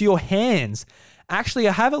box into your hands? Actually,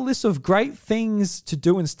 I have a list of great things to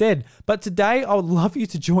do instead, but today I would love you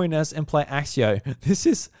to join us and play Axio.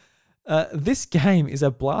 This game is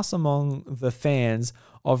a blast among the fans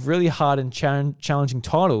of really hard and challenging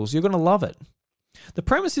titles. You're going to love it. The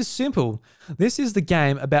premise is simple. This is the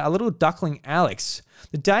game about a little duckling, Alex.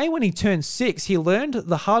 The day when he turned 6, he learned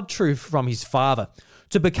the hard truth from his father.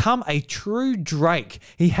 To become a true Drake,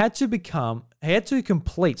 he had to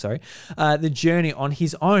complete the journey on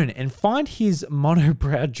his own and find his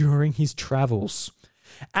monobrow during his travels.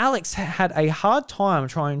 Alex had a hard time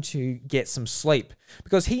trying to get some sleep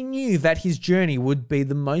because he knew that his journey would be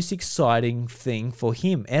the most exciting thing for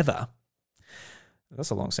him ever. That's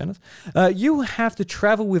a long sentence. You have to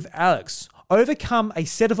travel with Alex, overcome a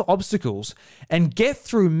set of obstacles, and get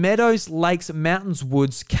through meadows, lakes, mountains,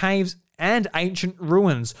 woods, caves, and ancient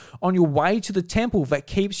ruins on your way to the temple that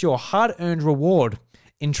keeps your hard-earned reward.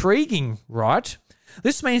 Intriguing, right?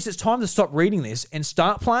 This means it's time to stop reading this and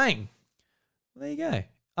start playing. There you go.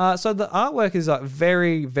 So the artwork is like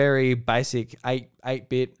very, very basic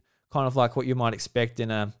 8-bit, kind of like what you might expect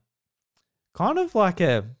in a kind of like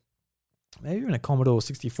a maybe even a Commodore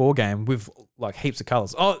 64 game with like heaps of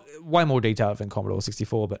colors. Oh, way more detailed than Commodore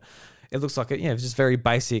 64, but it looks like it's just very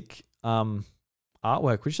basic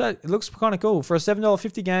artwork, which it looks kind of cool for a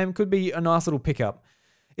 $7.50 game. Could be a nice little pickup.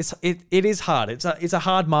 It is hard. It's a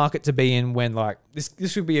hard market to be in when like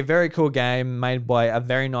this would be a very cool game made by a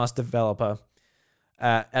very nice developer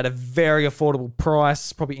at a very affordable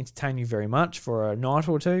price. Probably entertain you very much for a night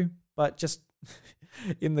or two, but just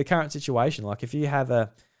in the current situation, like if you have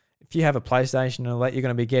a PlayStation and all that, you're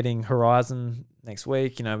going to be getting Horizon next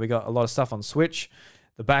week. We got a lot of stuff on Switch.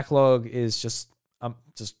 The backlog is just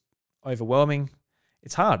overwhelming.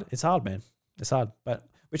 It's hard. It's hard, man. It's hard. But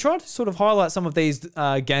we try to sort of highlight some of these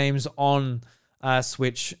games on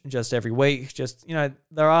Switch just every week. Just,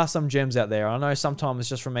 there are some gems out there. I know sometimes it's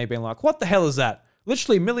just from me being like, what the hell is that?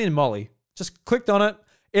 Literally Million Molly. Just clicked on it.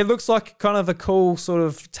 It looks like kind of a cool sort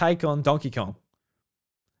of take on Donkey Kong.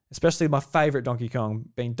 Especially my favorite Donkey Kong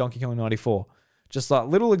being Donkey Kong 94. Just like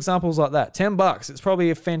little examples like that. $10. It's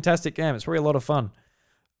probably a fantastic game. It's probably a lot of fun.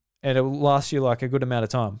 And it will last you like a good amount of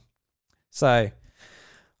time. So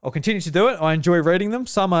I'll continue to do it. I enjoy reading them.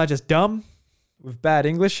 Some are just dumb with bad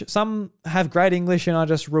English. Some have great English and I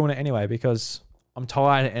just ruin it anyway because I'm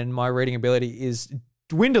tired and my reading ability is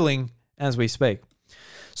dwindling as we speak.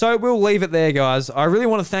 So we'll leave it there, guys. I really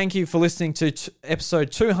want to thank you for listening to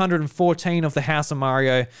episode 214 of The House of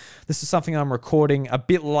Mario. This is something I'm recording a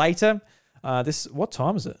bit later. What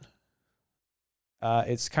time is it?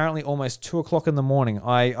 It's currently almost 2 o'clock in the morning.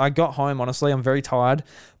 I got home, honestly. I'm very tired,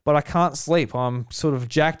 but I can't sleep. I'm sort of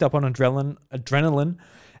jacked up on adrenaline,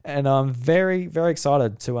 and I'm very, very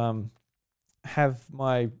excited to have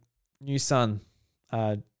my new son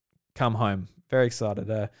come home. Very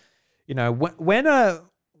excited.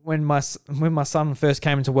 When my son first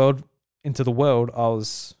came into the world, I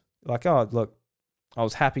was like, oh, look, I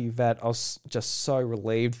was happy that I was just so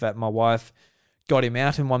relieved that my wife got him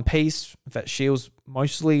out in one piece, that she was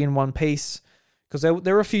mostly in one piece, because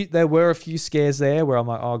there were a few scares there where I'm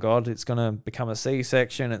like, oh God, it's gonna become a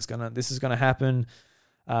C-section, this is gonna happen,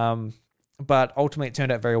 but ultimately it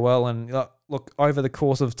turned out very well. And look, over the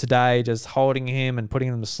course of today, just holding him and putting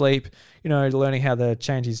him to sleep, learning how to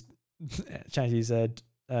change his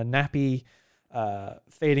nappy,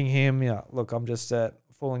 feeding him. Look, I'm just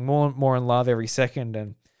falling more and more in love every second,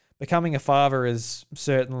 and becoming a father is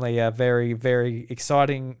certainly a very, very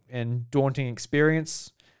exciting and daunting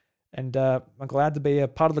experience. And I'm glad to be a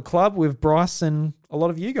part of the club with Bryce and a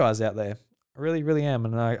lot of you guys out there. I really, really am.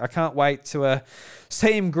 And I can't wait to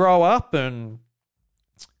see him grow up and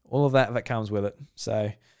all of that comes with it.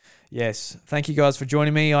 So, yes, thank you guys for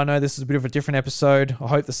joining me. I know this is a bit of a different episode. I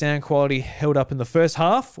hope the sound quality held up in the first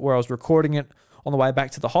half where I was recording it on the way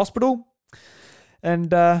back to the hospital.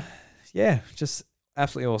 And yeah, just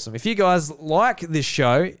absolutely awesome. If you guys like this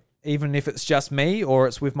show, even if it's just me or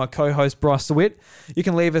it's with my co-host Bryce DeWitt, you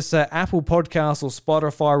can leave us an Apple Podcast or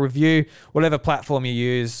Spotify review, whatever platform you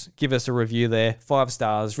use. Give us a review there, 5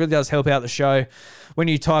 stars. Really does help out the show. When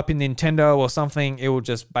you type in Nintendo or something, it will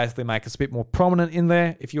just basically make us a bit more prominent in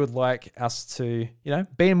there. If you would like us to,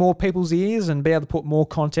 be in more people's ears and be able to put more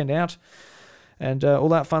content out and all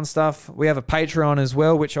that fun stuff. We have a Patreon as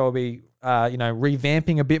well, which I'll be,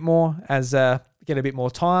 revamping a bit more as get a bit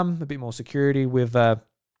more time, a bit more security with the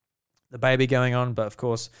baby going on. But of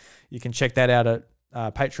course, you can check that out at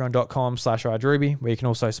patreon.com/iDrewby, where you can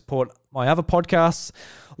also support my other podcasts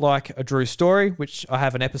like A Drew Story, which I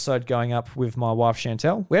have an episode going up with my wife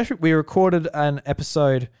Chantel. We recorded an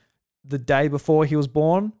episode the day before he was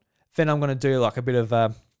born. Then I'm going to do like a bit of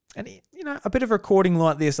a bit of recording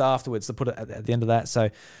like this afterwards to put it at the end of that. So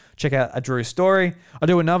check out A Drew Story. I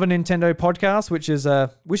do another Nintendo podcast, which is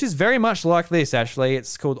very much like this actually.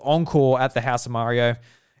 It's called Encore at the House of Mario.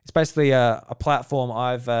 It's basically a platform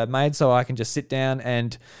I've made so I can just sit down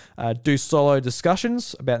and do solo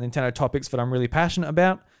discussions about Nintendo topics that I'm really passionate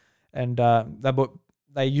about. And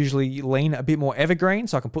they usually lean a bit more evergreen,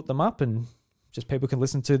 so I can put them up and just people can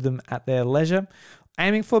listen to them at their leisure.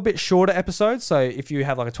 Aiming for a bit shorter episodes, so if you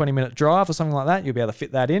have like a 20-minute drive or something like that, you'll be able to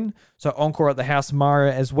fit that in. So Encore at the House of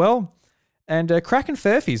Mario as well. And Crackin'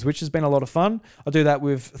 Furfies, which has been a lot of fun. I do that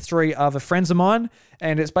with 3 other friends of mine,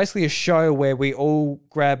 and it's basically a show where we all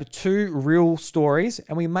grab 2 real stories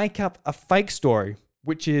and we make up a fake story,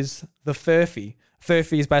 which is the Furfy.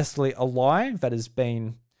 Furfy is basically a lie that has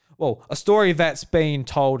been, a story that's been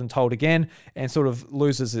told and told again and sort of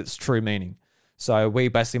loses its true meaning. So we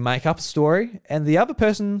basically make up a story, and the other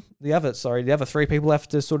 3 people have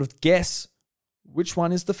to sort of guess which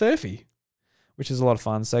one is the Furfy, which is a lot of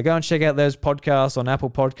fun. So go and check out those podcasts on Apple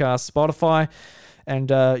Podcasts, Spotify, and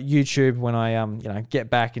YouTube when I get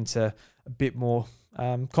back into a bit more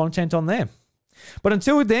content on there. But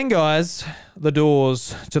until then, guys, the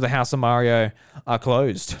doors to the House of Mario are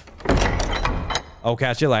closed. I'll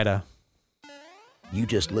catch you later. You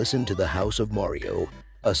just listened to the House of Mario,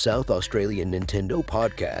 a South Australian Nintendo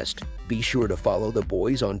podcast. Be sure to follow the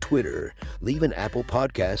boys on Twitter, leave an Apple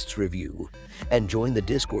Podcasts review, and join the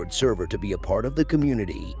Discord server to be a part of the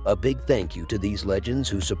community. A big thank you to these legends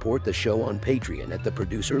who support the show on Patreon at the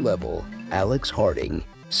producer level: Alex Harding,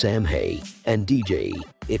 Sam Hay, and DJ.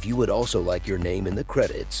 If you would also like your name in the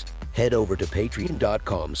credits, head over to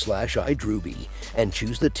patreon.com/iDrewby and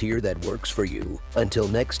choose the tier that works for you. Until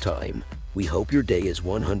next time, we hope your day is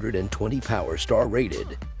 120 Power Star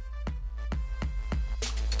rated.